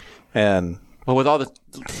 Yeah. And well, with all the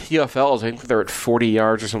TFLs, I think they're at 40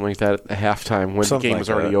 yards or something like that at halftime when the game was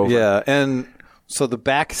already over. Yeah, and so the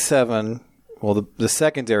back seven, well, the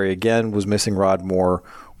secondary, again, was missing Rod Moore.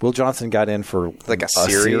 Will Johnson got in for like a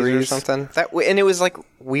series or something. And it was like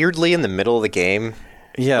weirdly in the middle of the game.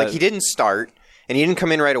 Yeah. Like he didn't start, and he didn't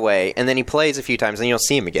come in right away, and then he plays a few times, and you don't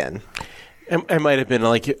see him again. It might have been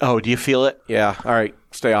like, oh, do you feel it? Yeah. All right,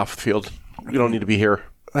 stay off the field. You don't need to be here.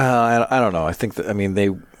 I don't know. I think they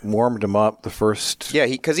warmed him up the first. Yeah,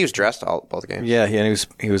 because he was dressed both games. Yeah,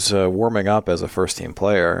 he was warming up as a first team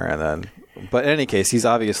player, and then. But in any case, he's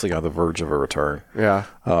obviously on the verge of a return. Yeah.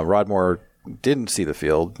 Rod Moore didn't see the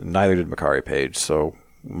field. Neither did Makari Page, so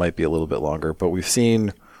might be a little bit longer. But we've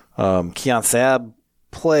seen Keon Sabb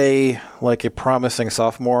play like a promising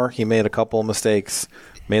sophomore. He made a couple of mistakes,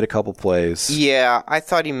 made a couple plays. Yeah, I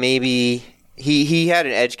thought he had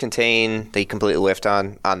an edge contain that he completely whiffed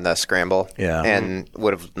on the scramble. Yeah. And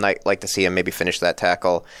would have liked to see him maybe finish that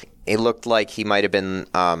tackle. It looked like he might have been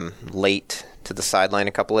late to the sideline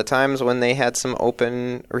a couple of times when they had some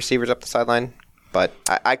open receivers up the sideline. But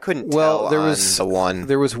I couldn't tell the one.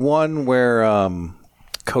 There was one where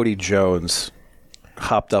Cody Jones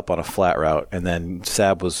hopped up on a flat route, and then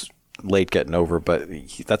Sabb was late getting over, but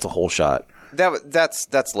that's a whole shot.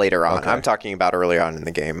 That's later on. Okay. I'm talking about early on in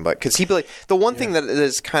the game, but because the one thing that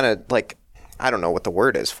is kind of like, I don't know what the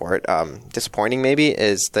word is for it, disappointing maybe,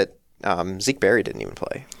 is that Zeke Berry didn't even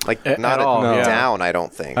play. Like not at all down, I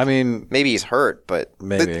don't think. I mean, maybe he's hurt, but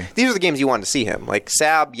maybe these are the games you want to see him. Like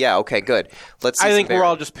Sabb, yeah, okay, good. Let's see. I think we're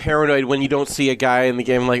all just paranoid when you don't see a guy in the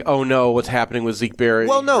game like, oh no, what's happening with Zeke Berry?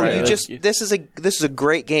 Well, no, right? this is a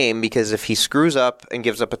great game because if he screws up and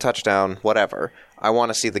gives up a touchdown, whatever, I want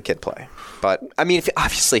to see the kid play. But I mean, if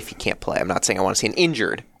he can't play, I'm not saying I want to see an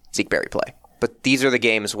injured Zeke Berry play. But these are the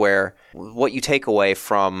games where what you take away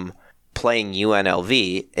from playing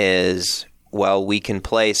UNLV is, well, we can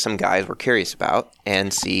play some guys we're curious about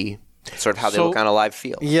and see sort of how they look on a live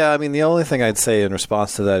field. Yeah, I mean, the only thing I'd say in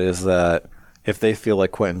response to that is that if they feel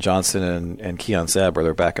like Quentin Johnson and Keon Sabb are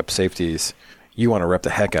their backup safeties, you want to rep the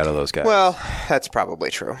heck out of those guys. Well, that's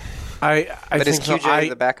probably true. But is QJ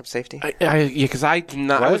the backup safety? Because I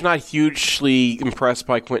was not hugely impressed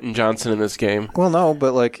by Quentin Johnson in this game. Well, no,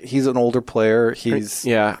 but like he's an older player. I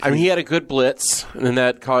mean, he had a good blitz, and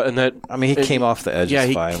he came off the edge.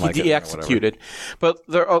 Yeah, fine. He executed. But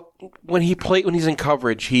when he's in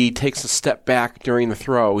coverage, he takes a step back during the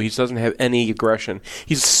throw. He doesn't have any aggression.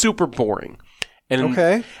 He's super boring. And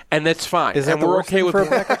that's fine. Is that and we're okay with for a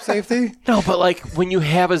backup safety? No, but like when you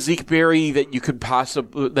have a Zeke Berry that you could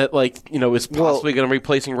possibly is possibly going to be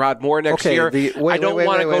replacing Rod Moore next year. I don't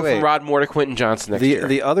want to go from Rod Moore to Quentin Johnson next year.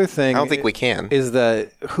 The other thing I don't think we can is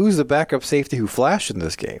that who's the backup safety who flashed in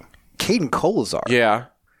this game? Caden Colazar. Yeah.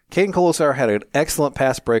 Caden Colazar had an excellent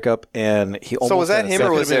pass breakup, and he almost. So was that him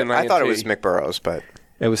or was it? I thought it was McBurrows, Burrows, but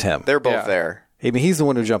it was him. They're both there. I mean, he's the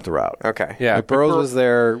one who jumped the route. Okay. Yeah. Burrows was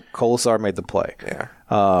there. Colazar made the play. Yeah.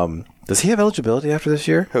 Does he have eligibility after this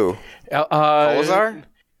year? Who? Colazar?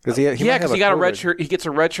 Because he got a red shirt. He gets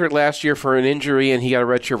a red shirt last year for an injury, and he got a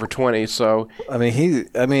red shirt for 20. So I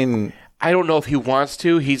mean, I don't know if he wants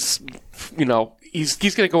to. He's going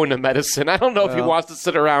to go into medicine. I don't know if he wants to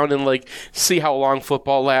sit around and like see how long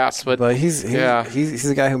football lasts. But he's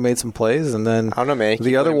the guy who made some plays, and then I don't know, man.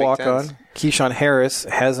 The other walk on, Keyshawn Harris,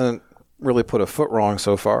 hasn't really put a foot wrong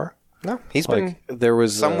so far. No, he's been there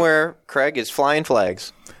was somewhere. Craig is flying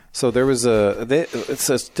flags. So there was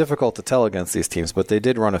it's difficult to tell against these teams, but they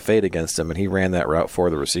did run a fade against him, and he ran that route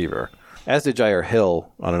for the receiver. As did Jair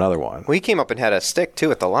Hill on another one. Well, he came up and had a stick,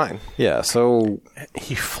 too, at the line. Yeah, so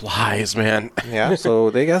he flies, man. Yeah.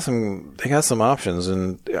 So they got some options,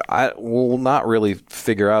 and I will not really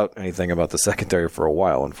figure out anything about the secondary for a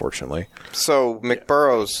while, unfortunately. So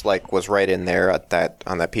McBurrows was right in there on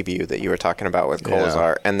that PBU that you were talking about with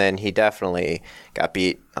Colazar, and then he definitely got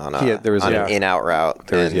beat on an in-out route.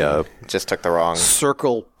 Just took the wrong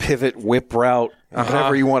circle, pivot, whip route,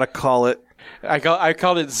 whatever you want to call it. I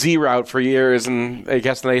called it Z route for years, and I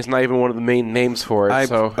guess it's not even one of the main names for it.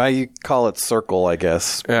 I call it circle, I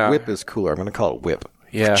guess. Yeah. Whip is cooler. I'm going to call it whip.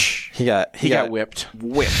 Yeah, he got whipped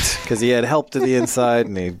because he had help to the inside,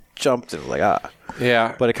 and he jumped and was like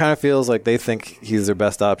Yeah, but it kind of feels like they think he's their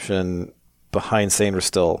best option behind Sainer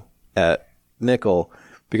still at nickel,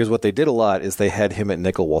 because what they did a lot is they had him at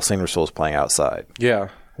nickel while Sainer still was playing outside. Yeah,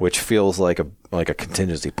 which feels like a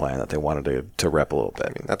contingency plan that they wanted to rep a little bit. I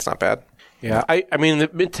mean, that's not bad. Yeah, I mean,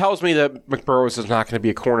 it tells me that McBurrows is not going to be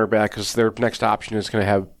a cornerback because their next option is going to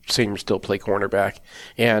have Sainer still play cornerback.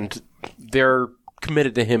 And they're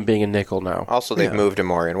committed to him being a nickel now. Also, they've moved to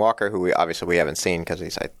Maureen Walker, who we haven't seen because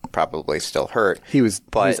he's probably still hurt. He was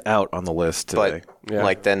out on the list today.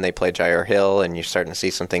 But then they play Jair Hill, and you're starting to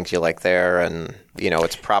see some things you like there, and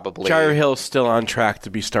it's probably Jair Hill's still on track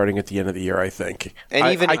to be starting at the end of the year, I think. And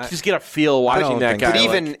I just get a feel watching that guy.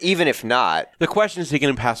 But even if not, the question is, he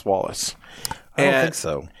going to pass Wallace? I don't think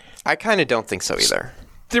so. I kind of don't think so either.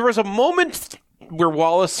 There was a moment where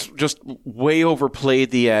Wallace just way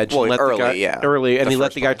overplayed the edge. Well, and let early, and he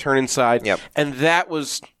let the guy turn inside. Yep. And that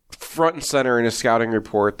was front and center in his scouting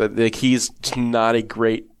report that he's not a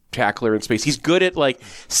great tackler in space. He's good at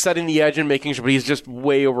setting the edge and making sure, but he's just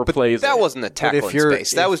way overplays. That wasn't a tackle in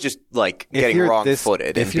space. That was just getting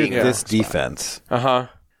wrong-footed. If you're this defense,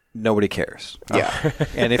 nobody cares. Yeah.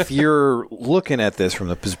 And if you're looking at this from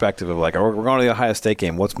the perspective of we're going to the Ohio State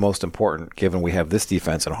game, what's most important given we have this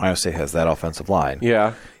defense and Ohio State has that offensive line?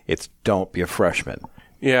 Yeah. It's don't be a freshman.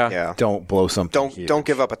 Yeah. Don't blow something. Don't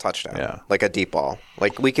give up a touchdown. Yeah. Like a deep ball.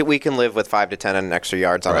 We can live with 5 to 10 and extra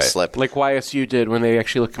yards on a slip. Like YSU did when they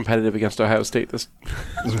actually looked competitive against Ohio State. We'll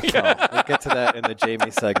get to that in the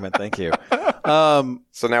Jamie segment. Thank you.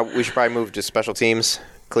 So now we should probably move to special teams.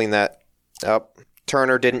 Clean that up.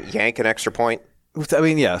 Turner didn't yank an extra point. I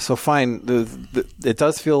mean, yeah, so fine. It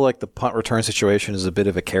does feel like the punt return situation is a bit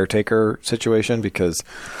of a caretaker situation because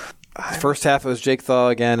the first half it was Jake Thaw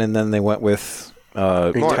again, and then they went with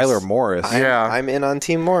Tyler Morris. I'm in on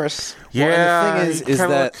Team Morris. Well, and the thing is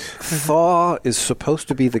that Thaw is supposed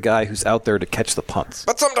to be the guy who's out there to catch the punts.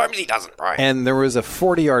 But sometimes he doesn't, right? And there was a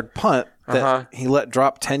 40-yard punt that he let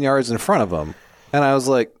drop 10 yards in front of him. And I was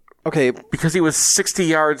like, okay, because he was 60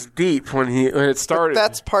 yards deep when it started. But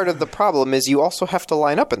that's part of the problem is you also have to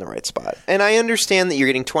line up in the right spot. And I understand that you're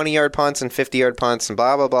getting 20-yard punts and 50-yard punts and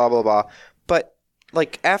blah, blah, blah, blah, blah. But,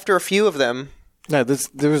 after a few of them... No,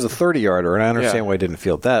 there was a 30-yarder, and I understand why I didn't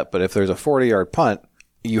field that. But if there's a 40-yard punt,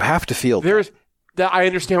 you have to field that. I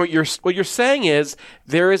understand what you're saying is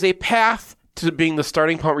there is a path to being the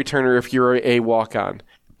starting punt returner if you're a walk-on.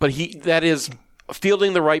 But that is...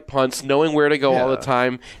 fielding the right punts, knowing where to go all the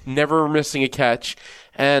time, never missing a catch,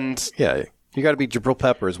 and you got to be Jabril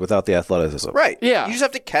Peppers without the athleticism, right? Yeah, you just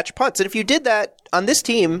have to catch punts, and if you did that on this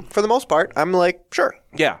team, for the most part, I'm like, sure,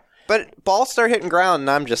 yeah. But balls start hitting ground, and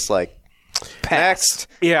I'm just like, next,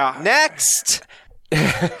 next.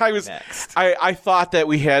 I thought that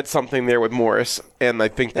we had something there with Morris, and I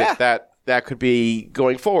think that could be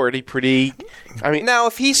going forward. Now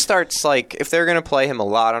if he starts if they're going to play him a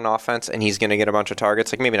lot on offense and he's going to get a bunch of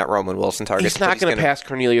targets, maybe not Roman Wilson targets. He's not going to pass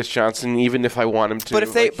Cornelius Johnson, even if I want him to. But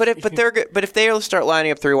if they start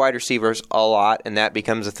lining up 3 wide receivers a lot and that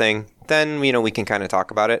becomes a thing, then we can kind of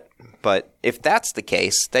talk about it. But if that's the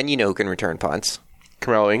case, then who can return punts.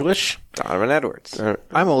 Carmelo English? Donovan Edwards.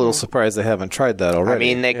 I'm a little surprised they haven't tried that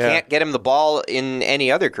already. They can't get him the ball in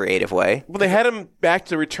any other creative way. Well, they had him back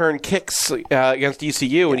to return kicks against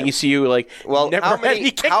ECU, and ECU never had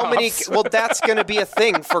any kickoffs. Well, that's going to be a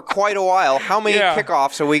thing for quite a while. How many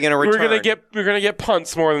kickoffs are we going to return? We're going to get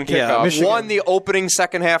punts more than kickoffs. Yeah, won the opening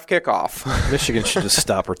second half kickoff. Michigan should just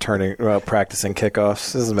stop practicing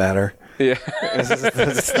kickoffs. Doesn't matter. Yeah,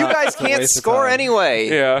 you guys can't score anyway.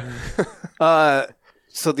 Yeah.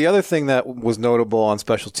 So the other thing that was notable on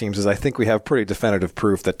special teams is I think we have pretty definitive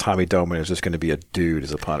proof that Tommy Doman is just going to be a dude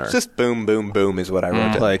as a punter. It's just boom, boom, boom is what I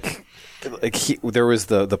wrote down. There was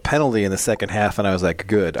the penalty in the second half, and I was like,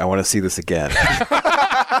 good, I want to see this again.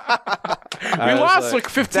 We lost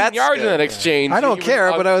 15 yards in that exchange. I don't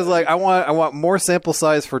care, but I was like, I want more sample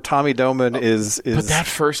size for Tommy Doman. But that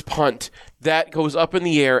first punt, that goes up in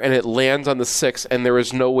the air and it lands on the 6, and there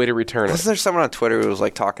is no way to return it. Wasn't there someone on Twitter who was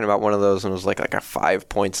talking about one of those and it was like a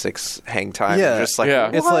 5.6 hang time? Yeah, just what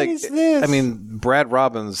is this? I mean, Brad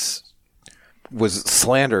Robbins was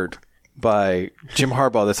slandered by Jim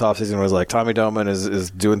Harbaugh this offseason. Was like, Tommy Doman is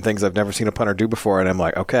doing things I've never seen a punter do before, and I'm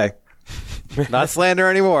like, okay. Not slander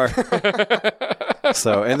anymore.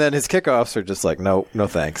 So, and then his kickoffs are just like, no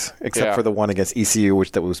thanks. Except for the one against ECU,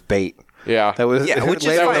 that was bait. Yeah. That was which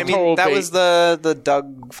is fine. I mean, that was the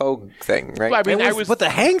Doug Fogue thing, right? Well, but the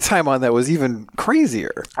hang time on that was even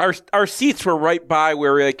crazier. Our seats were right by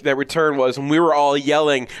where that return was, and we were all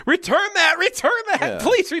yelling, "Return that! Return that!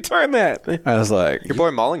 Please return that!" I was like, your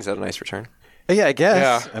boy Mullings had a nice return. Yeah, I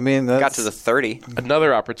guess. Yeah. I mean, got to the 30.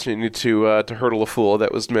 Another opportunity to hurdle a fool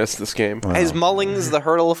that was missed this game. Wow. Is Mullings the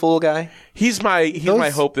hurdle a fool guy? He's my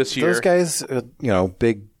hope this year. Those guys,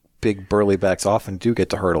 big burly backs often do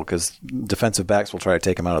get to hurdle because defensive backs will try to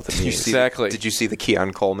take him out at the knees. Exactly. Did you see the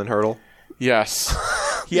Keon Coleman hurdle? Yes.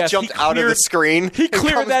 He jumped out of the screen. He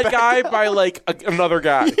cleared that guy by another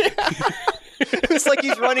guy. It was like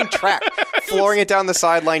he's running track, flooring it down the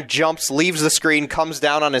sideline, jumps, leaves the screen, comes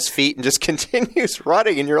down on his feet, and just continues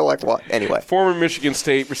running. And you're like, what? Anyway. Former Michigan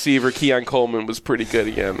State receiver Keon Coleman was pretty good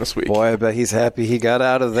again this week. Boy, I bet he's happy he got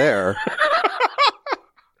out of there.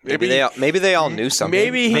 Maybe they all knew something.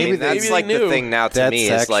 Maybe that's like they knew. The thing now to me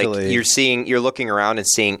is like you're looking around and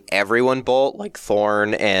seeing everyone bolt, like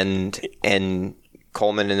Thorne and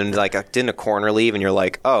Coleman, and then like didn't a corner leave, and you're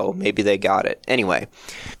like, oh, maybe they got it. Anyway,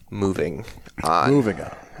 moving on.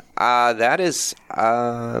 That is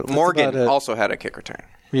Morgan also had a kick return.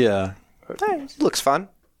 Yeah, looks fun.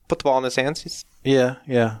 Put the ball in his hands. Yeah.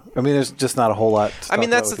 I mean, there's just not a whole lot. I mean,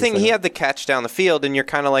 that's the thing. He had the catch down the field, and you're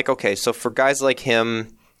kind of like, okay, so for guys like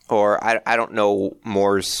him. Or I don't know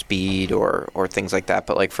Moore's speed or things like that,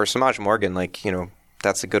 but like for Samaj Morgan, like, you know,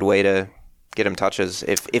 that's a good way to get him touches.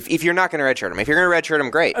 If you're not going to redshirt him, if you're going to redshirt him,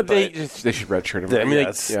 great. They should redshirt him. I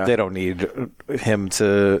mean, they don't need him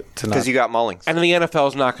to not, because you got Mullings, and the NFL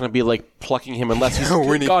is not going to be like plucking him unless he's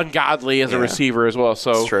ungodly as a receiver as well.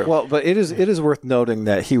 So that's true. Well, but it is worth noting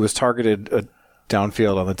that he was targeted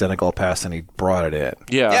downfield on the Denegal pass, and he brought it in.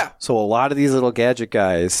 Yeah. So a lot of these little gadget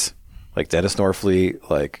guys, like Dennis Norfleet,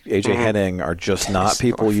 like AJ Henning, are just not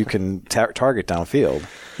people you can target downfield.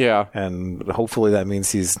 Yeah. And hopefully that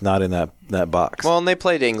means he's not in that box. Well, and they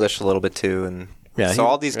played English a little bit too, and so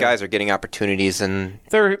all these guys are getting opportunities, and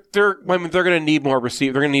they're going to need more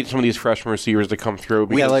receivers. They're going to need some of these freshman receivers to come through.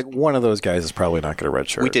 Yeah, like one of those guys is probably not going to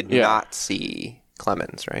redshirt. We did not see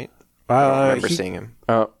Clemens, right? I don't remember seeing him.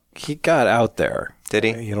 He got out there. Did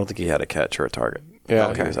he? You don't think he had a catch or a target? Yeah,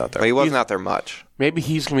 okay. He was out there. But he wasn't out there much. Maybe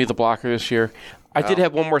he's going to be the blocker this year. I did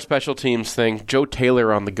have one more special teams thing. Joe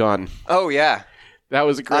Taylor on the gun. Oh, yeah. That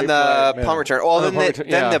was a great on the punt return. Well, then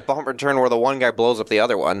the punt return where the one guy blows up the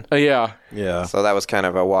other one. Yeah. So that was kind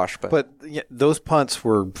of a wash. But those punts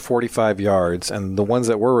were 45 yards, and the ones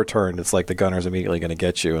that were returned, it's like the gunner's immediately going to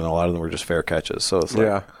get you, and a lot of them were just fair catches. So it's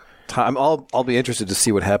like, I'll be interested to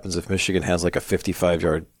see what happens if Michigan has like a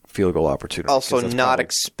 55-yard field goal opportunity. Also, not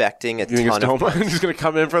expecting a ton of punts. He's going to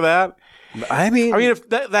come in for that. I mean, if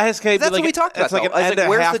that has kind of that's like what we talked about. Like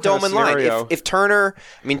where's the Doman line? If Turner,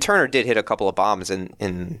 Turner did hit a couple of bombs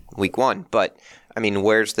in week one, but I mean,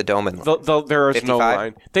 where's the Doman line? There is 55? no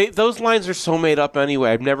line. Those lines are so made up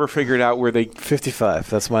anyway. I've never figured out where they. 55.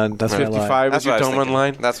 That's my 55 is your Doman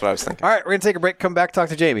line. That's what I was thinking. All right, we're gonna take a break. Come back, talk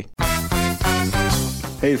to Jamie.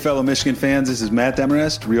 Hey, fellow Michigan fans, this is Matt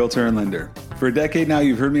Demarest, Realtor and Lender. For a decade now,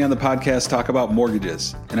 you've heard me on the podcast talk about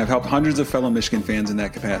mortgages, and I've helped hundreds of fellow Michigan fans in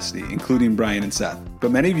that capacity, including Brian and Seth.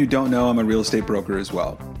 But many of you don't know I'm a real estate broker as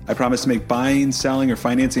well. I promise to make buying, selling, or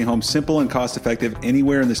financing homes simple and cost-effective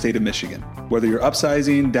anywhere in the state of Michigan. Whether you're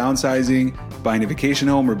upsizing, downsizing, buying a vacation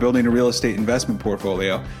home, or building a real estate investment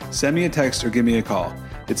portfolio, send me a text or give me a call.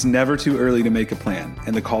 It's never too early to make a plan,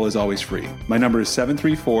 and the call is always free. My number is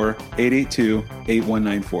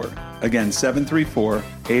 734-882-8194. Again,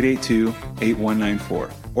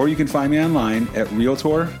 734-882-8194. Or you can find me online at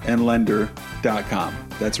realtorandlender.com.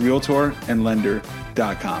 That's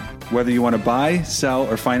realtorandlender.com. Whether you want to buy, sell,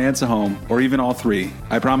 or finance a home, or even all three,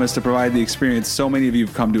 I promise to provide the experience so many of you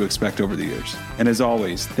have come to expect over the years. And as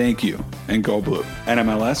always, thank you, and go blue.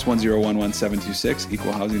 NMLS 1011726,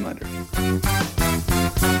 Equal Housing Lender.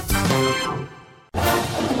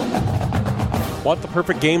 Want the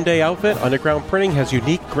perfect game day outfit? Underground Printing has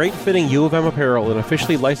unique, great-fitting U of M apparel and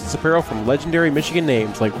officially licensed apparel from legendary Michigan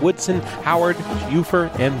names like Woodson, Howard, Ufer,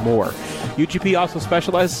 and more. UGP also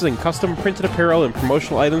specializes in custom printed apparel and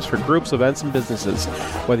promotional items for groups, events, and businesses.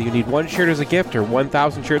 Whether you need one shirt as a gift or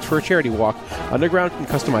 1,000 shirts for a charity walk, Underground can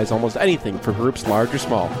customize almost anything for groups large or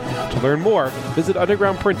small. To learn more, visit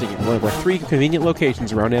Underground Printing at one of our 3 convenient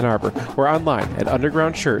locations around Ann Arbor or online at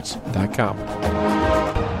undergroundshirts.com.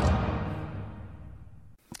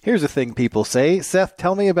 Here's a thing people say. Seth,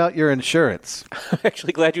 tell me about your insurance. I'm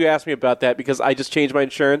actually glad you asked me about that because I just changed my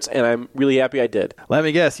insurance and I'm really happy I did. Let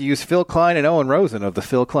me guess, you use Phil Klein and Owen Rosen of the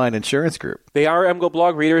Phil Klein Insurance Group. They are MGO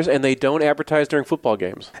blog readers and they don't advertise during football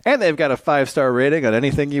games. And they've got a 5-star rating on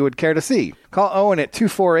anything you would care to see. Call Owen at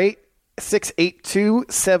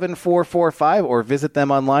 248-682-7445 or visit them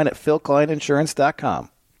online at philkleininsurance.com.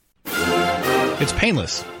 It's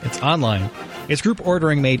painless. It's online. It's group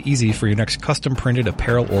ordering made easy for your next custom-printed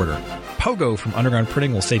apparel order. Pogo from Underground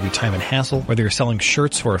Printing will save you time and hassle, whether you're selling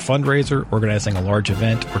shirts for a fundraiser, organizing a large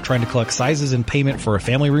event, or trying to collect sizes and payment for a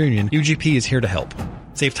family reunion. UGP is here to help.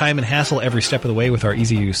 Save time and hassle every step of the way with our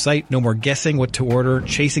easy-to-use site. No more guessing what to order,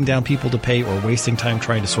 chasing down people to pay, or wasting time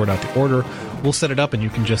trying to sort out the order. We'll set it up and you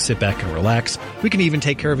can just sit back and relax. We can even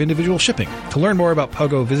take care of individual shipping. To learn more about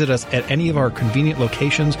Pogo, visit us at any of our convenient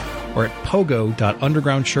locations or at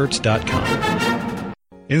pogo.undergroundshirts.com.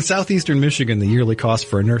 In southeastern Michigan, the yearly cost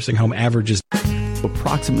for a nursing home averages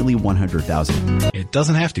approximately $100,000. It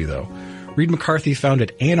doesn't have to, though. Reed McCarthy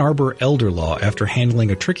founded Ann Arbor Elder Law after handling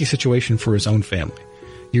a tricky situation for his own family.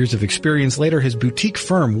 Years of experience later, his boutique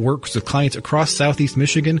firm works with clients across southeast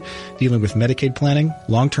Michigan, dealing with Medicaid planning,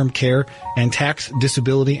 long-term care, and tax,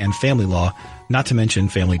 disability, and family law, not to mention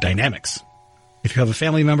family dynamics. If you have a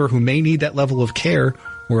family member who may need that level of care,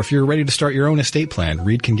 or if you're ready to start your own estate plan,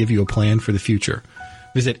 Reed can give you a plan for the future.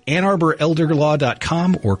 Visit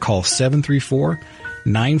AnnArborElderLaw.com or call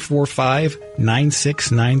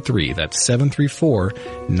 734-945-9693. That's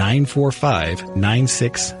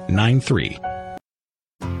 734-945-9693.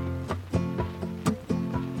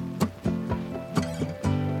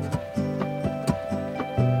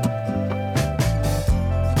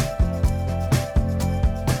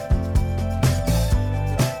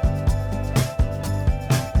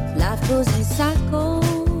 Life goes in cycles.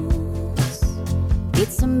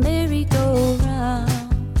 It's a merry-go-round.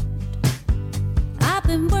 I've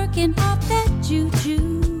been working off that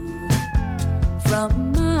juju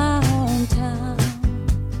from my hometown.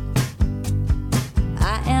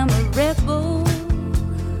 I am a rebel,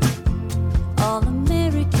 all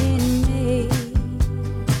American made.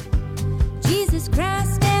 Jesus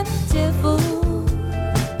Christ and the devil,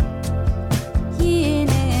 yin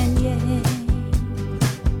and yang.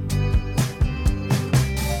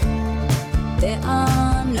 There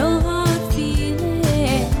are no hard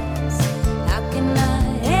feelings. How can I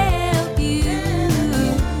help you?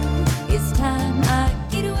 It's time I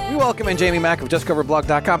get away. We welcome in Jamie Mack of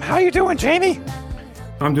JustCoverBlog.com. How you doing, Jamie?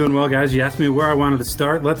 I'm doing well, guys. You asked me where I wanted to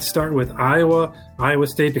start. Let's start with Iowa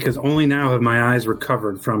State, because only now have my eyes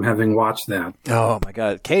recovered from having watched that. Oh, my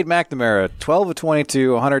God. Cade McNamara, 12 of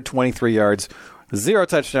 22, 123 yards, 0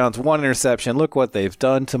 touchdowns, 1 interception. Look what they've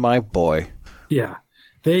done to my boy. Yeah.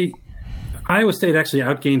 Iowa State actually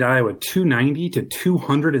outgained Iowa 290 to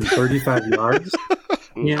 235 yards.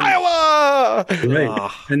 Yeah. Iowa!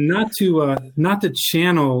 Right. And not to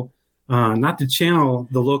channel the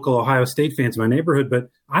local Ohio State fans in my neighborhood, but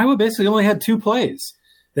Iowa basically only had 2 plays.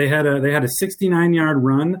 They had a 69-yard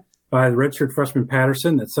run by the redshirt freshman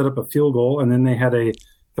Patterson that set up a field goal, and then they had a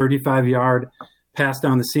 35-yard pass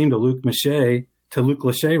down the seam to Luke Lachey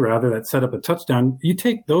that set up a touchdown. You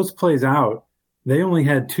take those plays out, they only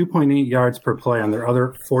had 2.8 yards per play on their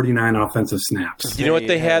other 49 offensive snaps. You know what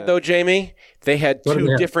they had, though, Jamie? They had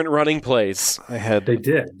 2 different running plays. They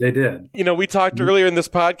did. You know, we talked earlier in this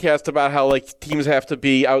podcast about how, like, teams have to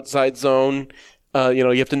be outside zone.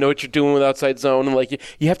 You have to know what you're doing with outside zone. And, like,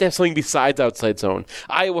 you have to have something besides outside zone.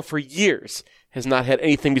 Iowa, for years, has not had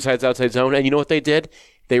anything besides outside zone. And you know what they did?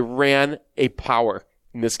 They ran a power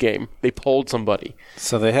in this game. They pulled somebody.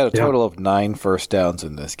 So they had a total of 9 first downs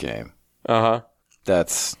in this game. Uh-huh.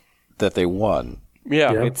 That they won.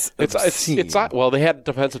 Yeah. It's well, they had a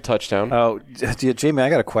defensive touchdown. Oh, Jamie, I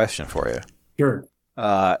got a question for you. Sure.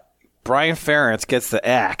 Brian Ferentz gets the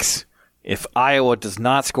axe. If Iowa does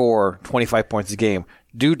not score 25 points a game,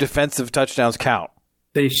 do defensive touchdowns count?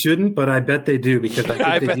 They shouldn't, but I bet they do, because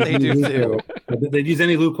I bet they do too. They'd use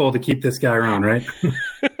any loophole to keep this guy around, right?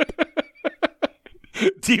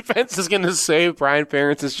 Defense is going to save Brian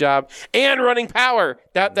Ferentz's job and running power.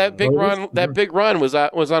 That big run was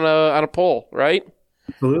on a pole, right?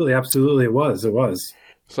 Absolutely, it was.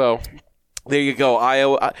 So there you go.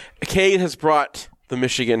 Iowa. Cade has brought the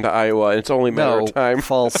Michigan to Iowa. And it's only a matter of time.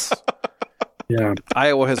 False. Yeah,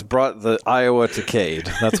 Iowa has brought the Iowa to Cade.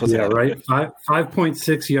 That's what's happening. Right.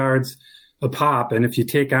 5.6 yards a pop, and if you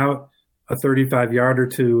take out a 35-yarder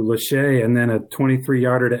to Lachey and then a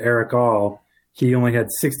 23-yarder to Eric All, he only had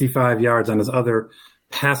 65 yards on his other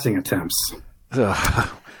passing attempts.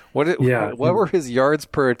 What were his yards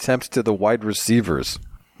per attempt to the wide receivers?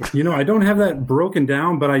 I don't have that broken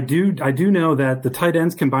down, but I do know that the tight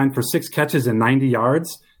ends combined for 6 catches and 90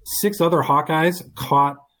 yards. 6 other Hawkeyes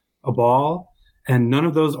caught a ball, and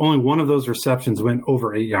only one of those receptions went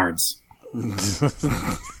over 8 yards. So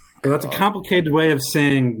that's a complicated way of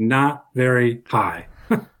saying not very high.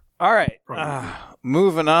 All right.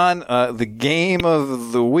 Moving on, the game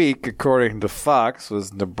of the week, according to Fox,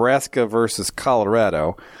 was Nebraska versus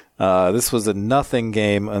Colorado. This was a nothing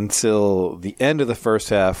game until the end of the first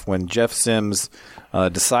half, when Jeff Sims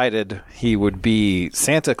decided he would be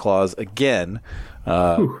Santa Claus again,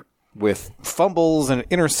 with fumbles and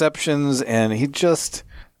interceptions, and he just...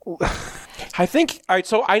 I think, all right,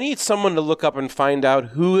 so I need someone to look up and find out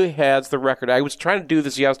who has the record. I was trying to do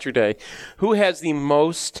this yesterday. Who has the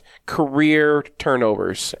most career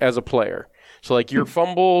turnovers as a player? So, like, your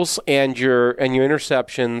fumbles and your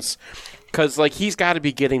interceptions, because, like, he's got to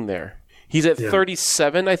be getting there. He's at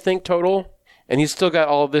 37, I think, total, and he's still got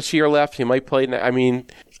all of this year left. He might play. I mean,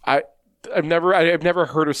 I've never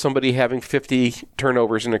heard of somebody having 50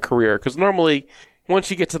 turnovers in a career, because normally once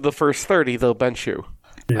you get to the first 30, they'll bench you.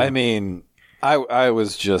 Yeah. I mean, I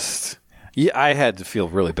was just I had to feel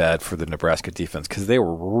really bad for the Nebraska defense because they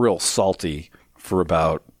were real salty for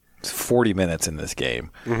about 40 minutes in this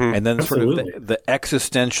game. Mm-hmm. And then sort of the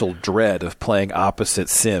existential dread of playing opposite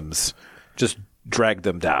Sims just dragged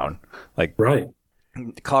them down. Like, right.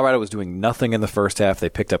 Colorado was doing nothing in the first half. They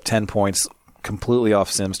picked up 10 points completely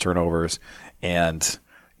off Sims turnovers. And,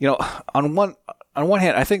 you know, on one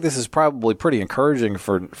hand, I think this is probably pretty encouraging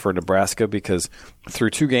for Nebraska because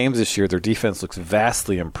through 2 games this year, their defense looks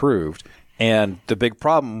vastly improved. And the big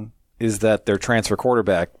problem is that their transfer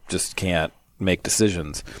quarterback just can't make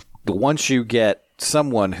decisions. But once you get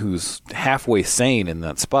someone who's halfway sane in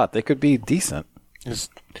that spot, they could be decent.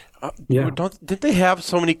 Did they have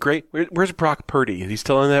so many great? Where's Brock Purdy? Is he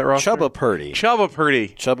still in that roster? Chubba Purdy. Chubba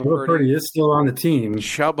Purdy is still on the team.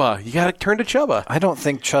 Chubba. You got to turn to Chubba. I don't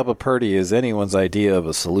think Chubba Purdy is anyone's idea of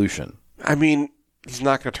a solution. I mean, he's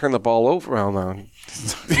not going to turn the ball over. Well, no.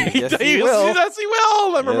 Yes, he will. Yes, he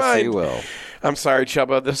will. Never mind. Yes, he will. I'm sorry,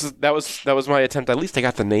 Chubba. That was my attempt. At least I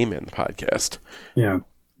got the name in the podcast. Yeah.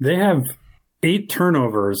 They have 8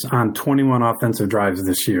 turnovers on 21 offensive drives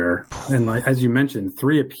this year. And like, as you mentioned,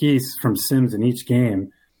 3 apiece from Sims in each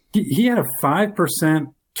game. He had a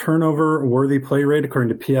 5% turnover-worthy play rate,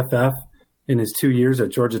 according to PFF, in his 2 years at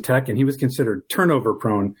Georgia Tech, and he was considered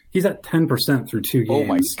turnover-prone. He's at 10% through 2 games.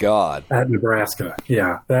 Oh, my God. At Nebraska.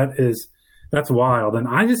 Yeah, that's wild. And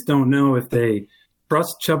I just don't know if they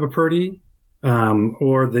trust Chubba Purdy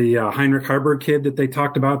or the Heinrich Haarberg kid that they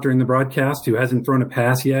talked about during the broadcast, who hasn't thrown a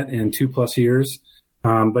pass yet in 2+ years.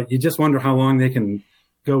 But you just wonder how long they can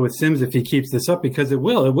go with Sims if he keeps this up, because it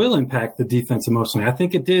will impact the defense emotionally. I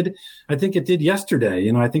think it did yesterday.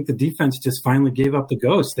 You know, I think the defense just finally gave up the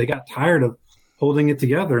ghost. They got tired of holding it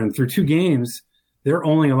together, and through 2 games, they're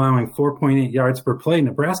only allowing 4.8 yards per play.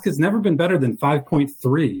 Nebraska's never been better than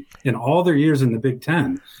 5.3 in all their years in the Big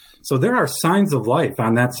Ten. So there are signs of life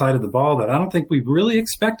on that side of the ball that I don't think we really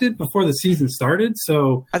expected before the season started.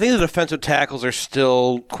 So I think the defensive tackles are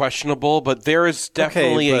still questionable, but there is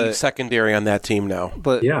definitely a secondary on that team now.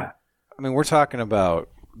 But yeah, I mean, we're talking about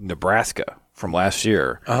Nebraska from last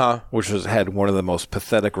year, which had one of the most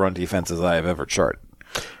pathetic run defenses I have ever charted.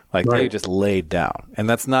 Like they just laid down, and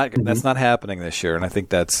that's not happening this year. And I think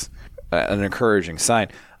that's an encouraging sign.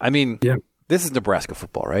 I mean, this is Nebraska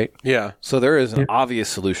football, right? Yeah. So there is an obvious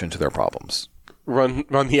solution to their problems. Run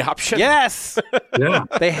the option. Yes. Yeah.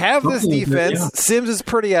 They have this defense. Yeah. Sims is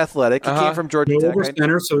pretty athletic. He came from Georgia Tech. Over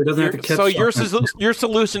center, so he doesn't have to catch. So your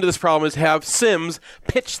solution to this problem is have Sims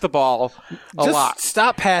pitch the ball a lot.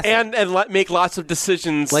 Stop passing and make lots of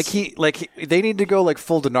decisions. They need to go like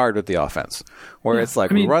full Denard with the offense, where it's like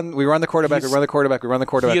we run the quarterback, we run the quarterback, we run the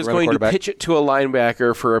quarterback. He is going to pitch it to a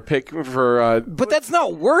linebacker for a pick for. But that's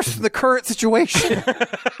not worse than the current situation.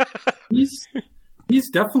 He's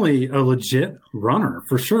definitely a legit runner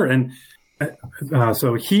for sure. And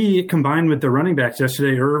so he combined with the running backs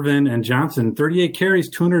yesterday, Irvin and Johnson, 38 carries,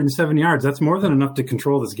 207 yards. That's more than enough to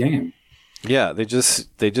control this game. Yeah, they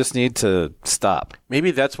just need to stop.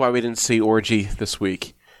 Maybe that's why we didn't see Orgy this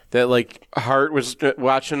week. That like Hart was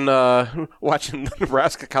watching the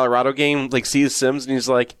Nebraska Colorado game, like sees Sims and he's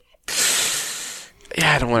like,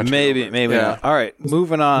 yeah, I don't want to. Maybe not. All right,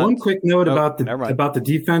 moving on. One quick note about the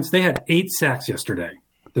defense. They had 8 sacks yesterday.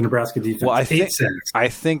 The Nebraska defense. Well, 8 sacks. I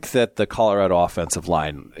think that the Colorado offensive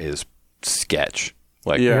line is sketch.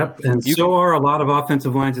 Yep, and so are a lot of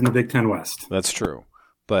offensive lines in the Big Ten West. That's true.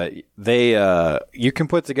 But they, you can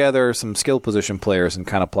put together some skill position players and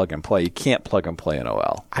kind of plug and play. You can't plug and play in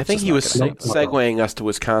OL. I think he was segueing us to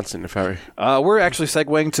Wisconsin. We're actually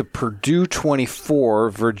segueing to Purdue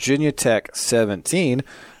 24, Virginia Tech 17.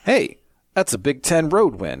 Hey, that's a Big Ten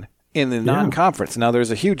road win in the non-conference. Now,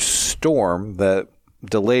 there's a huge storm that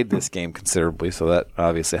delayed this game considerably, so that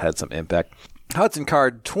obviously had some impact. Hudson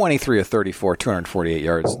Card, 23 of 34, 248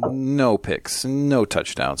 yards, no picks, no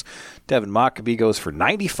touchdowns. Devin Mockabee goes for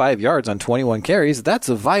 95 yards on 21 carries. That's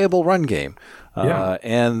a viable run game.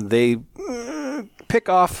 And they pick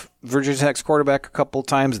off Virginia Tech's quarterback a couple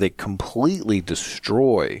times. They completely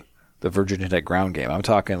destroy the Virginia Tech ground game. I'm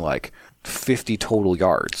talking like 50 total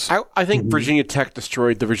yards. I think Virginia Tech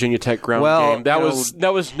destroyed the Virginia Tech ground game.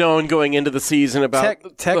 That was known going into the season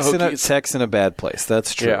about Tech's in a bad place.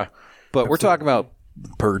 That's true. Yeah. But we're talking about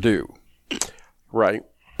Purdue. Right.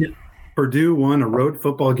 Yeah. Purdue won a road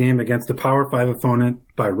football game against a Power 5 opponent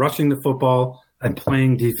by rushing the football and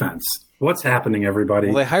playing defense. What's happening, everybody?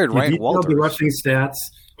 Well, they hired Ryan Walters. The rushing stats,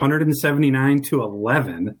 179 to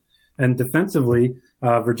 11. And defensively,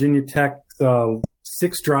 Virginia Tech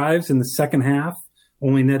 6 drives in the second half,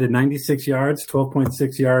 only netted 96 yards,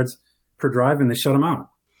 12.6 yards per drive, and they shut them out.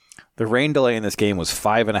 The rain delay in this game was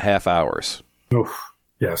 5.5 hours. Oof,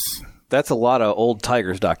 yes. That's a lot of old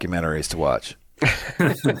Tigers documentaries to watch.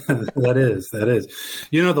 That is.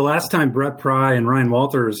 You know, the last time Brett Pry and Ryan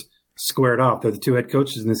Walters squared off, they're the two head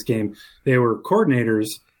coaches in this game, they were coordinators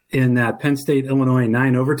in that Penn State-Illinois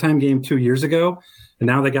 9 overtime game 2 years ago, and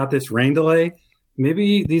now they got this rain delay.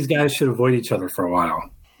 Maybe these guys should avoid each other for a while.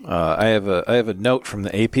 I have a note from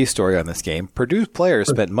the AP story on this game. Purdue players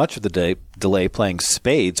spent much of the delay playing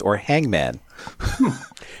spades or hangman.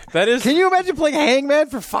 That is. Can you imagine playing hangman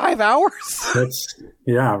for 5 hours?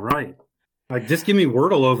 Yeah, right. Like, just give me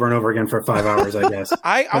Wordle over and over again for 5 hours, I guess.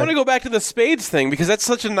 I want to go back to the spades thing because that's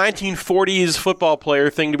such a 1940s football player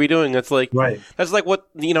thing to be doing. That's like That's like what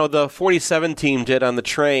the 47 team did on the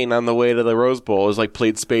train on the way to the Rose Bowl, is like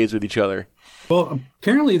played spades with each other. Well,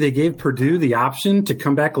 apparently they gave Purdue the option to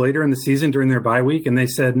come back later in the season during their bye week, and they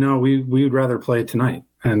said, no, we would rather play tonight.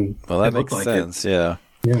 And well, that makes sense, yeah.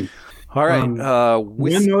 All right.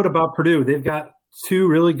 One note about Purdue, they've got 2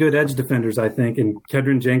 really good edge defenders, I think, in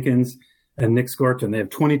Kedron Jenkins and Nick Scorton. They have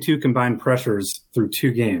 22 combined pressures through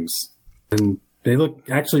 2 games. And they look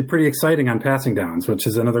actually pretty exciting on passing downs, which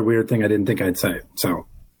is another weird thing I didn't think I'd say. So,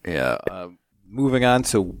 yeah. Moving on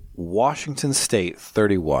to Washington State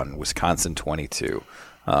 31, Wisconsin 22.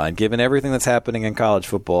 And given everything that's happening in college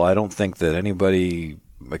football, I don't think that anybody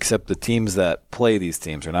except the teams that play these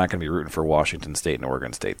teams are not going to be rooting for Washington State and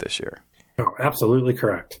Oregon State this year. Oh, absolutely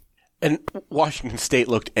correct. And Washington State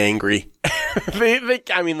looked angry.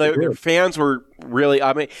 Their fans were really.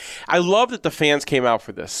 I love that the fans came out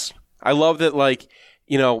for this. I love that,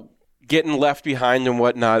 getting left behind and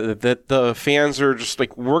whatnot, that the fans are just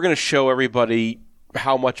like, we're going to show everybody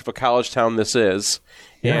how much of a college town this is.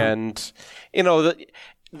 Yeah. And,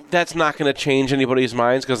 that's not going to change anybody's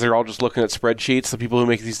minds because they're all just looking at spreadsheets, the people who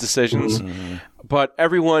make these decisions. Mm-hmm. But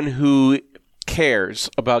everyone who cares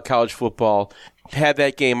about college football had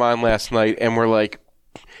that game on last night and were like,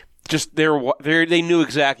 they knew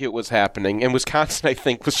exactly what was happening. And Wisconsin, I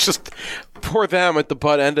think, was just for them at the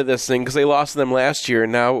butt end of this thing because they lost to them last year,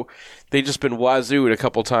 and now they've just been wazooed a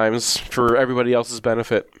couple times for everybody else's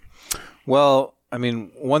benefit. Well,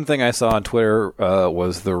 one thing I saw on Twitter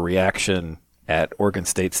was the reaction at Oregon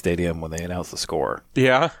State Stadium when they announced the score.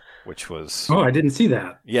 Yeah. Which was... Oh, I didn't see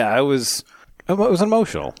that. Yeah, it was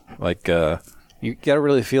emotional. Like, you got to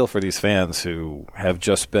really feel for these fans who have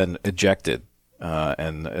just been ejected.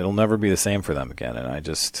 And it'll never be the same for them again. And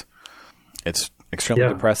it's extremely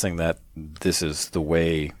depressing that this is the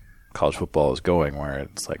way college football is going, where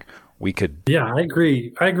it's like we could. Yeah, I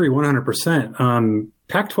agree 100%.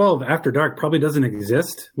 Pac-12 After Dark probably doesn't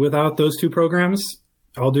exist without those 2 programs.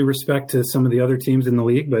 All due respect to some of the other teams in the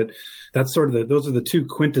league, but that's sort of those are the 2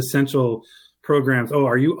 quintessential programs. Oh,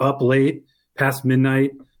 are you up late past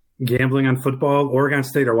midnight gambling on football? Oregon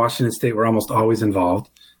State or Washington State were almost always involved.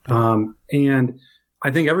 And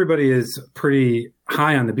I think everybody is pretty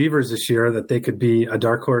high on the Beavers this year, that they could be a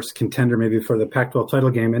dark horse contender maybe for the Pac-12 title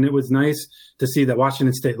game. And it was nice to see that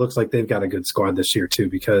Washington State looks like they've got a good squad this year too,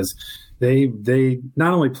 because they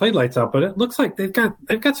not only played lights out, but it looks like they've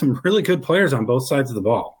got some really good players on both sides of the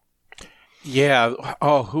ball. Yeah.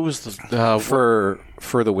 Oh, who was the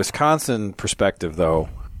for the Wisconsin perspective though?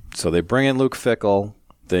 So they bring in Luke Fickell.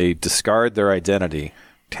 They discard their identity.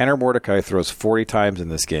 Tanner Mordecai throws 40 times in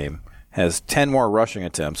this game, has 10 more rushing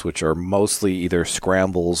attempts, which are mostly either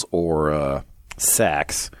scrambles or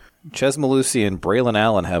sacks. Ches Malusi and Braylon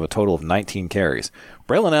Allen have a total of 19 carries.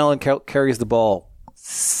 Braylon Allen carries the ball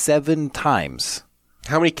 7 times.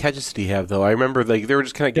 How many catches did he have, though? I remember they were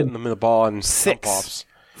just kind of getting them in the ball on 6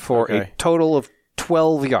 for a total of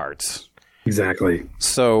 12 yards. Exactly.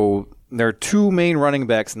 So their 2 main running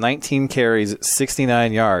backs, 19 carries,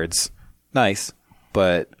 69 yards. Nice.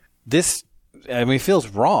 But this, feels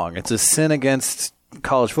wrong. It's a sin against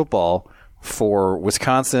college football for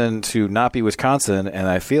Wisconsin to not be Wisconsin, and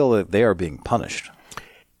I feel that they are being punished.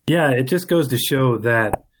 Yeah, it just goes to show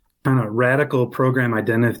that kind of radical program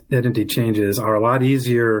identity changes are a lot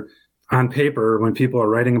easier on paper when people are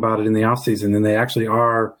writing about it in the offseason than they actually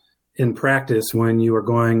are in practice when you are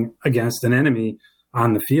going against an enemy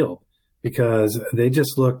on the field, because they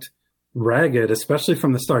just looked ragged, especially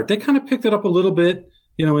from the start. They kind of picked it up a little bit,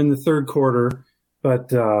 in the third quarter,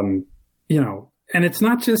 but, and it's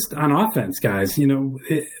not just on offense, guys.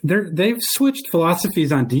 They've switched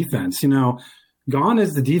philosophies on defense. Gone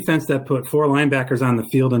is the defense that put 4 linebackers on the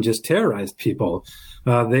field and just terrorized people.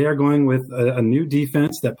 They are going with a new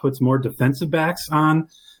defense that puts more defensive backs on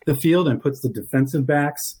the field and puts the defensive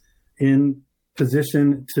backs in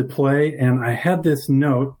position to play. And I had this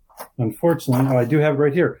note, unfortunately, I do have it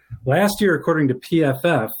right here. Last year, according to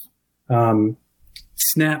PFF,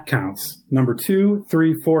 snap counts, number 2,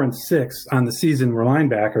 3, 4, and 6 on the season were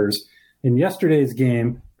linebackers. In yesterday's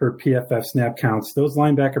game for PFF snap counts, those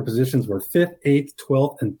linebacker positions were 5th, 8th,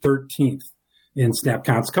 12th, and 13th in snap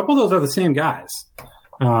counts. A couple of those are the same guys.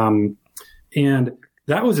 And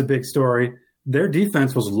that was a big story. Their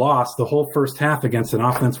defense was lost the whole first half against an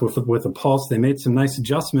offense with a pulse. They made some nice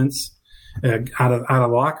adjustments out of the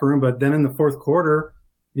locker room, but then in the fourth quarter,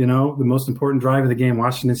 the most important drive of the game,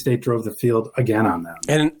 Washington State drove the field again on them.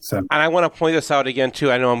 And I want to point this out again,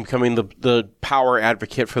 too. I know I'm becoming the power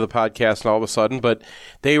advocate for the podcast all of a sudden, but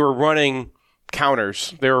they were running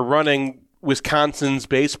counters. They were running Wisconsin's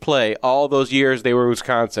base play all those years they were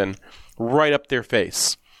Wisconsin right up their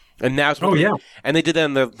face. And now, and they did that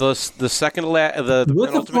in the second with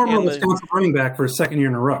the former Wisconsin running back for a second year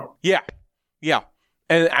in a row. Yeah,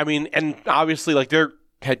 and I mean, and obviously, like their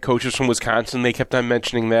head coaches from Wisconsin, they kept on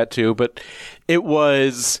mentioning that too. But it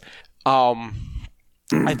was,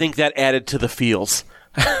 I think that added to the feels.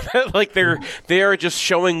 Like they are just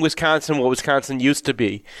showing Wisconsin what Wisconsin used to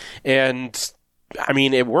be, and I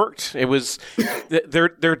mean, it worked. It was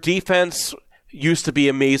their defense used to be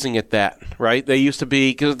amazing at that, right? They used to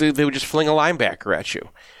be, because they would just fling a linebacker at you.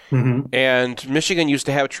 Mm-hmm. And Michigan used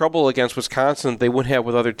to have trouble against Wisconsin they wouldn't have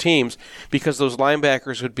with other teams because those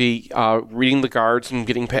linebackers would be reading the guards and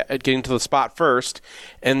getting to the spot first,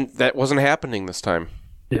 and that wasn't happening this time.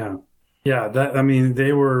 Yeah.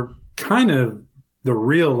 They were kind of the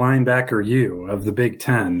real linebacker of the Big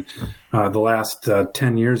Ten the last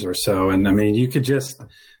 10 years or so. And, I mean, you could just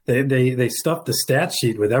 – They stuffed the stat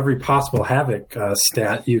sheet with every possible havoc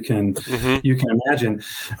stat you can imagine.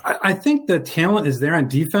 I think the talent is there on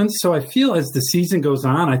defense, so I feel as the season goes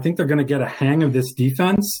on, I think they're going to get a hang of this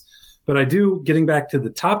defense. But I do, getting back to the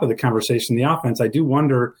top of the conversation, the offense, I do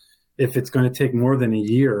wonder if it's going to take more than a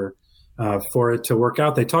year for it to work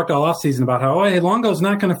out. They talked all offseason about how, Longo's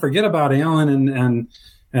not going to forget about Allen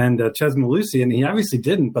and Ches Malusi, and he obviously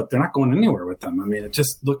didn't, but they're not going anywhere with them. I mean, they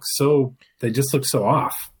just look so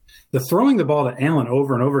off. The throwing the ball to Allen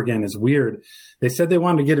over and over again is weird. They said they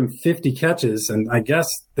wanted to get him 50 catches, and I guess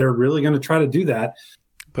they're really going to try to do that.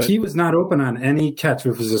 But he was not open on any catch.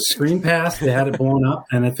 If it was a screen pass, they had it blown up,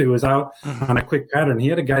 and if it was out on a quick pattern, he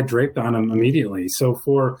had a guy draped on him immediately. So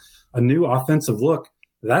for a new offensive look,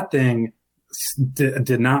 that thing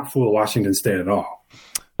did not fool Washington State at all.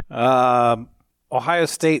 Ohio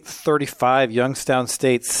State 35, Youngstown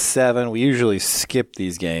State 7. We usually skip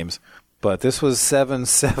these games, but this was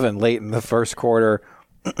 7-7 late in the first quarter.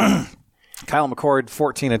 Kyle McCord,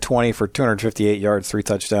 14 of 20 for 258 yards, 3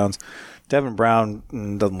 touchdowns. Devin Brown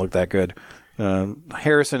doesn't look that good.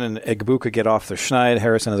 Harrison and Egbuka get off the schneid.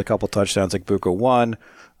 Harrison has a couple touchdowns. Egbuka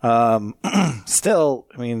 1. Still,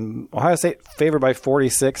 I mean, Ohio State favored by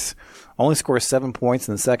 46. Only scores 7 points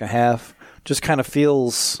in the second half. Just kind of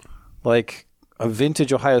feels like a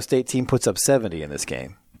vintage Ohio State team puts up 70 in this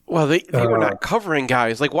game. Well, they were not covering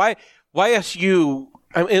guys. Like, why YSU...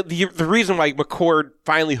 I mean, the reason why McCord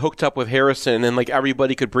finally hooked up with Harrison and like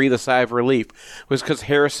everybody could breathe a sigh of relief was because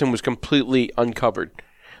Harrison was completely uncovered.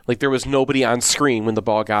 Like there was nobody on screen when the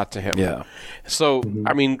ball got to him. Yeah. So,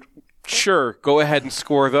 I mean, sure, go ahead and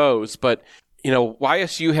score those. But,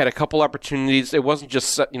 YSU had a couple opportunities. It wasn't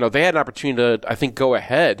just, they had an opportunity to, I think, go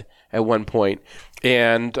ahead at one point.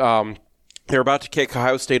 And they're about to kick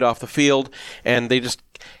Ohio State off the field. And they just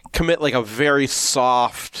commit like a very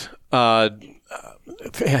soft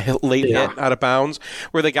late hit out of bounds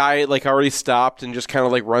where the guy like already stopped and just kind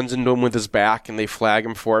of like runs into him with his back and they flag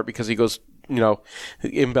him for it because he goes,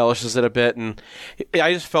 embellishes it a bit. And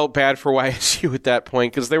I just felt bad for YSU at that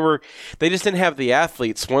point because they just didn't have the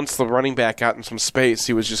athletes. Once the running back got in some space,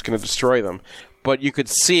 he was just going to destroy them. But you could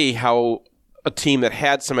see how a team that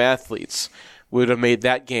had some athletes would have made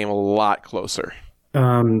that game a lot closer.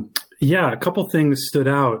 A couple things stood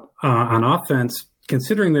out on offense.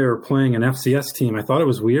 Considering they were playing an FCS team, I thought it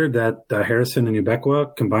was weird that Harrison and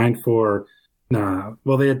Ubekwa combined for,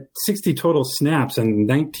 they had 60 total snaps and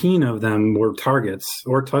 19 of them were targets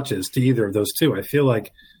or touches to either of those two. I feel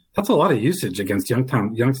like that's a lot of usage against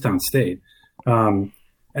Youngstown State. And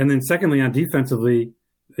then secondly, on defensively,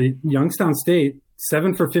 Youngstown State,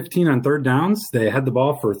 7 for 15 on third downs. They had the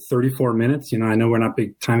ball for 34 minutes. I know we're not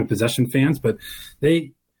big time of possession fans, but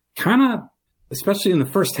they kind of, especially in the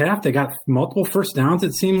first half, they got multiple first downs,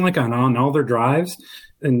 it seemed like, on all their drives.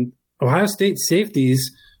 And Ohio State safeties,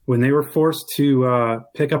 when they were forced to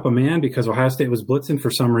pick up a man because Ohio State was blitzing for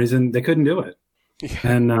some reason, they couldn't do it. Yeah.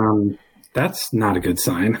 And that's not a good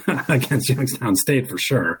sign against Youngstown State for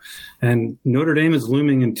sure. And Notre Dame is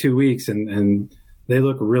looming in 2 weeks, and they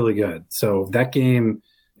look really good. So that game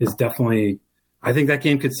is definitely – I think that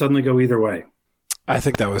game could suddenly go either way. I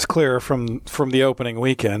think that was clear from the opening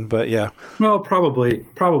weekend, but yeah. Well, probably.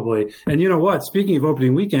 And you know what? Speaking of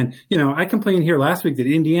opening weekend, I complained here last week that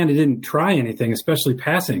Indiana didn't try anything, especially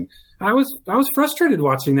passing. I was frustrated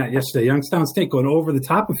watching that yesterday. Youngstown State going over the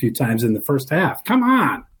top a few times in the first half. Come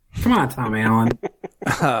on, Tom Allen.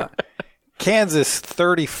 Kansas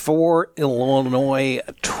 34, Illinois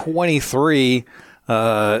 23.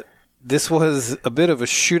 This was a bit of a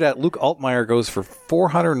shootout. Luke Altmaier goes for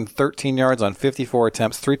 413 yards on 54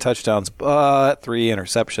 attempts, 3 touchdowns, but 3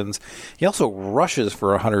 interceptions. He also rushes for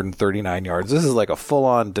 139 yards. This is like a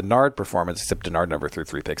full-on Denard performance, except Denard never threw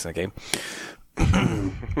 3 picks in a game.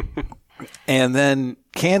 And then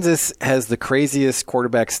Kansas has the craziest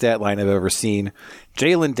quarterback stat line I've ever seen.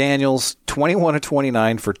 Jalen Daniels, 21 of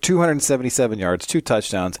 29 for 277 yards, 2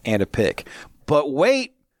 touchdowns, and a pick. But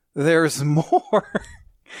wait, there's more.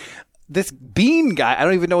 This Bean guy, I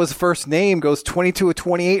don't even know his first name, goes 22 of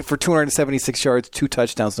 28 for 276 yards, 2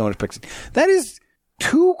 touchdowns, no interceptions. That is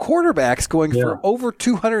 2 quarterbacks going for over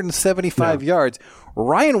 275 yards.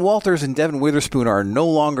 Ryan Walters and Devin Witherspoon are no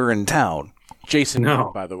longer in town. Jason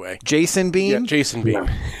Bean, by the way. Jason Bean? Yeah, Jason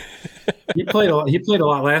Bean. He played a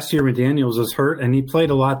lot last year when Daniels was hurt, and he played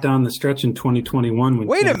a lot down the stretch in 2021 when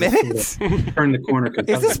Wait a minute. Turned the corner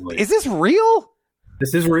competitively. Is this real?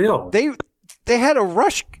 This is real. They had a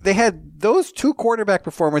rush. They had those 2 quarterback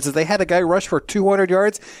performances. They had a guy rush for 200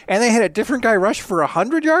 yards, and they had a different guy rush for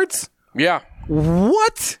 100 yards? Yeah.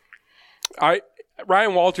 What?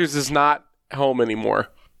 Ryan Walters is not home anymore.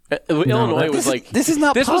 Illinois was like... This is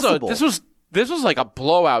not possible. This was like a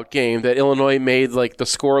blowout game that Illinois made like the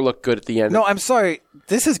score look good at the end. No, I'm sorry.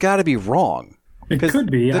 This has got to be wrong. It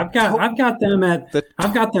could be. I've got them at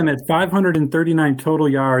 539 total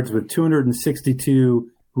yards with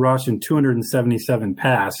 262 rush and 277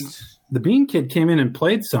 pass. The Bean kid came in and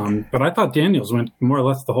played some, but I thought Daniels went more or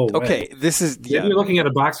less the whole way. Okay, this is Maybe you're looking at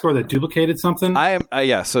a box score that duplicated something. I am.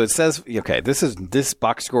 Yeah. So it says this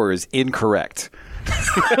box score is incorrect.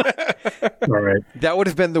 All right. That would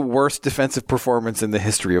have been the worst defensive performance in the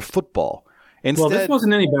history of football. Instead, this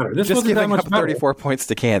wasn't any better. This just wasn't that giving much up better. 34 points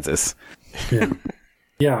to Kansas.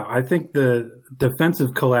 Yeah. I think the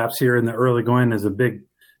defensive collapse here in the early going is a big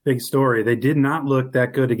story. They did not look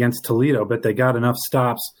that good against Toledo, but they got enough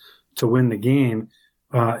stops to win the game.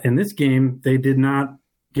 In this game, they did not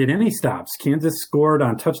get any stops. Kansas scored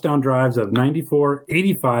on touchdown drives of 94,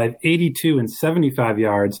 85, 82, and 75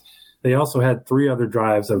 yards. They also had 3 other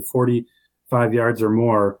drives of 45 yards or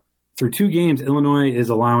more. Through 2 games, Illinois is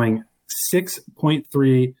allowing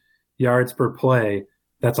 6.3 yards per play.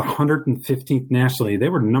 That's 115th nationally. They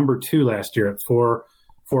were number 2 last year at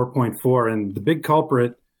 4.4. And the big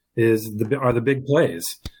culprit are the big plays.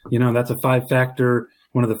 That's a 5-factor,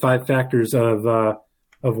 one of the 5 factors of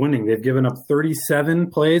winning. They've given up 37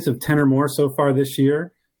 plays of 10 or more so far this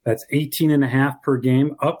year. That's 18.5 per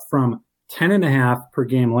game, up from 10.5 per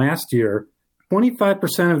game last year.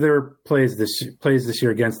 25% of their plays this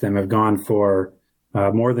year against them have gone for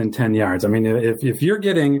more than 10 yards. I mean, if you're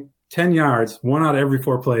getting 10 yards, 1 out of every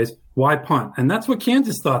 4 plays, why punt? And that's what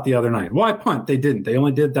Kansas thought the other night. Why punt? They didn't. They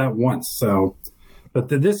only did that once. So, but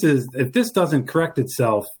if this doesn't correct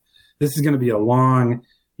itself, this is going to be a long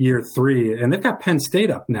year 3, and they've got Penn State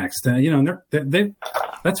up next. And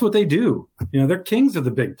that's what they do. They're kings of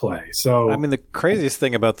the big play. So I mean, the craziest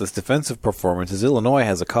thing about this defensive performance is Illinois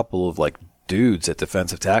has a couple of dudes at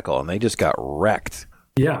defensive tackle, and they just got wrecked.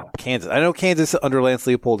 Yeah, Kansas. I know Kansas under Lance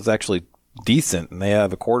Leopold is actually decent, and they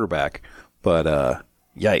have a quarterback, but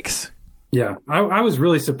yikes. Yeah, I was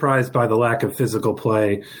really surprised by the lack of physical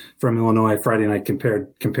play from Illinois Friday night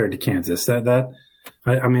compared to Kansas. I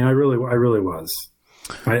really was.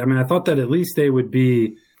 I thought that at least they would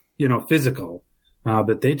be, physical,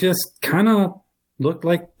 but they just kind of looked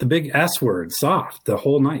like the big S word, soft, the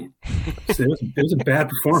whole night. So it was a bad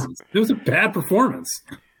performance. It was a bad performance.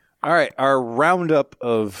 All right, our roundup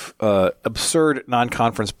of absurd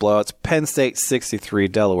non-conference blowouts: Penn State 63,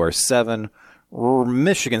 Delaware 7,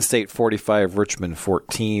 Michigan State 45, Richmond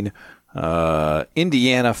 14,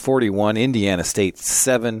 Indiana 41, Indiana State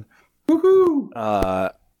 7.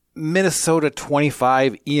 Woohoo! Minnesota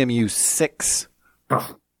 25, EMU 6.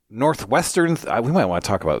 Oh. Northwestern, we might want to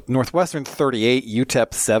talk about Northwestern 38,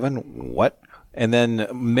 UTEP 7. What? And then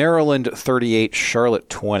Maryland 38, Charlotte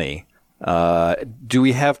 20. Do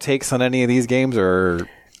we have takes on any of these games, or?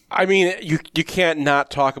 I mean, you can't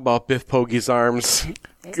not talk about Biff Pogge's arms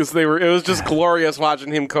because it was just glorious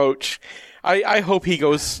watching him coach. I hope he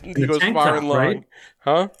goes tank far top, and long. right?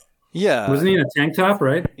 Huh? Yeah. Wasn't he in a tank top,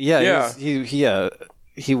 right? Yeah.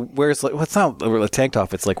 He wears like, well, it's not a tank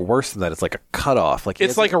top. It's like worse than that. It's like a cutoff. Like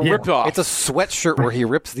It's like a rip-off. It's a sweatshirt where he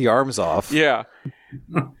rips the arms off. Yeah.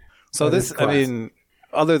 So this, I mean,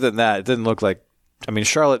 other than that, it didn't look like. I mean,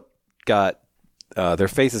 Charlotte got their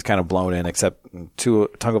faces kind of blown in, except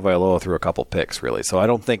Tagovailoa threw a couple picks, really. So I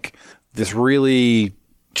don't think this really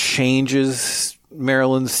changes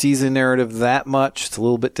Maryland's season narrative that much. It's a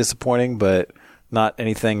little bit disappointing, but not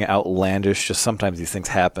anything outlandish. Just sometimes these things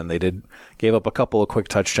happen. They gave up a couple of quick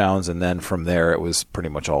touchdowns, and then from there it was pretty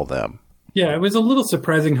much all them. Yeah, it was a little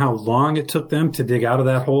surprising how long it took them to dig out of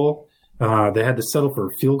that hole. They had to settle for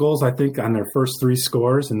field goals, I think, on their first 3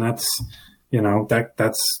 scores, and that's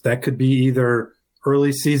that could be either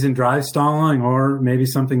early season drive stalling or maybe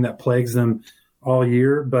something that plagues them all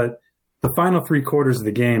year. But the final 3 quarters of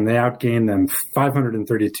the game, they outgained them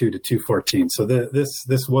 532 to 214. So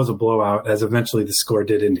this was a blowout, as eventually the score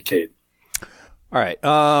did indicate. All right.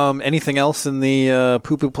 Anything else in the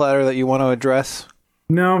poo-poo platter that you want to address?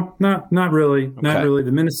 No, not really. Okay. Not really.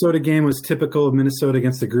 The Minnesota game was typical of Minnesota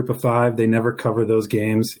against a group of 5. They never cover those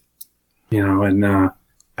games, and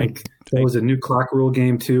there was a new clock rule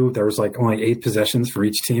game too. There was like only 8 possessions for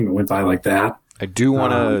each team. It went by like that. I do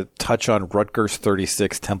want to touch on Rutgers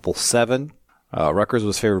 36, Temple 7. Rutgers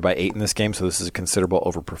was favored by 8 in this game, so this is a considerable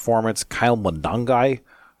overperformance. Kyle Monangai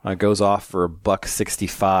goes off for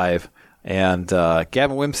 $165. And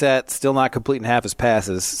Gavin Wimsatt still not completing half his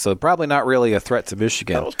passes, so probably not really a threat to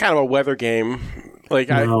Michigan. That was kind of a weather game.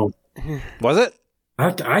 Was it?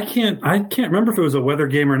 I can't remember if it was a weather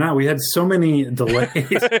game or not. We had so many delays.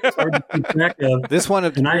 It's hard to keep track of. This one,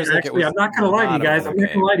 and I'm not going to lie to you guys. I'm not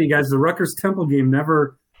going to lie to you guys. The Rutgers Temple game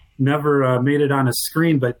never made it on a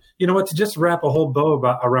screen. But you know what? To just wrap a whole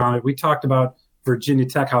bow around it, we talked about Virginia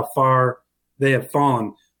Tech, how far they have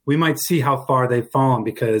fallen. We might see how far they've fallen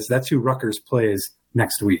because that's who Rutgers plays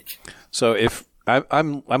next week. So if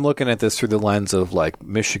I'm looking at this through the lens of like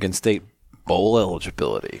Michigan State bowl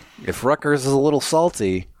eligibility. If Rutgers is a little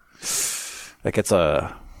salty, that gets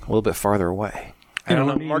a little bit farther away. I don't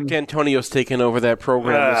know. Mark D'Antonio's taken over that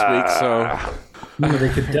program this week, so they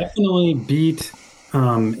could definitely beat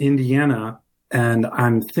Indiana, and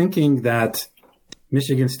I'm thinking that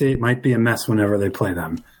Michigan State might be a mess whenever they play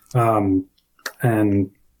them.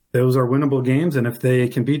 And those are winnable games, and if they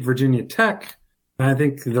can beat Virginia Tech, I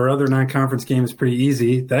think their other non-conference game is pretty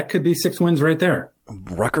easy. That could be 6 wins right there.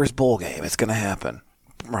 Rutgers bowl game. It's going to happen.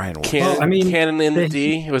 Ryan, Cannon in the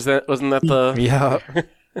D. Wasn't that the? Yeah.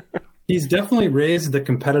 He's definitely raised the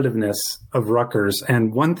competitiveness of Rutgers,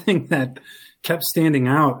 and one thing that kept standing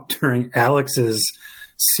out during Alex's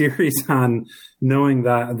series on knowing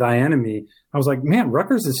thy enemy, I was like, man,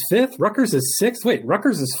 Rutgers is 5th. Rutgers is 6th. Wait,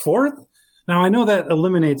 Rutgers is 4th. Now I know that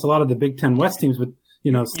eliminates a lot of the Big Ten West teams, but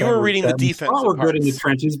you were reading the defense. We're good in the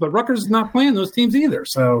trenches, but Rutgers is not playing those teams either.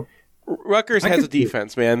 So. Rutgers has a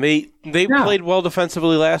defense, man. They played well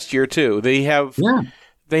defensively last year too. They have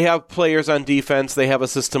players on defense. They have a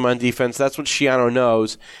system on defense. That's what Schiano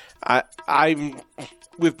knows. I'm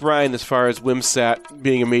with Brian as far as Wimsatt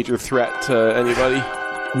being a major threat to anybody.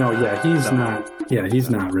 No, he's not. Yeah, he's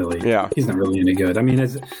not really. Yeah, he's not really any good. I mean,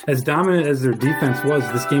 as dominant as their defense was,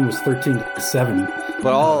 this game was 13-7.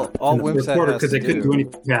 But all Wimsatt has because to they couldn't do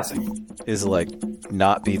anything passing is like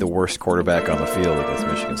not be the worst quarterback on the field against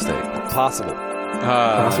Michigan State. Possible.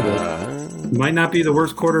 Might not be the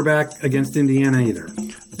worst quarterback against Indiana either.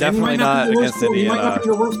 Definitely not against Indiana. He might not be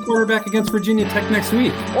the worst quarterback against Virginia Tech next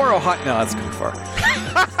week. Or Ohio. No, that's too far.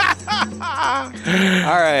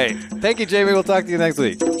 All right. Thank you, Jamie. We'll talk to you next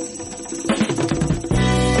week.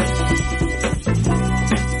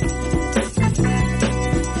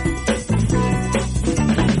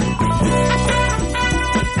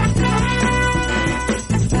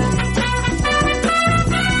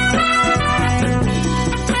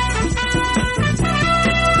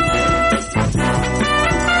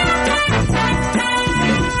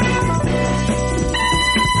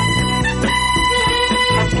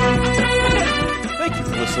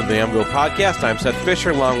 The MGoPodcast. I'm Seth Fisher,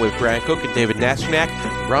 along with Brian Cook and David Nasternak.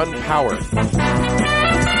 Run Power.